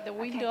of the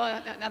window,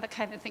 that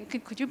kind of thing.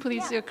 Could you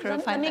please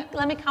clarify that?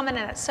 Let me comment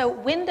on it. So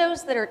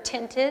windows that are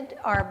tinted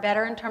are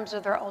better in terms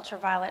of their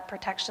ultraviolet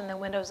protection than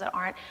windows that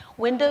aren't.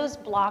 Windows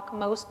block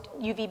most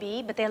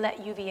UVB, but they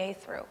let UVA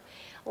through.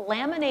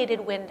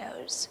 Laminated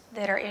windows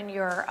that are in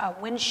your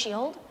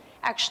windshield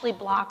actually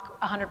block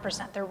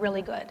 100%. They're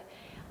really good.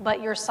 But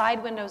your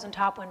side windows and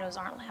top windows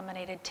aren't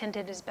laminated.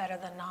 Tinted is better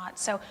than not.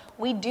 So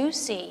we do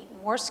see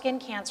more skin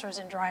cancers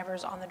in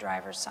drivers on the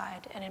driver's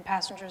side and in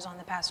passengers on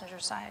the passenger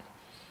side.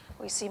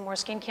 We see more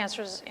skin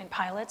cancers in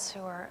pilots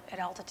who are at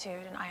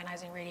altitude and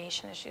ionizing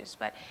radiation issues.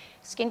 But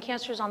skin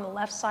cancers on the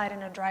left side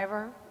in a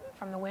driver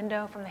from the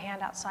window, from the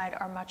hand outside,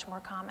 are much more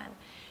common.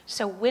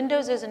 So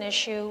windows is an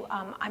issue.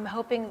 I'm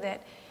hoping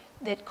that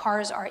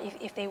cars are,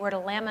 if they were to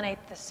laminate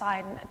the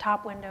side and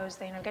top windows,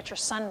 they get your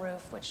sunroof,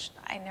 which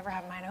I never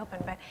have mine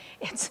open, but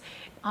it's,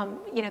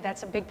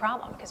 that's a big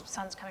problem because the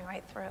sun's coming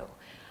right through.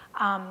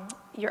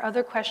 Your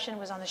other question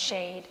was on the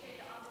shade.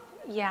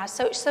 Yeah,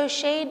 so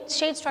shade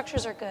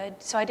structures are good.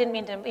 So I didn't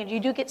mean to, you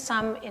do get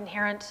some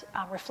inherent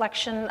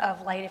reflection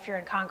of light if you're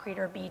in concrete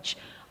or beach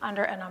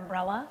under an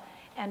umbrella.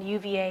 And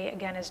UVA,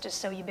 again, is just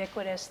so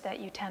ubiquitous that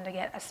you tend to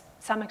get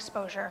some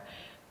exposure.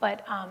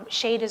 But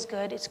shade is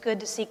good. It's good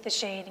to seek the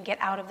shade and get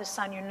out of the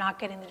sun. You're not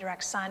getting the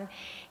direct sun.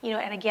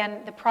 And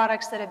again, the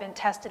products that have been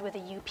tested with a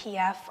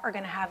UPF are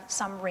going to have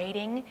some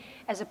rating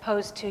as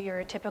opposed to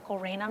your typical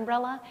rain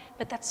umbrella.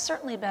 But that's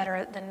certainly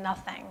better than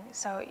nothing.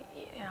 So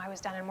I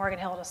was down in Morgan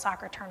Hill at a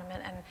soccer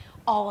tournament, and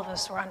all of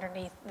us were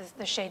underneath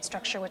the shade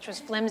structure, which was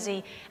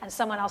flimsy, and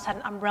someone else had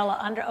an umbrella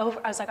over.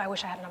 I was like, I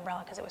wish I had an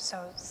umbrella because it was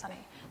so sunny.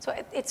 So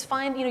it's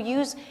fine.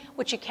 Use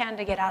what you can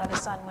to get out of the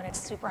sun when it's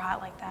super hot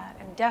like that,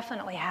 and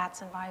definitely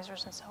hats and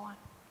visors and so on.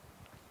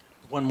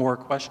 One more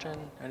question,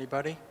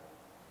 anybody?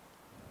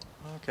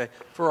 Okay.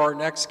 For our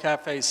next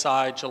Cafe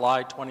Sci,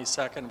 July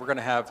 22nd, we're going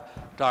to have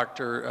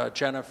Dr.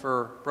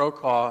 Jennifer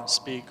Brokaw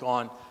speak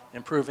on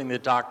improving the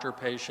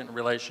doctor-patient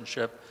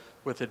relationship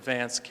with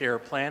advanced care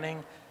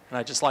planning. And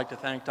I'd just like to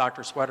thank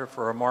Dr. Swetter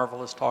for a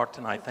marvelous talk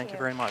tonight. Thank you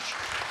very much.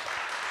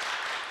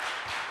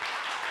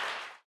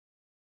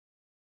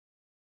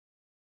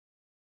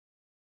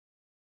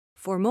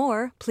 For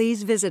more,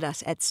 please visit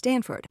us at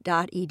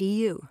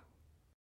stanford.edu.